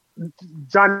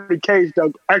 Johnny Cage,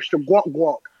 the extra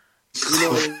guac. You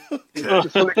know,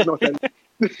 just make no sense.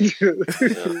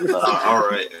 All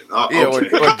right. Yeah, or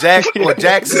Jackson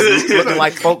looking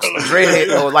like folks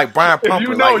dreadhead, or like Brian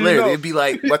Pumper. Like literally, it'd be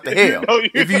like, what the hell?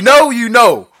 If you know, you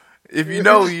know. If you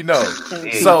know, you know.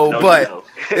 So, but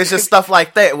it's just stuff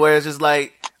like that where it's just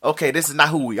like, okay, this is not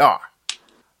who we are.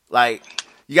 Like,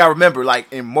 you gotta remember,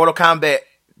 like in Mortal Kombat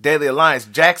Deadly Alliance,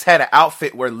 Jax had an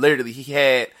outfit where literally he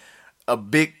had a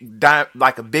big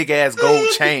ass gold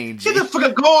chain. Get the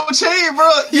fucking gold chain, bro.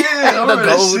 Yeah, the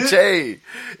gold chain.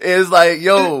 It's like,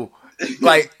 yo,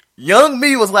 like young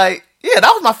me was like, yeah,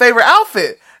 that was my favorite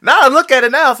outfit. Now I look at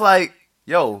it now, it's like,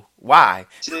 yo, why?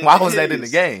 Why was that in the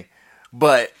game?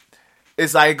 But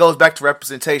it's like, it goes back to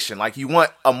representation. Like, you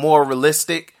want a more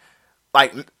realistic,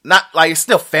 like, not like, it's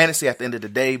still fantasy at the end of the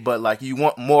day, but like, you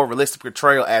want more realistic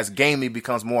portrayal as gaming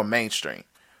becomes more mainstream.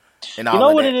 And all you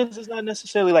know what that. it is? It's not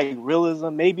necessarily like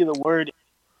realism. Maybe the word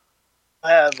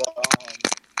I have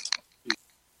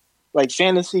like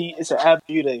fantasy. It's an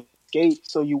avenue to escape,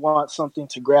 so you want something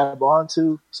to grab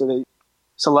onto. So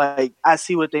like I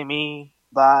see what they mean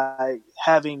by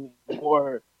having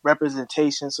more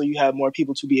representation, so you have more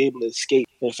people to be able to escape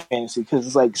their fantasy. Because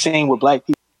it's like same with black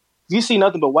people. If you see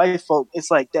nothing but white folk,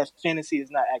 it's like that fantasy is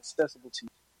not accessible to you.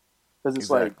 Because it's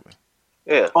like,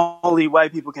 only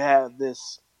white people can have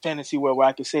this fantasy world where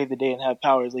I can save the day and have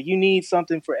powers. Like, you need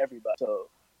something for everybody. So,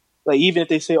 like, even if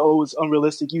they say, "Oh, it's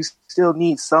unrealistic," you still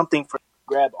need something for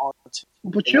grab onto.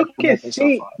 But you can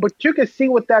see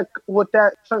what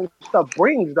that certain stuff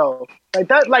brings though. Like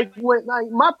that, like when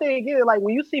my thing is like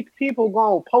when you see people go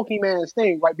on Pokemon's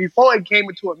thing, like before it came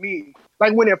into a meme,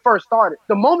 like when it first started.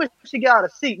 The moment she got out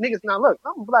of seat, niggas now look,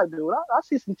 I'm a black dude. I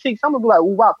see some cheeks, I'm gonna be like,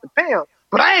 ooh, wow, the pound.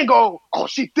 But I ain't go, oh,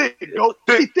 she thick, yo.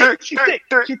 She thick.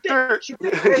 You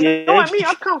know what I mean?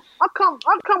 I come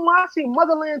when I see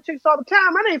motherland chicks all the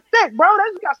time. That ain't thick, bro.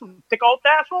 They just got some thick old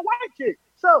ass for a white chick.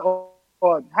 So,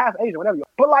 or half Asian, whatever you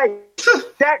are. But like,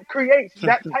 that creates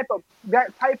that type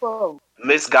of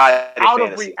misguided out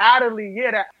fantasy. of reality,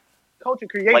 that culture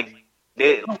creates like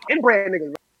inbred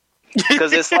niggas.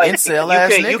 Because it's like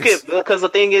you can because the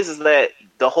thing is that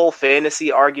the whole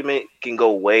fantasy argument can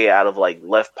go way out of like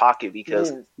left pocket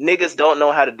because niggas don't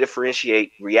know how to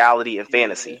differentiate reality and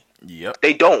fantasy. Yep.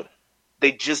 They don't.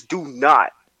 They just do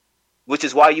not. Which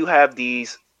is why you have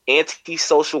these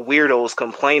anti-social weirdos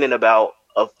complaining about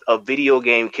a video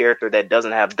game character that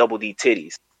doesn't have double D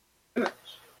titties.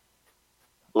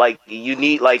 Like, you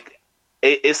need, like,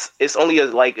 it's only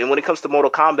like, and when it comes to Mortal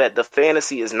Kombat, the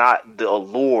fantasy is not the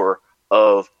allure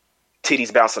of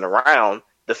titties bouncing around.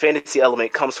 The fantasy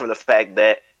element comes from the fact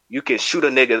that you can shoot a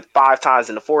nigga 5 times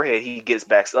in the forehead, he gets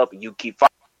back up, and you keep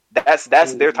fighting.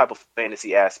 That's their type of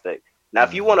fantasy aspect. Now,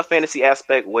 if you want a fantasy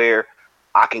aspect where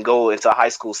I can go into high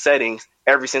school settings,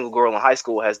 every single girl in high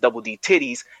school has double D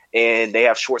titties, and they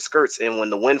have short skirts, and when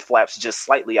the wind flaps just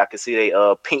slightly, I can see they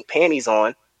pink panties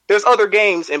on. There's other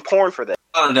games and porn for that.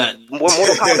 Mortal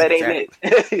Kombat ain't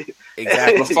it.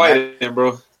 Exactly. Fighting,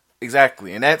 bro.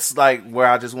 Exactly. And that's like where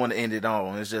I just want to end it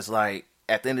on. It's just like,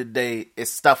 at the end of the day, it's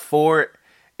stuff for it.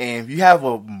 And if you have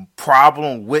a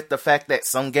problem with the fact that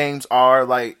some games are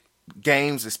like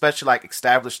games, especially like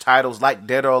established titles like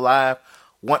Dead or Alive,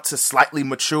 want to slightly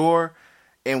mature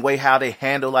in way how they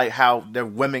handle like how their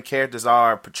women characters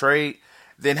are portrayed,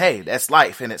 then hey, that's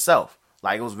life in itself.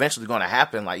 Like, it was eventually going to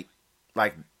happen. Like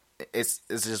it's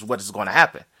just what is going to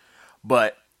happen.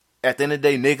 But at the end of the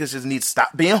day, niggas just need to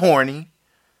stop being horny.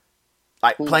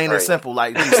 Like, plain and simple.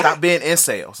 Like, stop being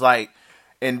incels. Like,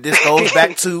 and this goes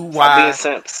back to why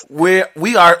we're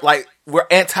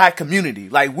anti-community.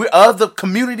 Like, we're of the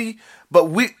community, but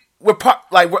we're not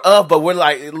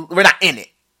in it.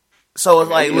 So it's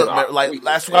like, look, like,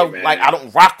 that's why, like, I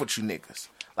don't rock with you niggas.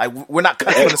 Like, we're not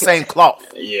cut from the same cloth.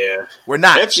 Yeah. We're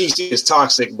not. FGC is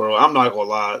toxic, bro. I'm not gonna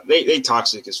lie. They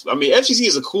toxic as fuck. I mean, FGC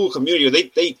is a cool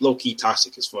community. They low-key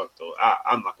toxic as fuck, though.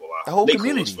 I'm not gonna lie. The whole they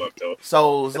community. Cool as fuck, though.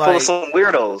 So it's like, full of some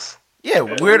weirdos. Yeah,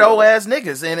 weirdo-ass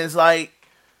niggas. And it's like,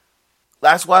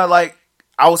 that's why, like,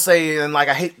 I would say, and like,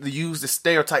 I hate to use the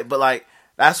stereotype, but like,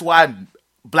 that's why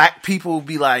black people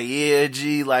be like, yeah,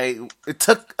 G, like, it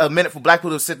took a minute for black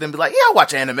people to sit there and be like, yeah, I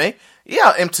watch anime.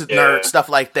 Yeah, I'm into nerd stuff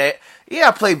like that. Yeah,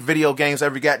 I play video games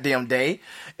every goddamn day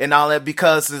and all that,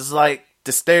 because it's like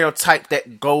the stereotype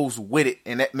that goes with it,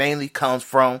 and that mainly comes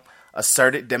from a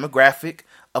certain demographic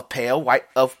of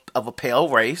a pale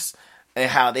race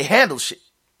and how they handle shit.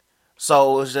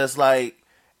 So it's just like,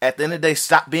 at the end of the day,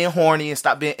 stop being horny and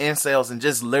stop being incels and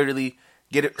just literally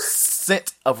get a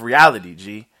sense of reality,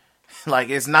 G. Like,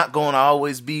 it's not going to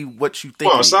always be what you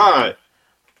think. Go outside.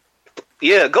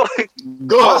 Yeah, go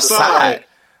outside.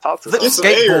 Talk to Flip some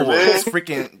air, man. skateboards,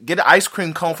 freaking get an ice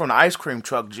cream cone from the ice cream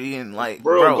truck, G, and like,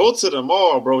 bro, go to the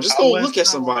mall, bro. Just go look at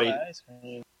somebody.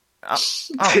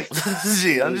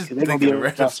 Gee, I'm just thinking of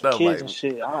random stuff. Like,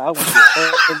 shit. All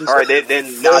right, then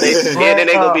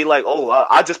they gonna be like, oh,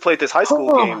 I just played this high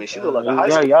school game and she look like a high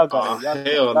school. Y'all got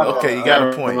it. Hell no. Okay, you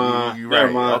got a point. You're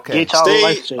right. Okay, Get y'all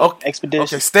life check.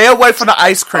 Expedition. Okay, stay away from the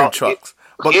ice cream trucks.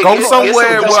 But go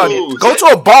somewhere. Go to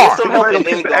a bar.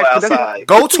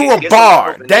 Go to a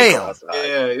bar. Damn. Yeah,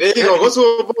 there you go. Go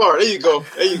to a bar. There you go.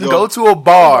 Go to a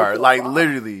bar. Like,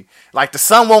 literally, like, the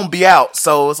sun won't be out,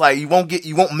 so it's like you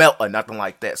won't melt or nothing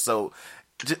like that. So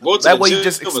that way you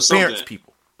just experience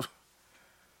people.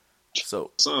 So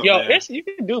you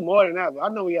can do more than that. But I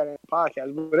know we got a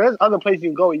podcast, but there's other places you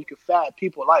can go where you can find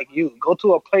people like you. Go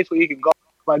to a place where you can go.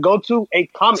 Like, go to a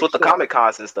comic store. With the Comic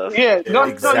Cons and stuff. Yeah, exactly. No,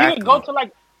 you can go to,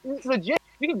 like, legit.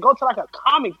 You can go to, like, a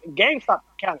comic. GameStop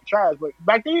kind of trash, but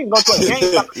back then you can go to a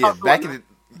GameStop. Yeah, back in the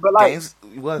but, like, games,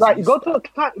 it was like, go to a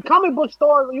comic book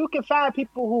store. You can find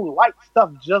people who like stuff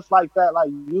just like that. Like,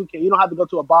 you don't have to go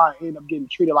to a bar and end up getting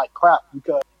treated like crap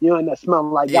because you end up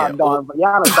smelling like goddamn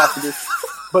banana sausages.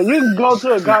 But you can go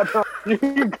to a goddamn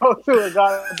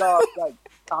like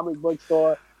comic book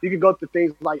store. You can go to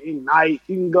things like Ignite.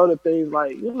 You can go to things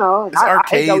like, it's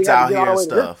arcades out here and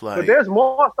stuff. Like, but there's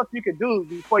more stuff you can do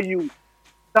before you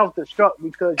self-destruct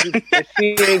because if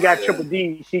she ain't got triple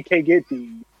D, she can't get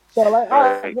these. So, like,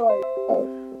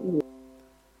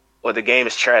 or the game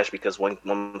is trash because one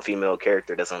female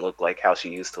character doesn't look like how she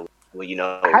used to. Well,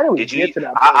 how do we get to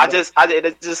that point?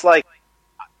 It's just like,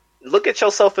 look at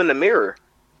yourself in the mirror.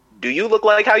 Do you look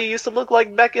like how you used to look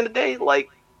like back in the day? Like,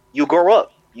 you grow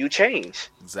up. You change.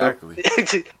 Exactly.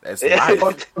 That's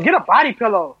life. Get a body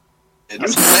pillow. I'm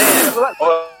saying.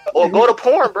 Or go to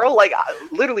porn, bro. Like,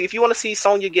 literally, if you want to see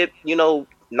Sonya get,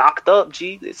 knocked up,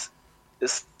 G, it's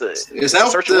out there. It's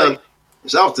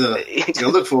out there. You gotta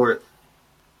look for it.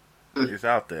 It's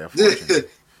out there.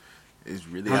 It's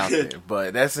really out there.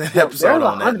 But that's an episode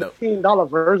on that note. There's a $115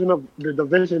 version of the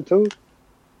Division 2.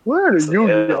 Where do you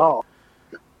get off?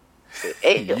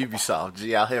 Hey, Ubisoft,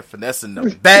 G, out here finessing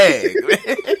the bag.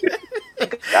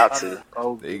 Got to.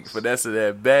 They finessing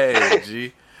that bag,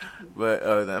 G. But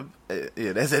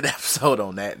that's an episode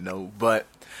on that note. But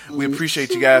we appreciate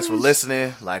you guys for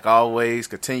listening. Like always,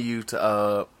 continue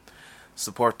to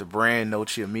support the brand. No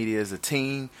Chill Media as a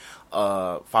team.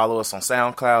 Follow us on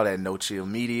SoundCloud at No Chill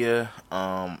Media.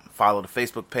 Follow the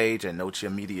Facebook page at No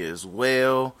Chill Media as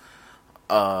well.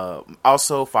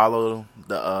 Also follow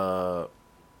the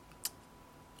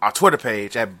our Twitter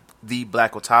page at The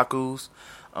Black Otakus.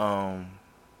 I'm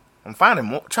trying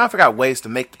to figure out ways to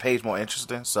make the page more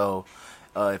interesting. So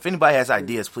if anybody has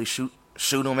ideas, please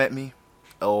shoot them at me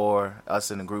or us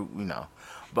in the group,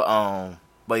 But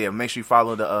yeah, make sure you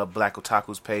follow the Black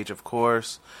Otakus page, of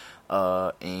course.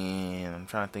 And I'm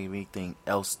trying to think of anything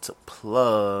else to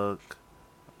plug.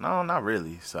 No, not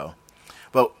really. So,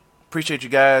 but appreciate you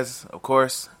guys, of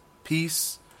course.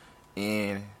 Peace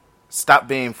and stop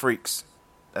being freaks.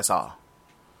 That's all.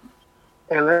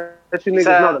 And let you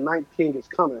niggas know the 19th is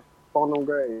coming on them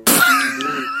grades.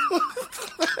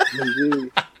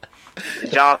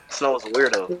 Jon Snow is a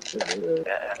weirdo.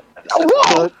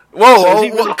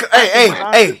 Whoa.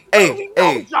 Hey.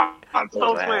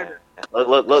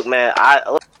 Look, man.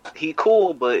 He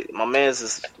cool, but my man's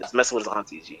is messing with his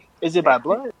auntie, G. Is it by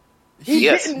blood? He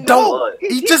just learned like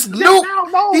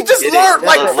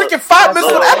freaking 5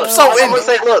 minutes of the episode. I'm gonna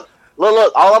say, look.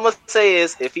 All I'm gonna say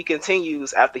is, if he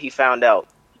continues after he found out,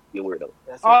 you're a weirdo.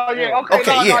 Oh yeah,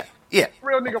 okay, yeah.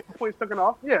 Real nigga before he's taken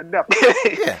off. Yeah,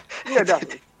 definitely.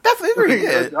 Definitely agree.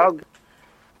 Yeah.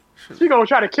 She gonna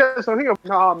try to kiss him. He gonna,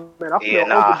 nah, man, I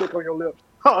feel open dick on your lips.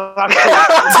 Alright,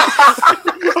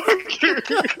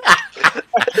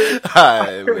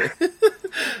 man.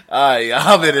 Alright,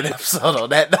 I'm in an episode on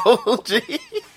that note, G.